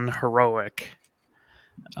to run heroic,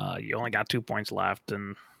 you only got 2 points left,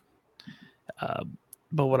 and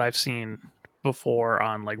but what I've seen before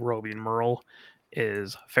on like Roby and Merle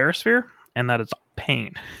is Ferrosphere, and that is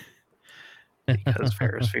pain because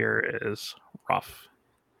Ferrosphere is rough.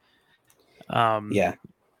 Yeah.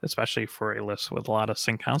 Especially for a list with a lot of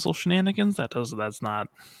Sync Council shenanigans. That's not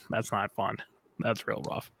fun. That's real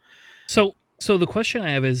rough. So the question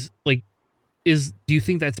I have is like, do you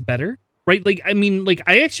think that's better? Right? Like, I mean, like,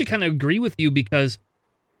 I actually kind of agree with you because,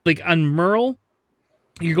 like, on Merle,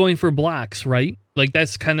 you're going for blocks, right? Like,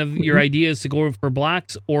 that's kind of your idea is to go for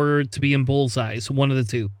blocks or to be in bullseyes, one of the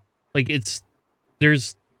two. Like,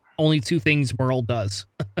 there's only 2 things Merle does.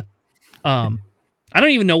 I don't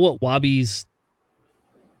even know what Wabi's.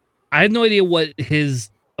 I have no idea what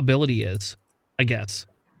his ability is, I guess.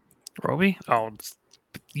 Roby? Oh, it's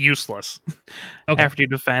useless. Okay. After you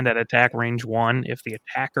defend at attack range 1, if the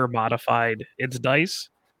attacker modified its dice,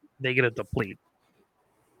 they get a deplete.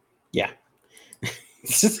 Yeah.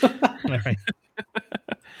 All right.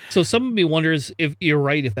 So some of me wonders if you're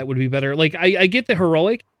right, if that would be better. Like, I get the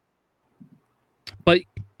heroic, but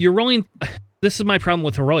you're rolling. This is my problem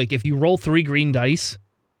with heroic. If you roll 3 green dice,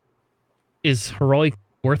 is heroic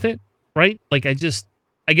worth it? Right? Like, I guess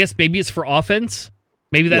maybe it's for offense.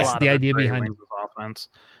 Maybe that's the idea behind it. Offense.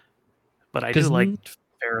 But I do like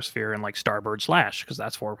Ferrosphere and like Starbird Slash because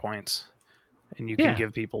that's 4 points. And you can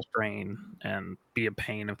give people strain and be a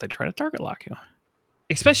pain if they try to target lock you.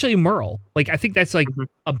 Especially Merle. Like, I think that's like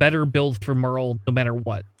a better build for Merle no matter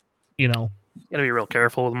what, you know? You gotta be real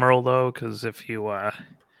careful with Merle though, because if you're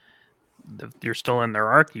still in their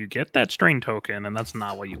arc, you get that strain token, and that's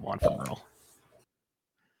not what you want from Merle.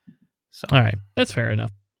 So, all right, that's fair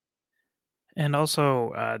enough. And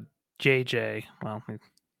also, JJ, well, a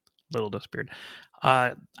little disappeared.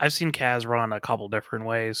 I've seen Kaz run a couple different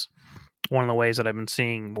ways. One of the ways that I've been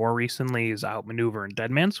seeing more recently is outmaneuver and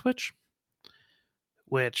Deadman Switch,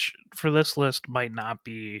 which for this list might not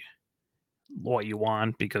be what you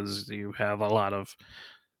want because you have a lot of,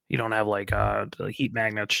 you don't have like the heat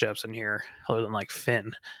magnet ships in here other than like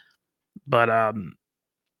Finn, but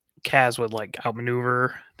Kaz would like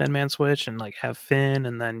outmaneuver Deadman Switch and like have Finn,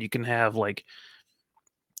 and then you can have like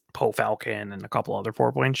Poe Falcon and a couple other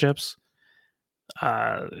 4-point ships.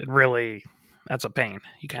 Really, that's a pain.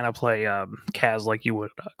 You kind of play Kaz like you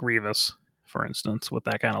would Grievous, for instance, with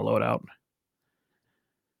that kind of loadout.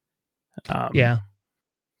 Yeah.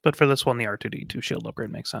 But for this one, the R2D2 shield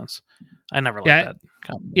upgrade makes sense. I never liked that.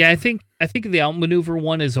 Yeah, I think the outmaneuver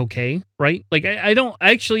one is okay, right? Like, I don't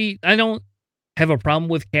have a problem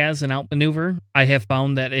with Kaz and outmaneuver. I have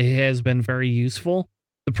found that it has been very useful.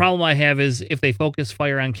 The problem I have is if they focus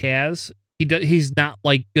fire on Kaz, he's not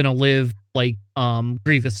like gonna live like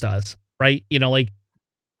Grievous does, right? You know, like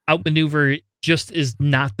outmaneuver just is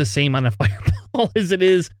not the same on a fireball as it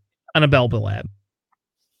is on a Belbalab.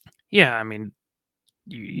 Yeah, I mean,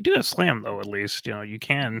 you do a slam though. At least you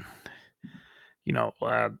can,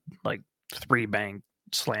 like 3-bank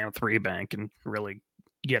slam 3-bank and really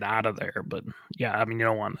get out of there. But yeah, I mean, you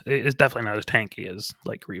don't want. It's definitely not as tanky as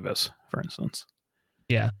like Grievous, for instance.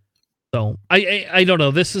 Yeah. So I don't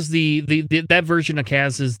know. This is the that version of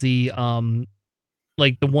Kaz is the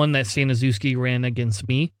like the one that Staniszewski ran against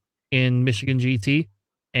me in Michigan GT,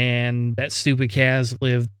 and that stupid Kaz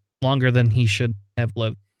lived longer than he should have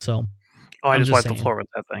lived. So I just wiped the floor with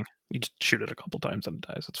that thing. You just shoot it a couple times and it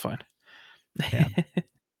dies. It's fine. Yeah.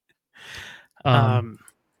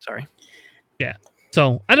 Sorry. Yeah.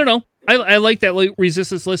 So I don't know. I like that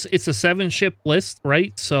resistance list. It's a 7-ship list,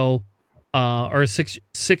 right? So or a six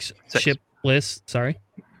ship list, sorry.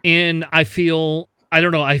 And I feel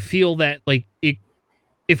that like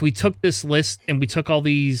if we took this list and we took all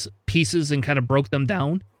these pieces and kind of broke them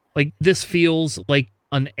down, like this feels like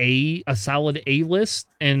a solid A list,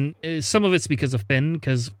 and some of it's because of Finn,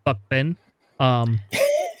 because fuck Finn. I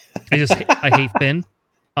hate Finn.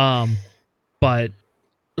 But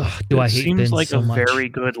Ugh, do I hate seems Vince like so a much. very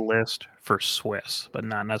good list for Swiss, but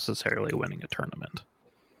not necessarily winning a tournament.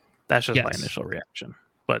 That's just my Yes. initial reaction.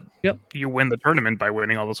 But Yep. you win the tournament by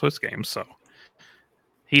winning all the Swiss games, so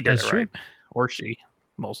he did That's it true. right. Or she.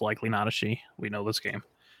 Most likely not a she. We know this game.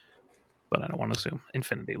 But I don't want to assume.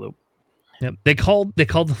 Infinity Loop. Yep. They called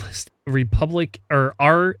the list Republic or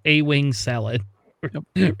R A Wing Salad.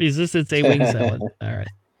 Resistance A Wing Salad. All right.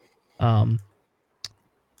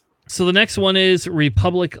 So the next one is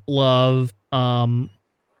Republic Love. I'm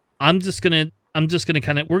just gonna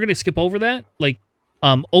kind of, we're gonna skip over that. Like,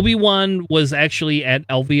 Obi-Wan was actually at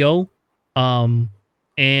LVO.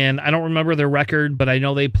 And I don't remember their record, but I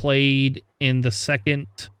know they played in the second.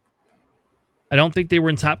 I don't think they were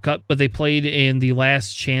in Top Cut, but they played in the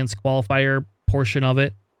last chance qualifier portion of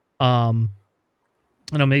it. I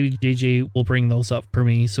know maybe JJ will bring those up for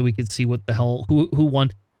me so we could see what the hell who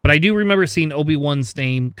won. But I do remember seeing Obi-Wan's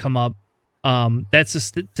name come up.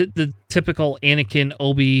 That's the typical Anakin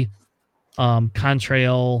Obi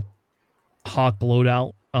Contrail Hawk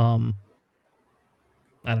loadout. I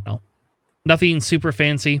don't know. Nothing super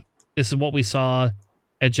fancy. This is what we saw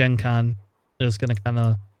at Gen Con. It's gonna kind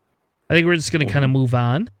of, I think we're just gonna kind of move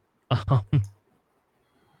on.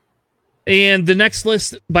 And the next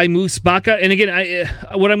list by Moose Baka. And again,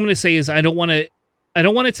 what I'm going to say is I don't want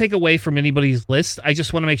to take away from anybody's list. I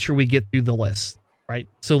just want to make sure we get through the list, right?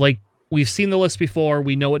 So like we've seen the list before,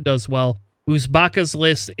 we know it does well. Moose Baka's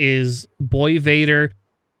list is Boy Vader,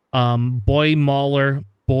 Boy Mauler,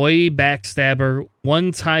 Boy Backstabber,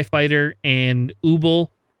 one TIE Fighter, and Ubel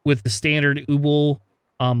with the standard Ubel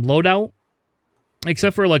loadout.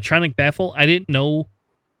 Except for Electronic Baffle, I didn't know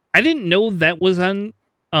that was on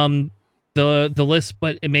the list,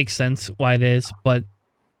 but it makes sense why it is. But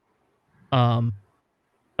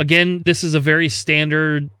again, this is a very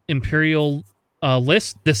standard Imperial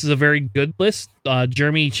list. This is a very good list.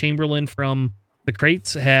 Jeremy Chamberlain from the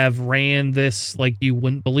Crates have ran this like you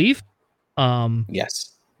wouldn't believe. Yes.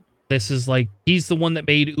 This is like, he's the one that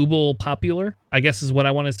made Ubel popular, I guess is what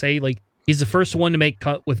I want to say. Like, he's the first one to make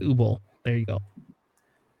cut with Ubel. There you go.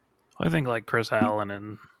 I think like Chris Allen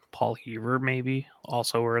and Paul Heaver maybe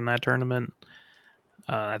also were in that tournament.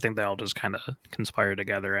 I think they all just kind of conspired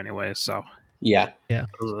together anyway. So yeah, they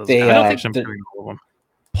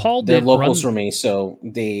Paul they're did locals run... for me, so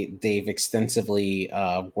they've extensively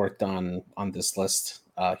worked on this list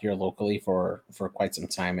here locally for quite some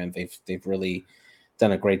time, and they've really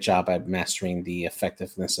done a great job at mastering the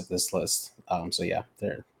effectiveness of this list. So yeah,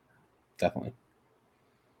 they're definitely.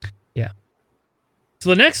 Yeah. So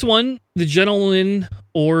the next one, the gentleman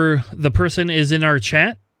or the person is in our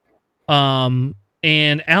chat. And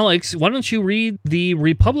Alex, why don't you read the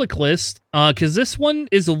Republic list? Because this one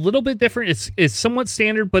is a little bit different. It's somewhat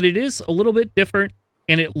standard, but it is a little bit different,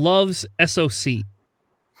 and it loves SOC.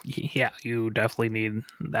 Yeah, you definitely need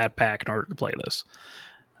that pack in order to play this.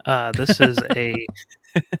 This is it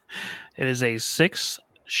is a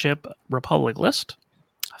 6-ship Republic list.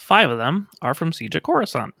 5 of them are from Siege of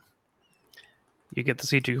Coruscant. You get the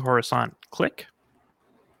Siege of Coruscant Click.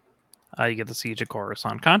 You get the Siege of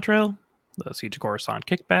Coruscant Contrail, the Siege of Coruscant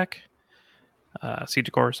Kickback, Siege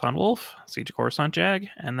of Coruscant Wolf, Siege of Coruscant Jag,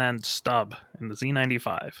 and then Stub in the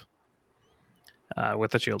Z95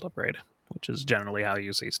 with the shield upgrade, which is generally how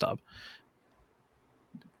you see Stub.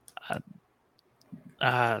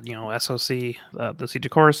 SOC, the Siege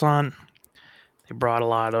of Coruscant, they brought a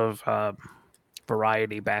lot of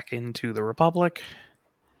variety back into the Republic.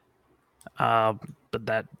 But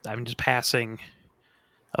that I'm just passing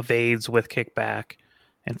evades with kickback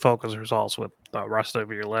and focus results with the rest of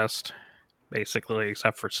your list, basically,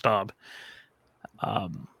 except for Stub,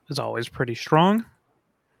 is always pretty strong.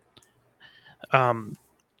 The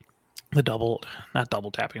not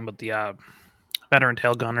double tapping, but the veteran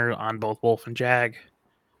tail gunner on both Wolf and Jag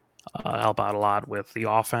help out a lot with the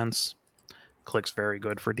offense. Click's very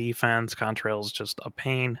good for defense. Contrail's just a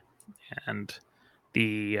pain, and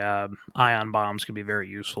the ion bombs can be very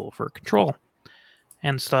useful for control.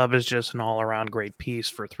 And Stub is just an all-around great piece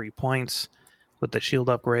for 3 points. With the shield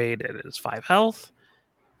upgrade, it is 5 health.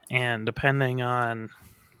 And depending on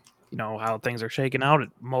how things are shaking out, it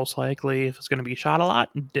most likely, if it's going to be shot a lot,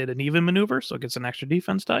 did an even maneuver, so it gets an extra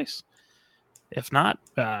defense dice. If not,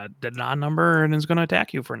 did an odd number and is going to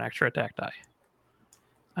attack you for an extra attack die.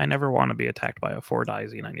 I never want to be attacked by a 4-die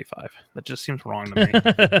Z95. That just seems wrong to me.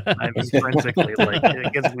 I'm intrinsically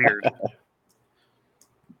it gets weird.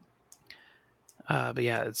 But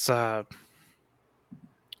yeah, it's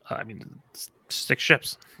 6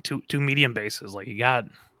 ships, two medium bases. Like, you got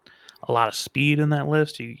a lot of speed in that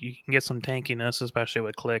list. You can get some tankiness, especially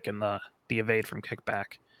with Click and the evade from kickback.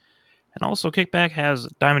 And also, Kickback has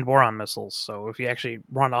Diamond Boron missiles, so if you actually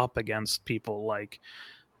run up against people like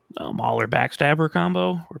Maul or Backstabber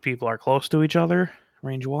combo, where people are close to each other,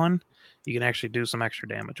 range 1, you can actually do some extra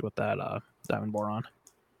damage with that Diamond Boron.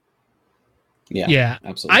 Yeah,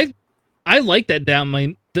 absolutely. I like that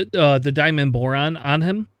the Diamond Boron on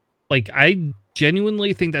him. Like, I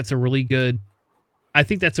genuinely think that's a really good. I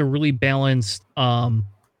think that's a really balanced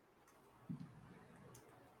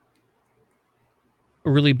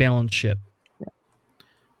ship.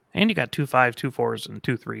 And you got 2 5, 2 4s, and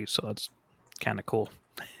 2 3s, so that's kind of cool.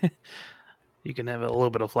 You can have a little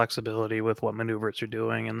bit of flexibility with what maneuvers you're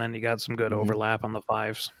doing, and then you got some good overlap on the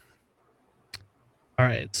 5s. All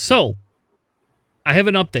right, so I have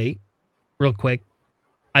an update real quick.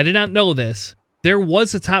 I did not know this. There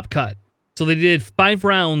was a top cut. So they did 5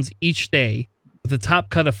 rounds each day with a top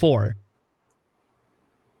cut of 4.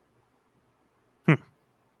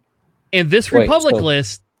 And this Republic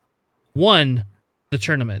list won the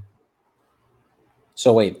tournament.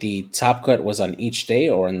 So wait, the top cut was on each day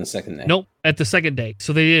or on the second day? Nope, at the second day.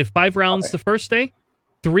 So they did 5 rounds the first day,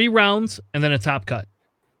 3 rounds, and then a top cut.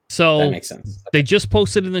 So that makes sense. They just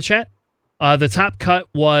posted in the chat. The top cut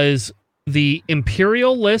was the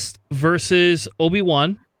Imperial list versus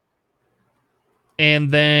Obi-Wan.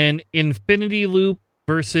 And then Infinity Loop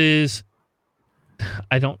versus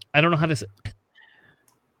I don't know how to say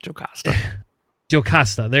Jocasta.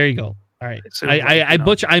 Jocasta. There you go. All right.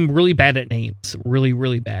 I'm really bad at names. Really,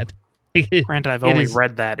 really bad. Granted, I've only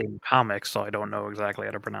read that in comics, so I don't know exactly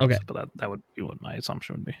how to pronounce it, but that would be what my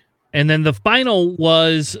assumption would be. And then the final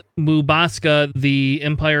was Mubasca, the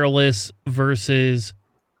Empire list versus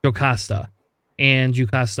Jocasta. And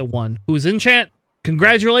Jocasta won. Who's in chat?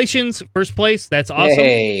 Congratulations, first place. That's awesome.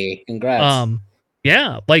 Hey, congrats.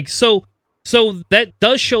 Yeah, like so that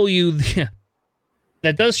does show you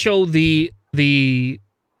the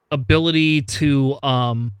ability to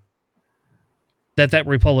that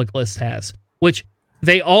Republic list has, which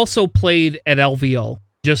they also played at LVO,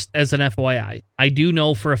 just as an FYI. I do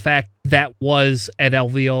know for a fact that was at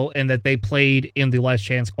LVO and that they played in the Last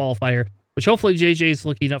Chance qualifier, which hopefully JJ is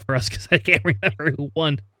looking up for us because I can't remember who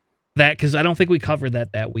won that, because I don't think we covered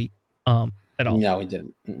that week at all. No, we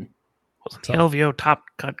didn't. Wasn't the LVO top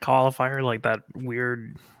cut qualifier like that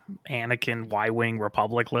weird Anakin Y-Wing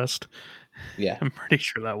Republic list? Yeah. I'm pretty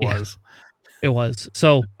sure that was. It was.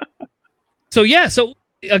 So yeah, so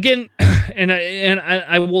again, and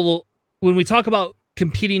I will, when we talk about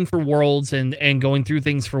competing for worlds and going through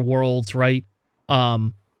things for worlds, right?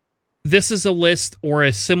 This is a list or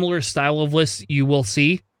a similar style of list you will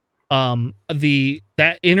see.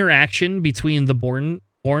 That interaction between the born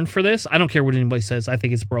for this, I don't care what anybody says, I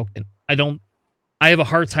think it's broken. I have a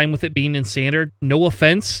hard time with it being in standard. No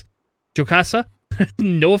offense, Jocasta.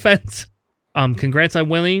 No offense. Congrats on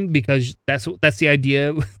winning, because that's the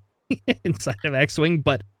idea inside of X-Wing,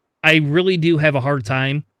 but I really do have a hard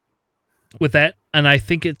time with that, and I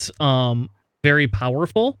think it's very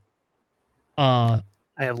powerful. I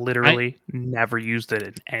have literally never used it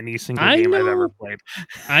in any single game I've ever played.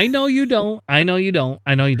 I know you don't.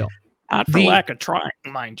 Not for lack of trying,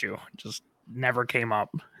 mind you. Just never came up.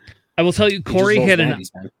 I will tell you, Corey had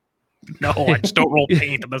No, I just don't roll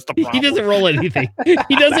paint, and that's the problem. He doesn't roll anything.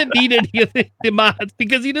 He doesn't need any of the mods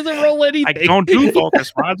because he doesn't roll anything. I don't do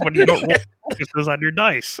focus mods when you don't roll focuses on your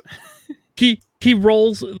dice. He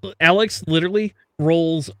rolls. Alex literally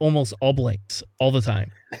rolls almost all blanks all the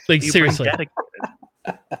time. Like, seriously.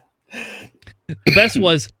 The best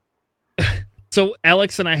was, so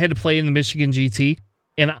Alex and I had to play in the Michigan GT,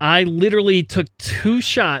 and I literally took 2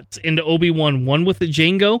 shots into Obi-Wan, one with the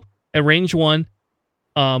Django at range 1,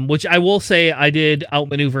 which I will say I did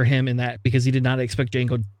outmaneuver him in that because he did not expect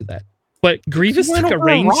Django to do that. But Grievous took a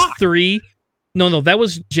range 3. No, that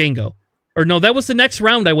was Django. Or no, that was the next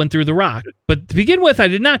round I went through the rock. But to begin with, I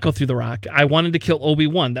did not go through the rock. I wanted to kill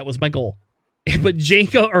Obi-Wan. That was my goal. But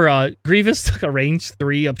Grievous took a range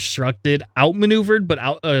 3 obstructed, outmaneuvered, but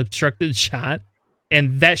obstructed shot.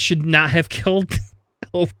 And that should not have killed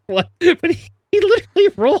Obi-Wan. But he literally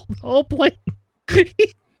rolled all blank.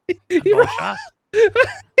 He rolled.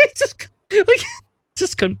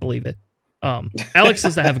 just couldn't believe it. Alex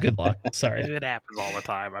doesn't have a good luck. Sorry. It happens all the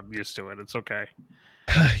time. I'm used to it. It's okay.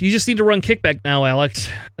 You just need to run kickback now, Alex.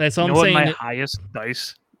 That's all I'm saying. What my highest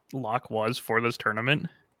dice luck was for this tournament?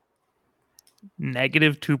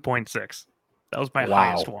 Negative 2.6. That was my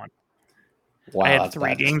highest one. Wow, I had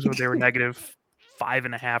 3 games where they were negative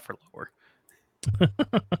 5.5 or lower.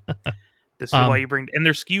 This is why you bring, and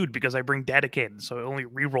they're skewed because I bring dedicated, so I only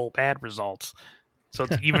reroll bad results. So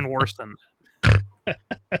it's even worse than.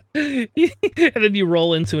 and then you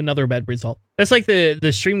roll into another bad result. That's like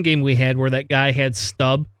the stream game we had where that guy had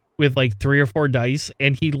stub with like 3 or 4 dice,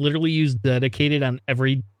 and he literally used dedicated on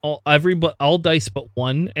all dice but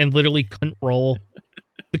one, and literally couldn't roll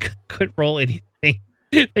anything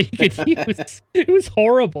that you could use. It was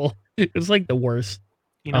horrible. It was like the worst.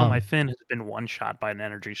 You know, my Finn has been one shot by an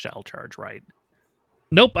energy shell charge, right?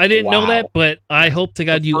 Nope, I didn't know that, Wow. but I hope to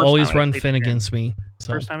God you first always time I run played Finn Finn. against me.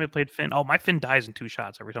 So First time I played Finn. Oh, my Finn dies in 2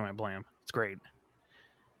 shots every time I play him. It's great.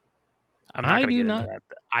 I'm not I gonna do get not- into that.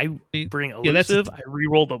 I bring Yeah, that's elusive. I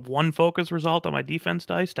re-roll the one focus result on my defense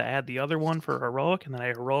dice to add the other one for heroic, and then I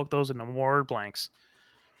heroic those into more blanks.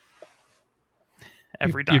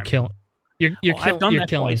 Every time. You're killing. I've done that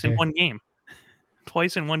killing twice in here. one game.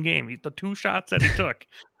 Twice in one game. The 2 shots that he took,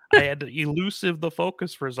 I had to elusive the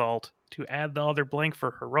focus result to add the other blank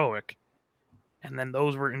for heroic, and then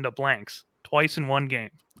those were into blanks. Twice in one game.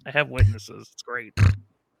 I have witnesses. It's great.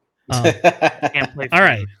 Can't play. All Finn.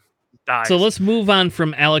 right. Dies. So let's move on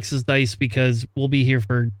from Alex's dice because we'll be here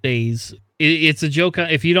for days. It's a joke.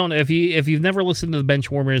 If you've never listened to the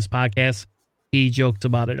Benchwarmers podcast, he joked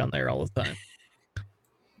about it on there all the time.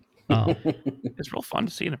 It's real fun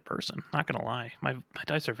to see it in person. Not gonna lie, my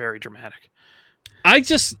dice are very dramatic. I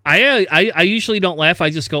usually don't laugh. I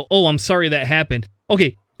just go, "Oh, I'm sorry that happened."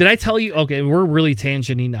 Okay, did I tell you? Okay, we're really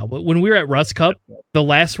tangenting now. But when we were at Rust Cup, the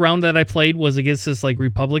last round that I played was against this like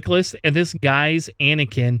Republic list, and this guy's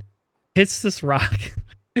Anakin hits this rock,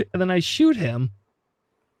 and then I shoot him,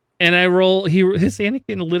 and I roll. His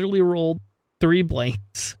Anakin literally rolled 3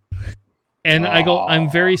 blanks, and I go,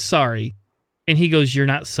 "I'm very sorry," and he goes, "You're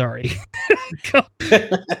not sorry."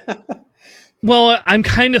 Well, I'm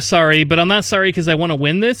kind of sorry, but I'm not sorry because I want to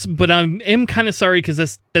win this. But I am kind of sorry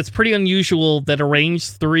because that's pretty unusual that a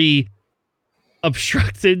range 3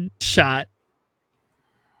 obstructed shot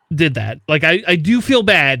did that. Like I do feel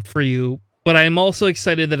bad for you, but I'm also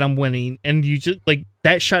excited that I'm winning. And you just like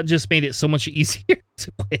that shot just made it so much easier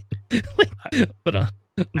to win. But I'm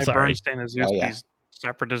I sorry. burned Stanizewski's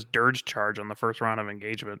separatist dirge charge on the first round of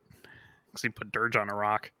engagement because he put dirge on a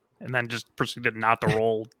rock and then just proceeded not to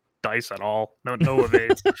roll dice at all. No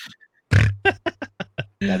evades.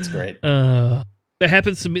 That's great. That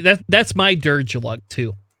happens to me. That's my dirge luck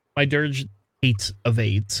too. My dirge hates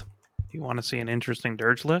evades. You want to see an interesting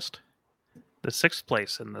dirge list? The 6th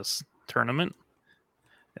place in this tournament,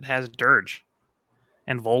 it has dirge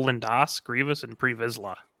and Volan Das, Grievous, and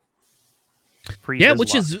Pre-Vizsla. Yeah,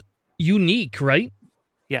 which is unique, right?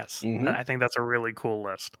 Yes, Mhm. I think that's a really cool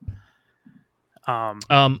list.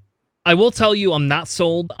 I will tell you, I'm not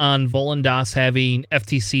sold on Volan Das having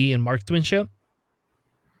FTC and marksmanship.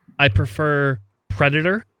 I prefer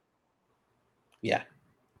Predator. Yeah.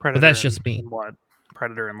 Predator, that's just me. and what?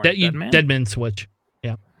 Predator and like That you Deadman? Deadman switch.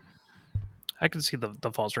 Yeah. I can see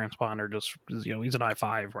the false transponder just, he's an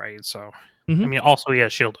I5, right? So, Mhm. I mean, also he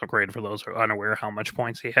has shield upgrade for those who are unaware how much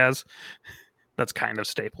points he has. That's kind of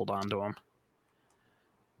stapled onto him.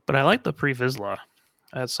 But I like the Pre-Vizsla.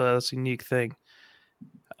 That's a unique thing.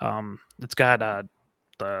 It's got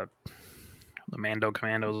the Mando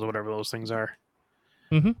Commandos or whatever those things are.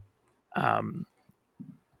 Mhm.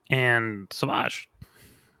 And Savage.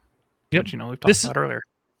 Yep. Which, we've talked about earlier.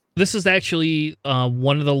 This is actually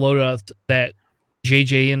one of the loadouts that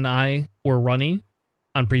JJ and I were running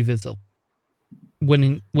on Pre-Vizsla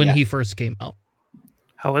when he first came out.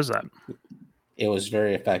 How is that? It was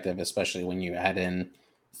very effective, especially when you add in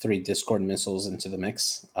 3 Discord missiles into the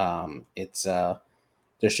mix. It's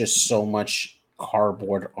there's just so much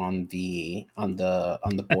cardboard on the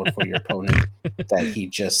board for your opponent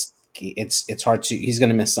that it's hard to. He's going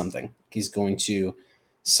to miss something. He's going to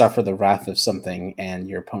suffer the wrath of something, and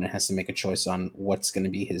your opponent has to make a choice on what's going to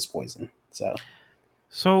be his poison. So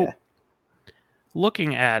yeah.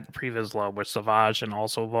 Looking at Pre-Vizsla with Savage and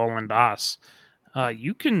also Volan Das,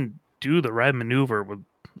 you can do the red maneuver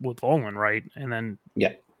with Volan, right? And then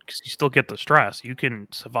because you still get the stress, you can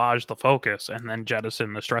Savage the focus and then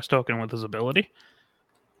jettison the stress token with his ability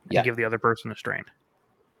and give the other person a strain.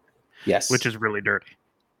 Yes. Which is really dirty.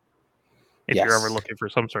 If you're ever looking for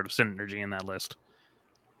some sort of synergy in that list.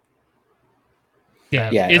 Yeah,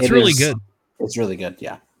 it's really good. It's really good,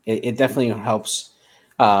 yeah. It definitely helps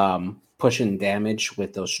pushing damage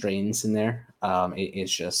with those strains in there.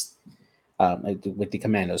 It's just with the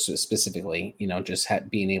commandos specifically, just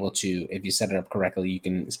being able to, if you set it up correctly, you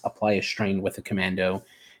can apply a strain with a commando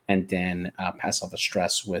and then pass off the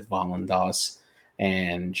stress with Volan Das,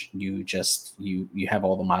 and you have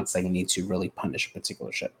all the mods that you need to really punish a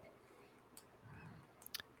particular ship.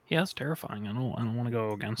 Yeah, it's terrifying. I don't want to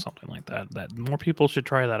go against something like that. That more people should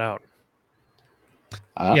try that out.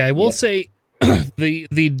 I will say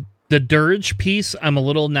the dirge piece I'm a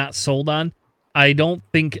little not sold on. I don't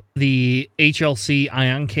think the HLC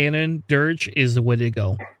ion cannon dirge is the way to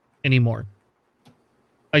go anymore.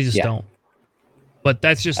 I just don't. But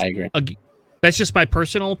that's just I agree. That's just my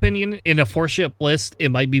personal opinion. In a 4-ship list,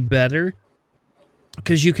 it might be better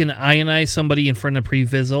because you can ionize somebody in front of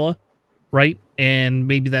Pre-Vizsla, right? And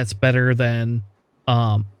maybe that's better than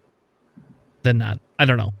not. I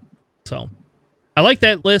don't know. So I like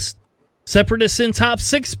that list. Separatists in top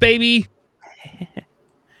 6, baby.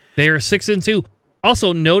 They are 6 and 2.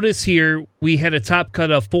 Also, notice here we had a top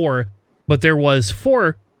cut of 4, but there was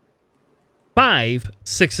 4, 5,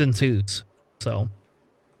 6 and 2s. So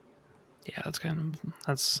yeah, that's Pretty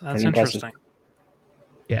interesting. impressive.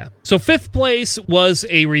 yeah. So 5th place was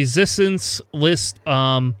a resistance list.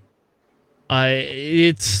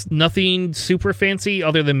 It's nothing super fancy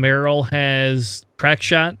other than Merrill has crack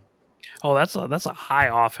shot. Oh, that's a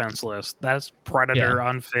high offense list. That's Predator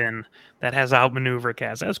on Finn. That has outmaneuver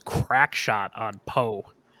cast. That's crack shot on Poe.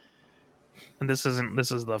 And this is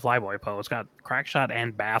the Flyboy Poe. It's got crack shot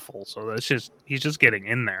and baffle. So he's just getting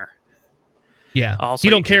in there. Yeah. Also, he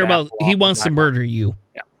don't care about. He wants to murder you.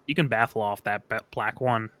 Yeah, you can baffle off that black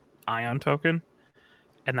 1 ion token,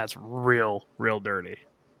 and that's real dirty.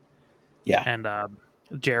 Yeah. And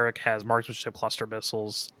Jarek has marksmanship, cluster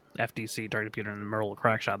missiles, FDC, target computer, and Merle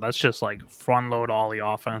crack shot. That's just like front load all the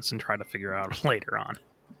offense and try to figure out later on.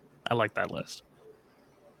 I like that list.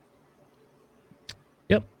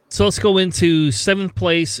 Yep. So let's go into 7th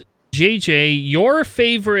place. JJ, your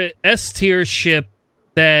favorite S tier ship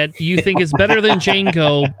that you think is better than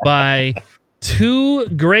Django by 2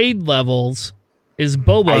 grade levels is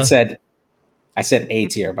Boba. I said A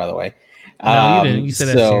tier, by the way. No, you didn't. You said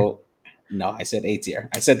S tier. No, I said A tier.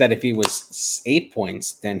 I said that if he was 8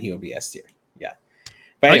 points, then he would be S tier. Yeah.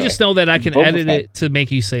 But anyway, I just know that I can edit it to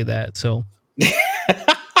make you say that. So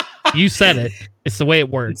you said it. It's the way it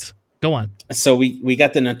works. Go on. So we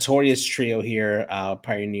got the notorious trio here,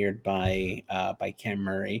 pioneered by Cam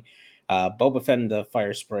Murray, Boba Fett in the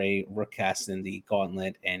Fire Spray, Rook Castan the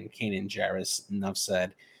Gauntlet, and Kanan Jarrus. Enough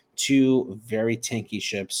said. 2 very tanky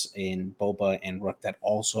ships in Boba and Rook that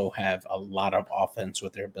also have a lot of offense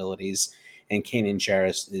with their abilities. And Kanan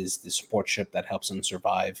Jarrus is the support ship that helps them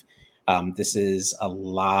survive. This is a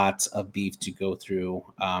lot of beef to go through,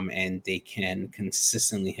 and they can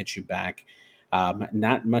consistently hit you back.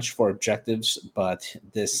 Not much for objectives, but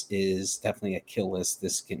this is definitely a kill list.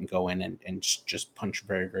 This can go in and just punch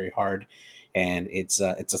very, very hard. And it's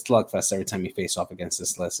a slugfest every time you face off against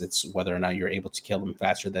this list. It's whether or not you're able to kill them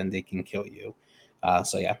faster than they can kill you.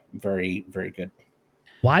 So yeah, very, very good.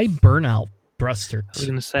 Why burnout thrusters? I was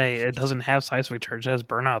going to say, it doesn't have seismic charge. It has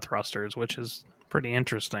burnout thrusters, which is pretty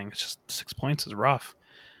interesting. It's just 6 points is rough.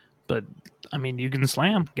 But, I mean, you can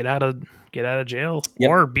slam, get out of jail,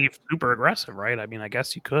 or be super aggressive, right? I mean, I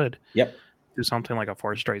guess you could. Yep. Do something like a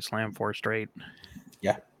 4 straight slam, 4 straight.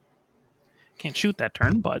 Yeah. Can't shoot that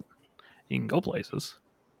turn, but you can go places.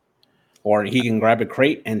 Or he can grab a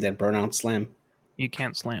crate and then burn out slam. You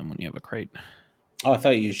can't slam when you have a crate. Oh, I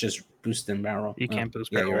thought you just boosted barrel. You can't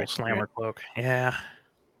boost barrel, right, slam, or cloak. Yeah.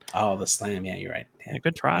 Oh, the slam. Yeah, you're right. Yeah,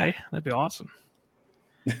 good try. That'd be awesome.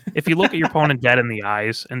 If you look at your opponent dead in the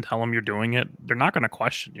eyes and tell them you're doing it, they're not going to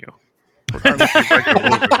question you. Regardless if you break the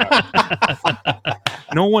rules or not.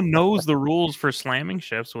 No one knows the rules for slamming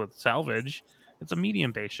ships with salvage. It's a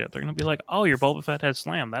medium-based ship. They're going to be like, oh, your Boba Fett has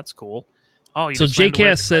slam. That's cool. Oh, you so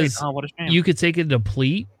JCast says what a shame. You could take a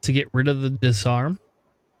deplete to get rid of the disarm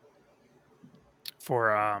for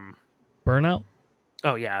burnout.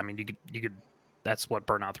 Oh yeah, I mean you could. That's what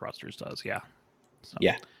burnout thrusters does. Yeah. So,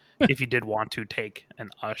 yeah. If you did want to take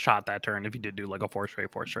a shot that turn, if you did do like a 4 straight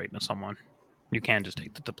into someone, you can just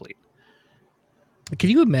take the deplete. Can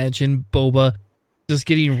you imagine Boba just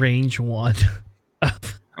getting range 1 on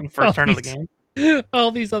the first turn of the game?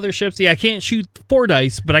 All these other ships. Yeah, I can't shoot 4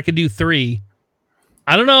 dice, but I can do 3.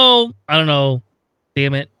 I don't know.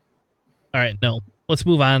 Damn it. All right, no. Let's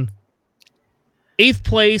move on. 8th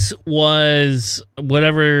place was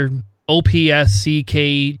whatever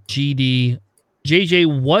OPSCKGD.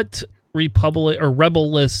 JJ, what Republic or Rebel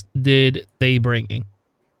list did they bring?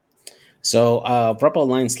 So, Rebel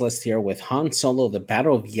Alliance list here with Han Solo, the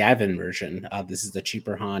Battle of Yavin version. This is the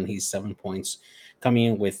cheaper Han. He's 7 points. Coming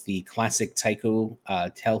in with the classic Tycho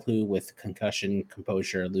Telhu with concussion,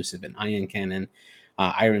 composure, elusive, and ion cannon.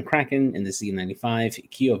 Iron Kraken in the Z95.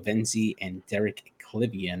 Keo Venzi and Derek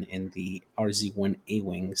Clivian in the RZ-1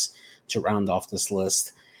 A-Wings to round off this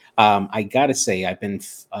list. I gotta say, I've been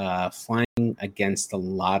flying against a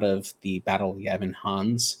lot of the Battle of Yavin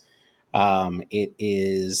Hans. It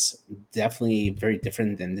is definitely very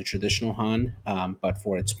different than the traditional Han, but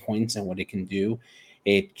for its points and what it can do,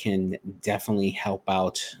 it can definitely help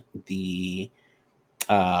out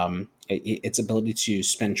its ability to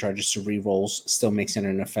spend charges to rerolls still makes it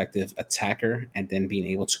an effective attacker, and then being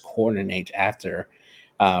able to coordinate after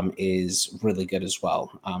is really good as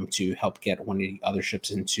well, to help get one of the other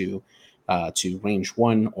ships into to range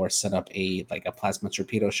one, or set up a plasma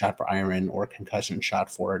torpedo shot for Iron or a concussion shot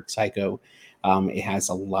for Psycho. It has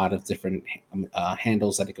a lot of different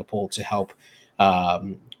handles that it could pull to help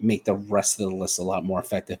make the rest of the list a lot more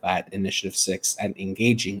effective at Initiative 6 and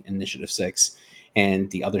engaging Initiative 6.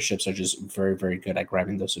 And the other ships are just very, very good at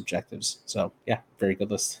grabbing those objectives. So, yeah, very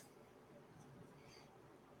good list.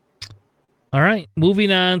 All right,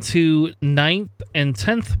 moving on to 9th and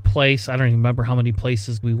 10th place. I don't even remember how many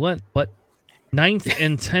places we went, but 9th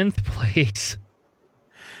and 10th place.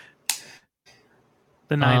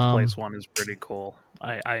 The 9th place one is pretty cool.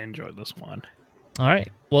 I enjoyed this one. All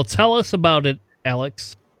right. Well, tell us about it,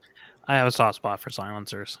 Alex. I have a soft spot for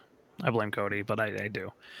silencers. I blame Cody, but I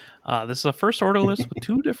do. This is a first order list with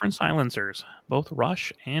 2 different silencers, both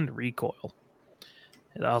Rush and Recoil.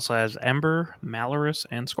 It also has Ember, Malorus,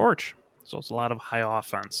 and Scorch. So it's a lot of high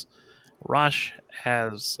offense. Rush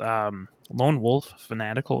has Lone Wolf,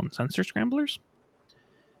 Fanatical, and Sensor Scramblers.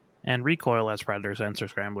 And Recoil has Predator, Sensor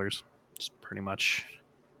Scramblers. It's pretty much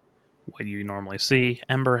what you normally see.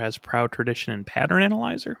 Ember has Proud Tradition and Pattern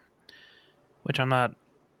Analyzer, which I'm not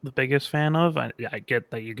the biggest fan of. I get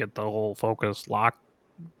that you get the whole focus lock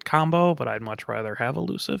combo, but I'd much rather have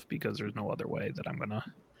Elusive because there's no other way that I'm gonna.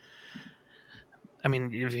 I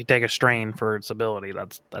mean, if you take a strain for its ability,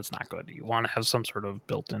 that's not good. You want to have some sort of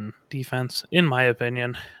built-in defense, in my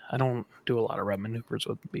opinion. I don't do a lot of red maneuvers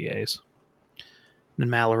with BAs. Then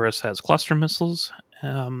Malorus has cluster missiles,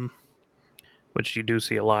 which you do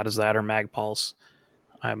see a lot as that, or Mag Pulse.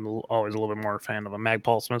 I'm always a little bit more a fan of a Mag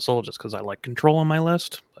Pulse missile just because I like control on my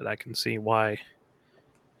list, but I can see why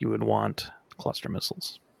you would want cluster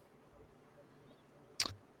missiles.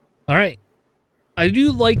 All right. I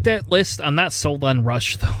do like that list. I'm not sold on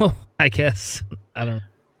Rush, though, I guess. I don't know.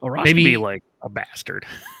 Well, Rush maybe can be like a bastard.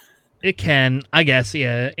 It can, I guess,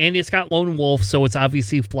 yeah. And it's got Lone Wolf, so it's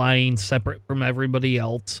obviously flying separate from everybody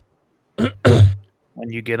else. When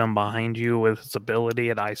you get him behind you with his ability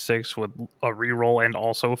at I6 with a reroll and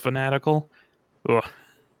also Fanatical, ugh,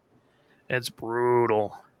 it's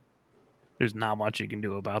brutal. There's not much you can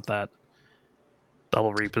do about that.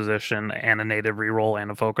 Double reposition and a native reroll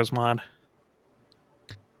and a focus mod.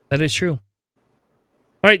 That is true.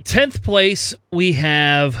 All right, 10th place we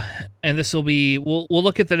have, and this will be, we'll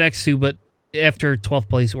look at the next 2, but after 12th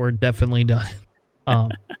place, we're definitely done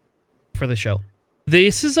for the show.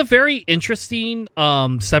 This is a very interesting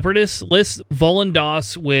Separatist list.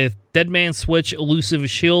 Volandos with Deadman Switch, Elusive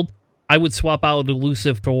Shield. I would swap out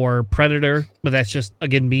Elusive for Predator, but that's just,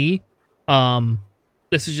 again, me.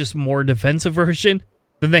 This is just more defensive version.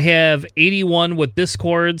 Then they have 81 with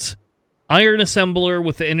Discords, Iron Assembler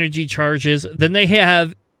with the energy charges. Then they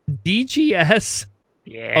have DGS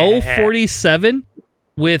 047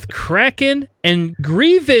 with Kraken and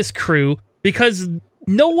Grievous crew, because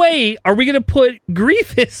no way are we going to put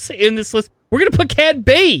Grievous in this list. We're going to put Cad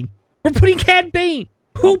Bane. We're putting Cad Bane.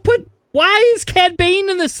 Why is Cad Bane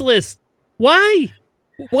in this list? Why?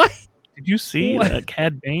 What? Did you see that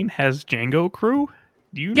Cad Bane has Django crew?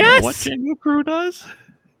 Do you know what Django crew does?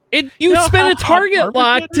 You spend a target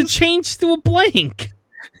lock to change to a blank.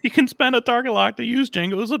 You can spend a target lock to use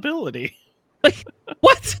Django's ability. Like,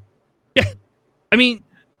 what? Yeah. I mean,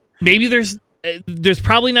 maybe there's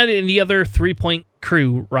probably not any other 3-point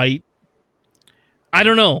crew, right? I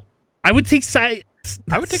don't know. I would take I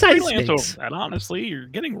would take Freelance over that, honestly. You're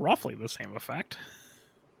getting roughly the same effect.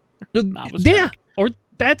 Yeah, or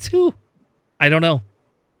that too. I don't know.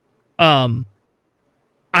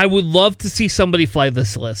 I would love to see somebody fly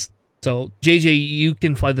this list. So, JJ, you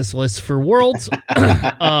can fly this list for Worlds.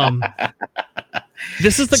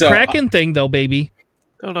 This is the Kraken thing, though, baby.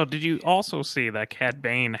 No. Did you also see that Cad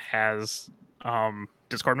Bane has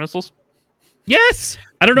Discord missiles? Yes!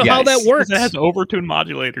 I don't know how that works. It has overtune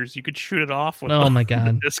modulators. You could shoot it off with my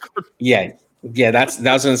God. Discord. Yeah, that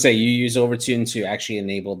was going to say, you use overtune to actually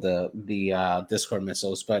enable the Discord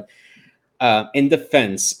missiles, but in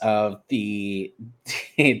defense of the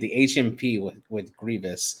HMP with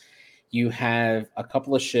Grievous, you have a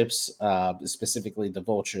couple of ships, specifically the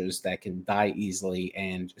Vultures, that can die easily.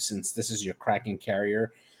 And since this is your Kraken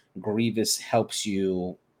carrier, Grievous helps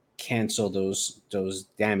you cancel those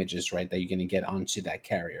damages, right, that you're going to get onto that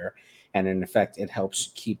carrier. And in effect, it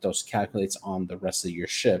helps keep those calculates on the rest of your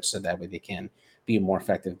ships, so that way they can be more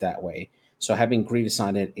effective that way. So having Grievous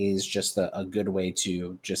on it is just a good way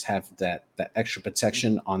to just have that extra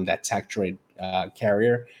protection on that tack droid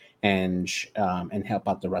carrier, and help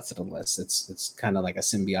out the rest of the list. It's kind of like a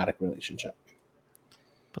symbiotic relationship.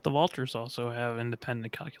 But the Vultures also have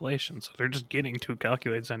independent calculations, so they're just getting 2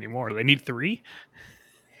 calculates anymore. Do they need 3?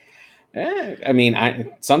 I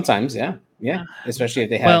mean, sometimes, yeah, especially if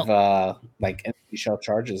they have like empty shell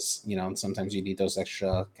charges, and sometimes you need those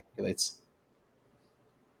extra calculates.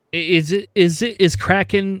 Is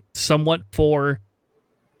Kraken somewhat for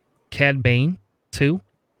Cad Bane too?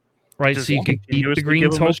 Right, Just so you could keep the green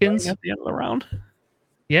tokens at the end of the round.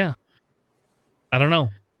 Yeah, I don't know.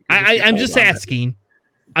 I'm just asking.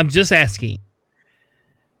 I'm just asking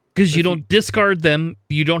because you don't discard them.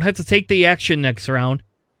 You don't have to take the action next round.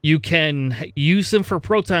 You can use them for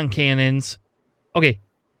proton cannons. Okay,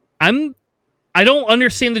 I don't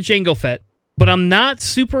understand the Jango Fett, but I'm not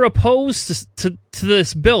super opposed to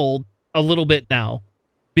this build a little bit now,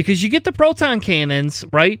 because you get the proton cannons,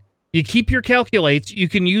 right? You keep your calculates. You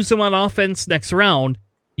can use them on offense next round.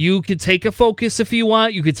 You could take a focus if you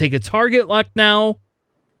want. You could take a target lock now.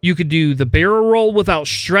 You could do the barrel roll without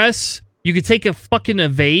stress. You could take a fucking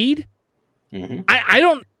evade. Mm-hmm.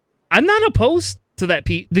 I'm not opposed to that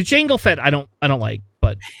piece. The Jango Fett I don't like,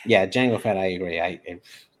 but yeah, Jango Fett I agree. I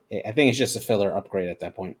think it's just a filler upgrade at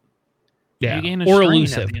that point. Yeah, you gain or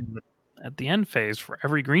elusive at the end phase for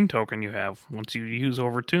every green token you have once you use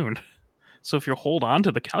Overtuned. So if you hold on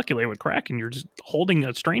to the calculate with Kraken, you're just holding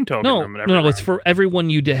a strain token. No, it's for everyone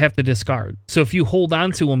you have to discard. So if you hold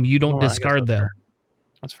on to them, you don't discard them. Fair.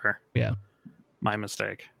 That's fair. Yeah, my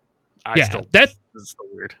mistake. That's still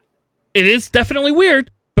weird. It is definitely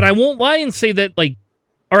weird, but I won't lie and say that, like,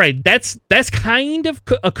 all right, that's kind of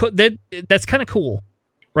that's kind of cool,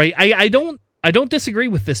 right? I don't disagree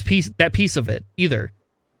with that piece of it either.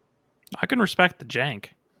 I can respect the jank.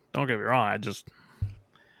 Don't get me wrong.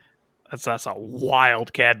 That's a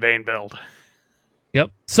wild Cad Bane build.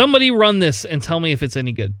 Yep. Somebody run this and tell me if it's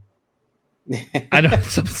any good. I don't.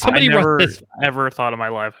 Somebody run this. I never thought in my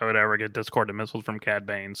life I would ever get discorded missiles from Cad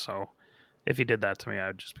Bane. So if he did that to me,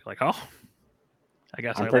 I'd just be like, oh, I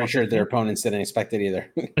guess I'm pretty sure their opponents didn't expect it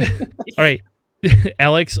either. All right,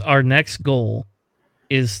 Alex, our next goal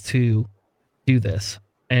is to do this,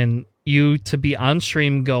 and you to be on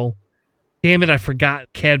stream. Go, damn it! I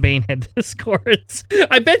forgot Cad Bane had discords.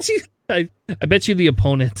 I bet you the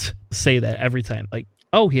opponents say that every time. Like,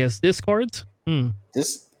 oh, he has discords.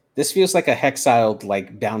 This feels like a Hexiled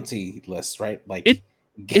like bounty list, right? Like it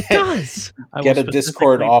does. Get a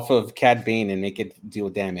Discord off of Cad Bane and make it deal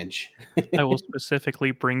damage. I will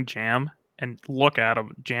specifically bring Jam and look at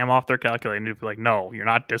them, jam off their calculator, and be like, no, you're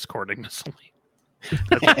not discording this.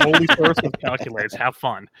 That's the only source of calculators. Have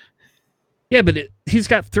fun. Yeah, but he's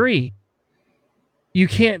got 3. You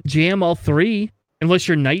can't jam all 3 unless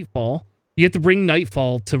you're Nightfall. You have to bring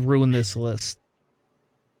Nightfall to ruin this list.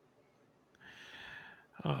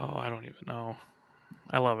 Oh, I don't even know.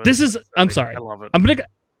 I love it. I'm sorry. I love it.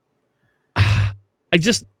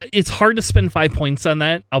 It's hard to spend 5 points on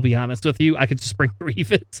that. I'll be honest with you. I could just bring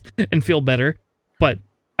Grievous and feel better, but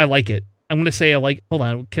I like it. I'm going to say hold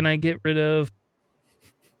on. Can I get rid of?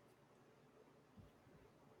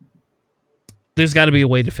 There's got to be a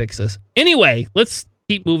way to fix this. Anyway, let's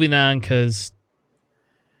keep moving on because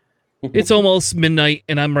it's almost midnight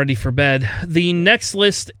and I'm ready for bed. The next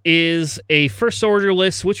list is a first order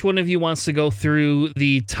list. Which one of you wants to go through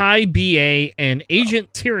the TIE BA and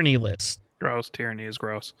Agent Tyranny list? Gross. Tyranny is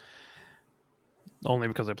gross. Only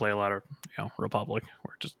because I play a lot of Republic,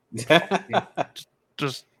 where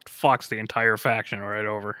just fucks the entire faction right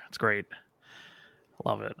over. It's great.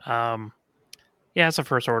 Love it. Yeah, it's a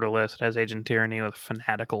first order list. It has Agent Tyranny with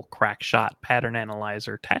Fanatical, Crack Shot, Pattern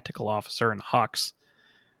Analyzer, Tactical Officer, and Hux,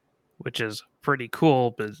 which is pretty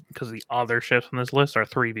cool because the other ships on this list are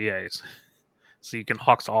 3 VAs. So you can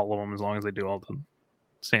Hux all of them as long as they do all the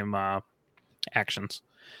same actions.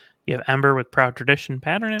 You have Ember with Proud Tradition,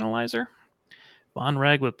 Pattern Analyzer, Von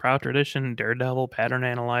Reg with Proud Tradition, Daredevil, Pattern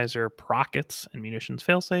Analyzer, Prockets, and Munitions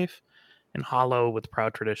Failsafe, and Hollow with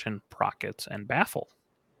Proud Tradition, Prockets, and Baffle.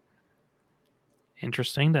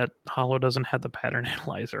 Interesting that Hollow doesn't have the Pattern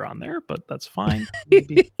Analyzer on there, but that's fine.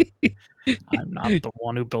 I'm not the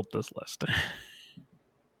one who built this list.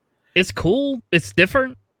 It's cool. It's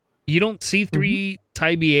different. You don't see 3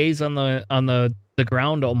 TIE BAs on the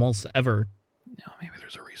ground almost ever. No, maybe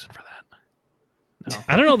there's a reason for that. No.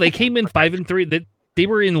 I don't know. They came in 5 and 3. They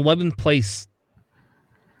were in 11th place.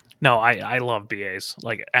 No, I love BAs.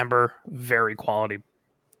 Like Ember, very quality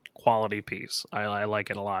piece. I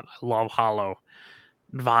like it a lot. I love Hollow.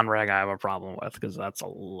 Von Reg I have a problem with because that's a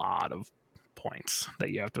lot of points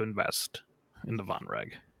that you have to invest in the Von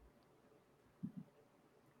Reg.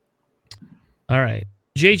 All right.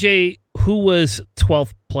 JJ, who was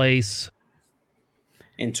 12th place?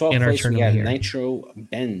 In 12th in our place, we have tournament here? Nitro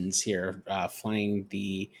Benz here, flying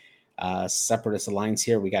the Separatist Alliance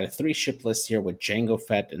here. We got a 3-ship list here with Jango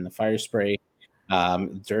Fett in the Fire Spray,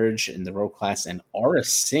 Dirge in the Rogue class, and Aura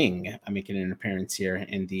Singh making an appearance here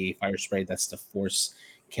in the Fire Spray. That's the Force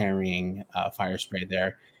carrying Fire Spray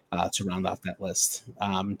there to round off that list.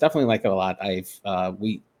 Definitely like it a lot.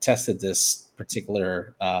 We tested this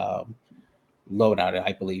particular loadout,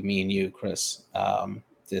 I believe, me and you, Chris,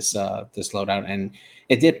 this loadout, and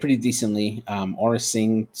it did pretty decently. Aura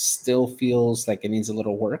Singh still feels like it needs a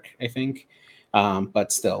little work, I think,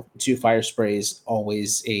 but still, 2 Fire Sprays,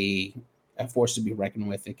 always a force to be reckoned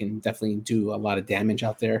with. It can definitely do a lot of damage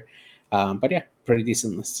out there, but yeah, pretty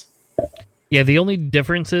decent list. Yeah, the only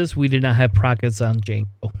difference is we did not have Prockets on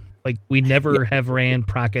Jango. Like, we never have ran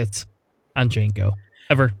Prockets on Jango,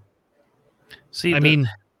 ever. See, I mean,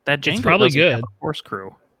 that Jango it's probably doesn't have good. a Force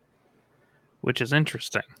crew, which is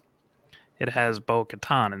interesting. It has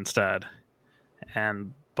Bo-Katan instead,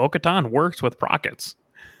 and Bo-Katan works with Prockets.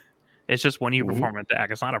 It's just when you perform an attack,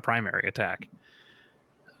 it's not a primary attack.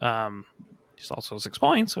 It's also 6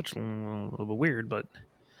 points, which is a little bit weird, but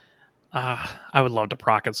I would love to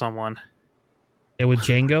Procket someone. Yeah, with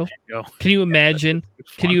Jango. Jango. Can you imagine?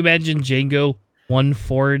 It's Can fun. you imagine Jango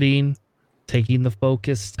 140, taking the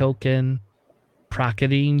focus token,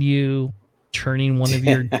 procketing you, turning one of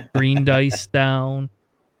your green dice down,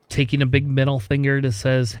 taking a big middle finger that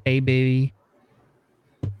says, "Hey, baby."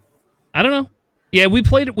 I don't know. Yeah, we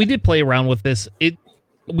did play around with this.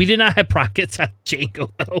 We did not have Prockets on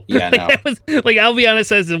Jango though. Yeah, no. That was, I'll be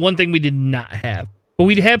honest, that's the one thing we did not have. But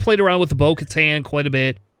we had played around with the Bo-Katan quite a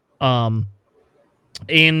bit.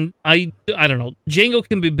 And I don't know. Jango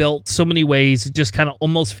can be built so many ways. It just kind of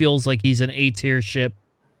almost feels like he's an A-tier ship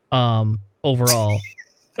overall.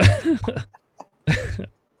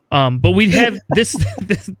 But we have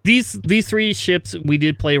these 3 ships we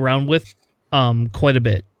did play around with quite a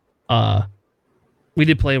bit. We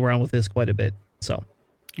did play around with this quite a bit. So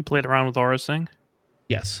You played around with Aura Singh?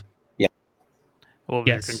 yes. What was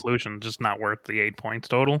Yes. your conclusion? Just not worth the 8 points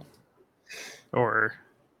total? Or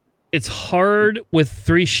It's hard with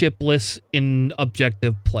 3 ship lists in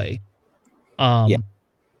objective play.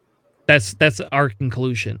 That's our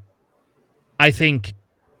conclusion. I think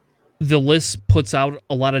the list puts out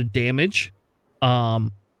a lot of damage.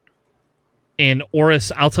 And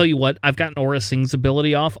Aurus, I'll tell you what, I've gotten Aura Singh's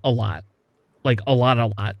ability off a lot. Like a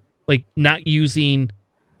lot. Like not using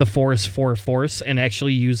the Force for Force and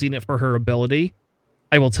actually using it for her ability.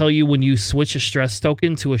 I will tell you, when you switch a stress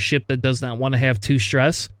token to a ship that does not want to have 2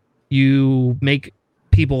 stress, you make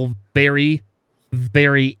people very,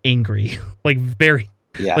 very angry. Like very,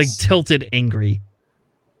 like tilted angry.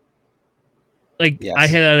 Like I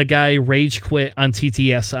had a guy rage quit on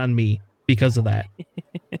TTS on me because of that.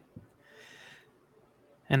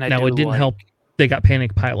 and Now it didn't help. They got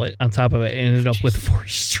Panic Pilot on top of it and ended up with 4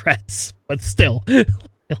 stress, but still,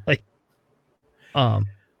 like,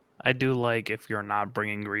 I do like if you're not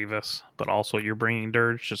bringing Grievous, but also you're bringing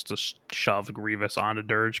Dirge, just to shove Grievous onto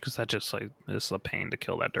Dirge, because that just like is a pain to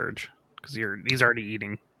kill that Dirge, because he's already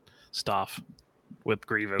eating stuff with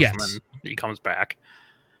Grievous, and then he comes back.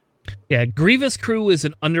 Yeah, Grievous crew is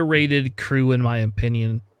an underrated crew in my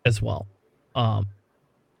opinion as well. I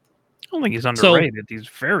don't think he's underrated. He's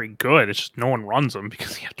very good. It's just no one runs him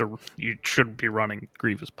because you should be running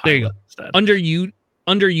Grievous Pilot there you go. instead.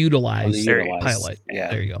 Underutilized pilot.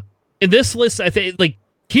 Yeah, there you go. In this list, I think like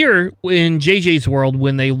here in JJ's world,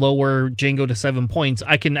 when they lower Jango to 7 points,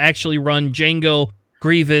 I can actually run Jango,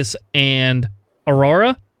 Grievous, and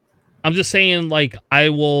Aurora. I'm just saying, like, I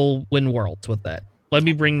will win worlds with that. Let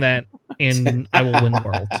me bring that, and I will win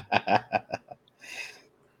worlds.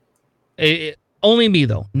 Only me,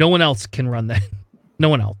 though. No one else can run that. No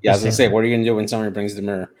one else. Yeah, I was going to say, what are you going to do when somebody brings the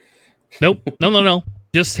mirror? Nope. No.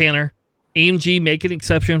 Just Tanner. AMG, make an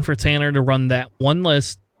exception for Tanner to run that one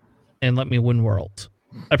list and let me win worlds.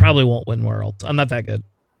 I probably won't win worlds. I'm not that good.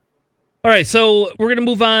 All right, so we're going to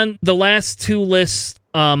move on. The last 2 lists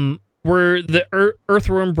were the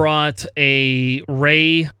Earthworm brought a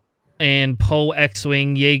Rey and Poe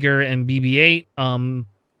X-Wing, Jaeger, and BB-8.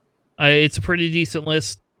 It's a pretty decent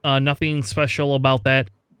list. Nothing special about that.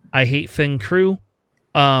 I hate Finn crew.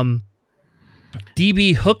 DB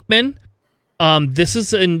Hookman. This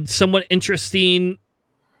is a somewhat interesting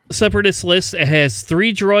Separatist list. It has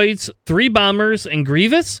 3 droids, 3 bombers, and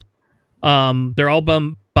Grievous. They're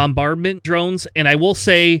all bombardment drones, and I will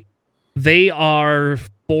say they are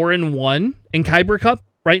 4-1 in Kyber Cup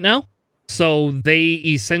right now. So they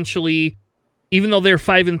essentially, even though they're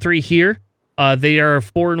 5-3 here, they are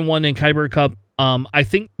 4-1 in Kyber Cup. I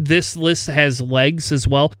think this list has legs as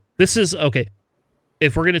well. This is okay.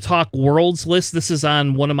 If we're going to talk Worlds list, this is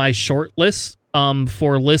on one of my short lists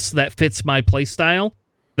for lists that fits my playstyle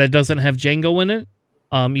that doesn't have Django in it.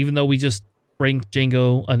 Even though we just ranked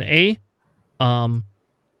Django an A.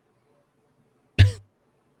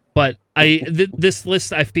 But this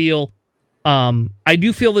list, I feel, I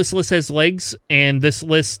do feel this list has legs, and this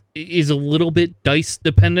list is a little bit dice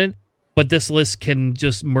dependent, but this list can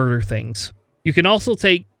just murder things. You can also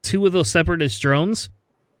take 2 of those separatist drones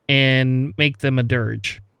and make them a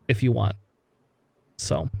dirge if you want.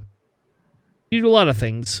 So you do a lot of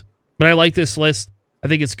things, but I like this list. I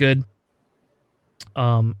think it's good.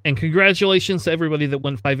 And congratulations to everybody that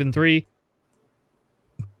went 5-3.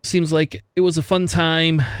 Seems like it was a fun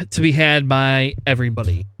time to be had by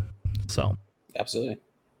everybody. So, absolutely.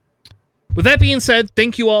 With that being said,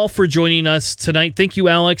 thank you all for joining us tonight. Thank you,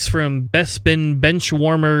 Alex, from Bespin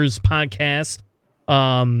Benchwarmers podcast.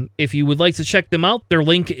 If you would like to check them out, their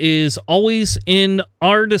link is always in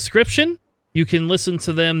our description. You can listen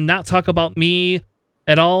to them not talk about me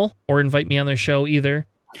at all or invite me on their show either.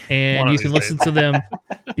 And you can listen to them.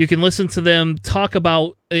 You can listen to them talk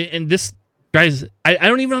about, and this, guys, I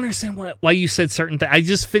don't even understand why you said certain things. I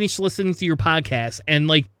just finished listening to your podcast, and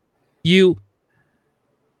like you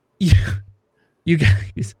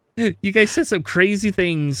guys said some crazy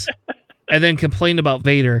things and then complained about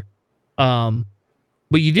Vader. But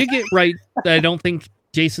you did get right that I don't think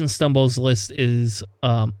Jason Stumbo's list is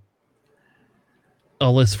a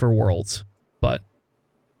list for Worlds, but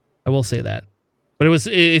I will say that. But it was,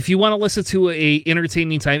 if you want to listen to a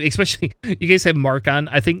entertaining time, especially you guys have Mark on.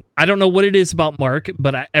 I don't know what it is about Mark,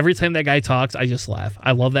 but every time that guy talks, I just laugh.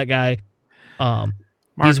 I love that guy.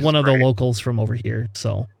 He's one of the locals from over here,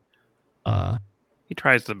 so he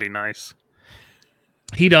tries to be nice.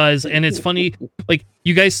 He does, and it's funny. Like,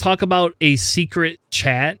 you guys talk about a secret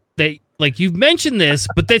chat that, like, you've mentioned this,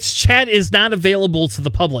 but this chat is not available to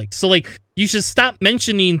the public. So, like, you should stop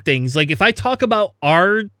mentioning things. Like, if I talk about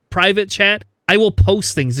our private chat, I will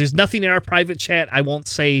post things. There's nothing in our private chat I won't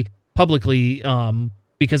say publicly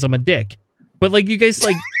because I'm a dick. But like you guys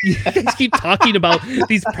keep talking about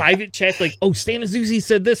these private chats, like, oh, Stan Azuzi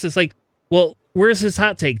said this. It's like, well, where's his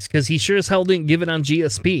hot takes? Because he sure as hell didn't give it on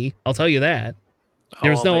GSP. I'll tell you that.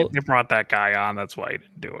 There's they brought that guy on. That's why he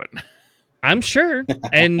didn't do it. I'm sure.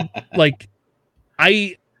 And like,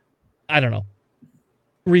 I don't know.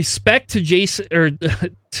 Respect to Jason or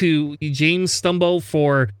to James Stumbo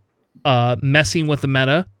for messing with the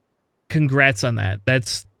meta. Congrats on that.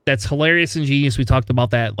 That's hilarious and genius. We talked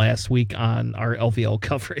about that last week on our LVO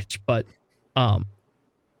coverage, but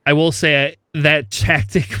I will say that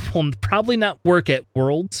tactic will probably not work at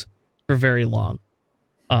Worlds for very long.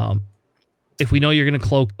 If we know you're going to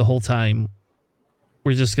cloak the whole time,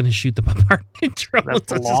 we're just going to shoot the bombardment drone.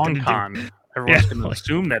 That's the long con. Everyone's going to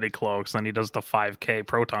assume that he cloaks, then he does the 5K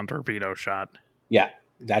proton torpedo shot. Yeah,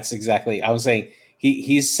 that's exactly. I was saying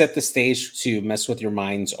he's set the stage to mess with your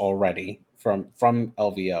minds already from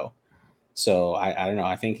LVO. So I don't know.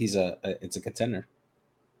 I think it's a contender.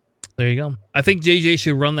 There you go. I think JJ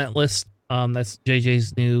should run that list. That's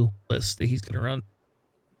JJ's new list that he's going to run.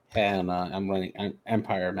 And I'm running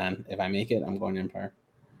Empire, man. If I make it, I'm going Empire.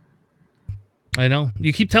 I know.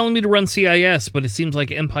 You keep telling me to run CIS, but it seems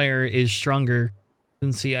like Empire is stronger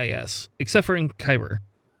than CIS, except for in Kyber.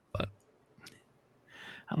 But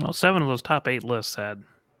I don't know. 7 of those top 8 lists had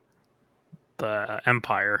the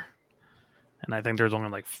Empire, and I think there's only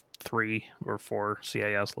like 3 or 4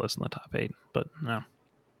 CIS lists in the top 8. But no,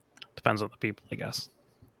 depends on the people, I guess.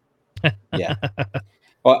 Yeah.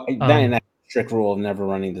 Well, that strict rule of never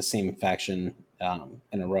running the same faction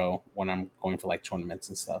in a row when I'm going for like tournaments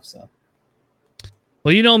and stuff. So.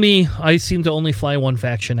 Well, you know me, I seem to only fly one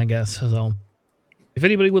faction, I guess. So if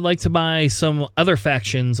anybody would like to buy some other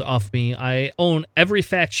factions off me, I own every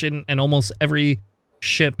faction and almost every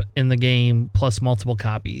ship in the game, plus multiple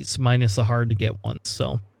copies, minus the hard to get ones.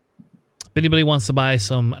 So if anybody wants to buy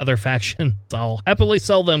some other factions, I'll happily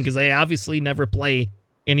sell them because I obviously never play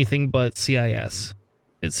anything but CIS,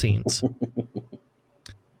 it seems.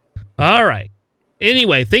 All right.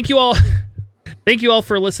 Anyway, thank you all. Thank you all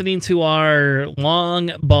for listening to our long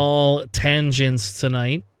ball tangents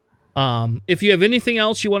tonight. If you have anything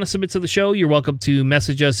else you want to submit to the show, you're welcome to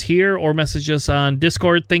message us here or message us on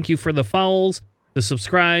Discord. Thank you for the follows, the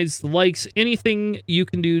subscribes, the likes, anything you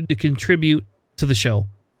can do to contribute to the show.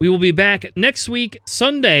 We will be back next week,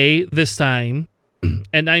 Sunday, this time,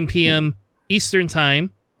 at 9 p.m. Eastern Time.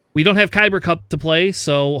 we don't have Kyber Cup to play,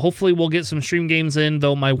 so hopefully we'll get some stream games in,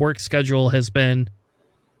 though my work schedule has been,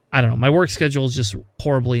 I don't know, my work schedule is just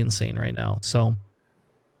horribly insane right now. So,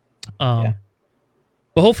 but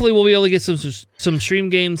hopefully we'll be able to get some stream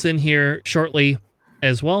games in here shortly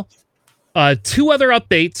as well. 2 other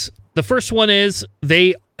updates. The first one is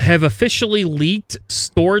they have officially leaked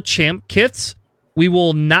Store Champ kits. We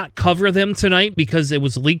will not cover them tonight because it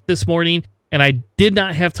was leaked this morning, and I did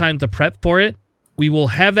not have time to prep for it. We will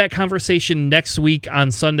have that conversation next week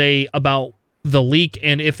on Sunday about the leak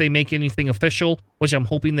and if they make anything official, which I'm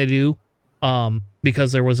hoping they do,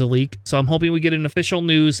 because there was a leak. So I'm hoping we get an official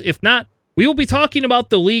news. If not, we will be talking about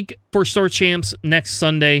the leak for Store Champs next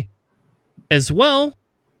Sunday, as well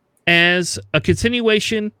as a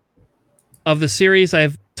continuation of the series.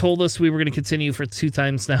 I've told us we were going to continue for 2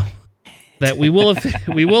 times now. That we will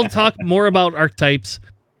talk more about archetypes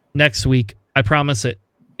next week. I promise it.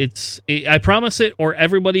 I promise it, or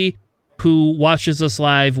everybody who watches us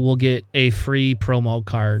live will get a free promo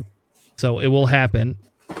card. So it will happen.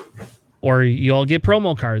 Or you all get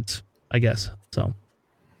promo cards, I guess. So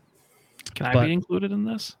can I be included in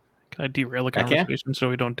this? Can I derail the conversation so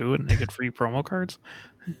we don't do it and they get free promo cards?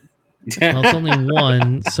 Well, it's only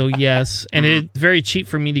 1, so yes. And it's very cheap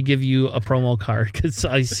for me to give you a promo card because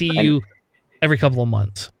I see you every couple of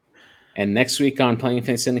months. And next week on Playing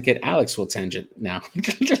Face Syndicate, Alex will tangent now.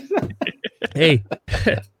 Hey.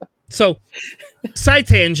 So, side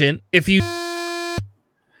tangent, if you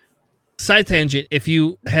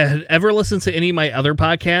had ever listened to any of my other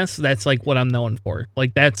podcasts, that's like what I'm known for.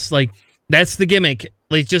 Like that's the gimmick.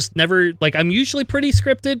 Like just never, like I'm usually pretty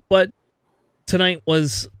scripted, but tonight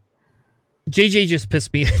was JJ just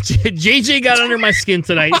pissed me. JJ got under my skin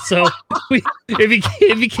tonight, so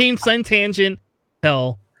it became side tangent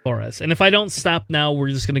hell for us. And if I don't stop now, we're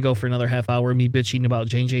just gonna go for another half hour me bitching about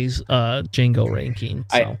JJ's Django ranking.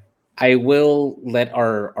 So. I will let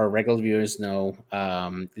our regular viewers know.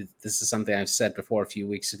 This is something I've said before a few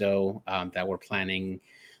weeks ago, that we're planning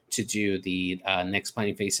to do the next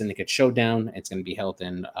Playing Face Syndicate Showdown. It's going to be held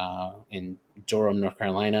in Durham, North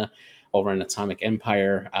Carolina, over in Atomic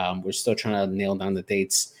Empire. We're still trying to nail down the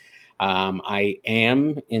dates. I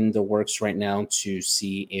am in the works right now to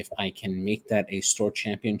see if I can make that a store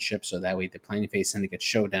championship, so that way the Playing Face Syndicate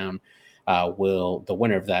Showdown the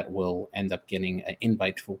winner of that will end up getting an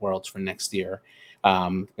invite for Worlds for next year.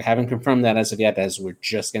 We haven't confirmed that as of yet, as we're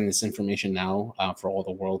just getting this information now for all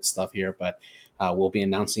the World stuff here, but we'll be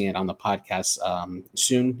announcing it on the podcast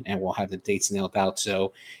soon, and we'll have the dates nailed out.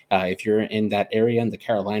 So if you're in that area, in the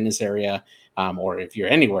Carolinas area, or if you're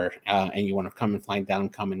anywhere and you want to come and fly down,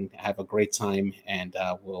 come and have a great time, and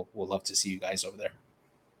we'll love to see you guys over there.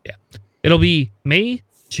 Yeah, it'll be May,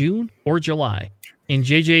 June, or July, and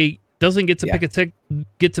JJ doesn't get to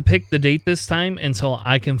pick the date this time until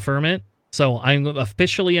I confirm it. So I'm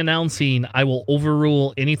officially announcing I will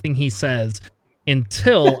overrule anything he says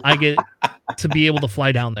until I get to be able to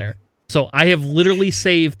fly down there. So I have literally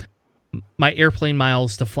saved my airplane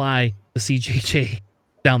miles to fly to see JJ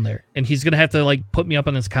down there, and he's gonna have to like put me up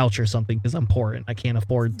on his couch or something because I'm poor and I can't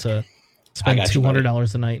afford to spend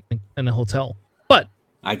 $200 a night in a hotel. But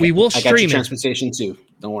we will stream it. I got your transportation too.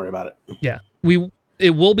 Don't worry about it. Yeah, it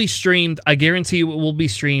will be streamed. I guarantee you it will be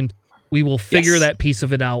streamed. We will figure that piece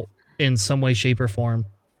of it out in some way, shape, or form.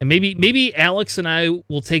 And maybe Alex and I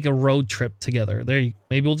will take a road trip together.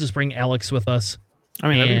 Maybe we'll just bring Alex with us. I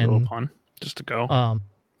mean, that'd be a little fun just to go. I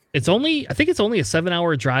think it's only a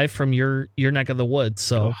 7-hour drive from your neck of the woods.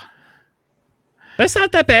 So that's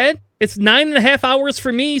not that bad. It's 9.5 hours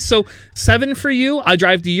for me. So 7 for you. I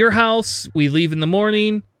drive to your house. We leave in the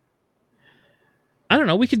morning. I don't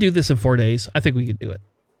know. We could do this in 4 days. I think we could do it.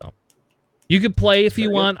 So you could play if you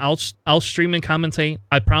want. I'll stream and commentate.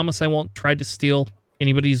 I promise I won't try to steal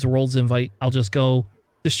anybody's Worlds invite. I'll just go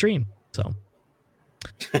to stream. So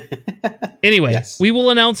anyway, we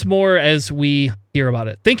will announce more as we hear about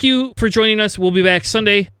it. Thank you for joining us. We'll be back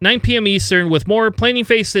Sunday, 9 p.m. Eastern with more Playing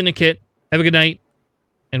Face Syndicate. Have a good night,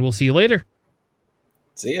 and we'll see you later.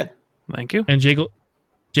 See ya. Thank you. And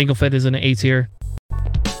Jangle Fed is in an A tier.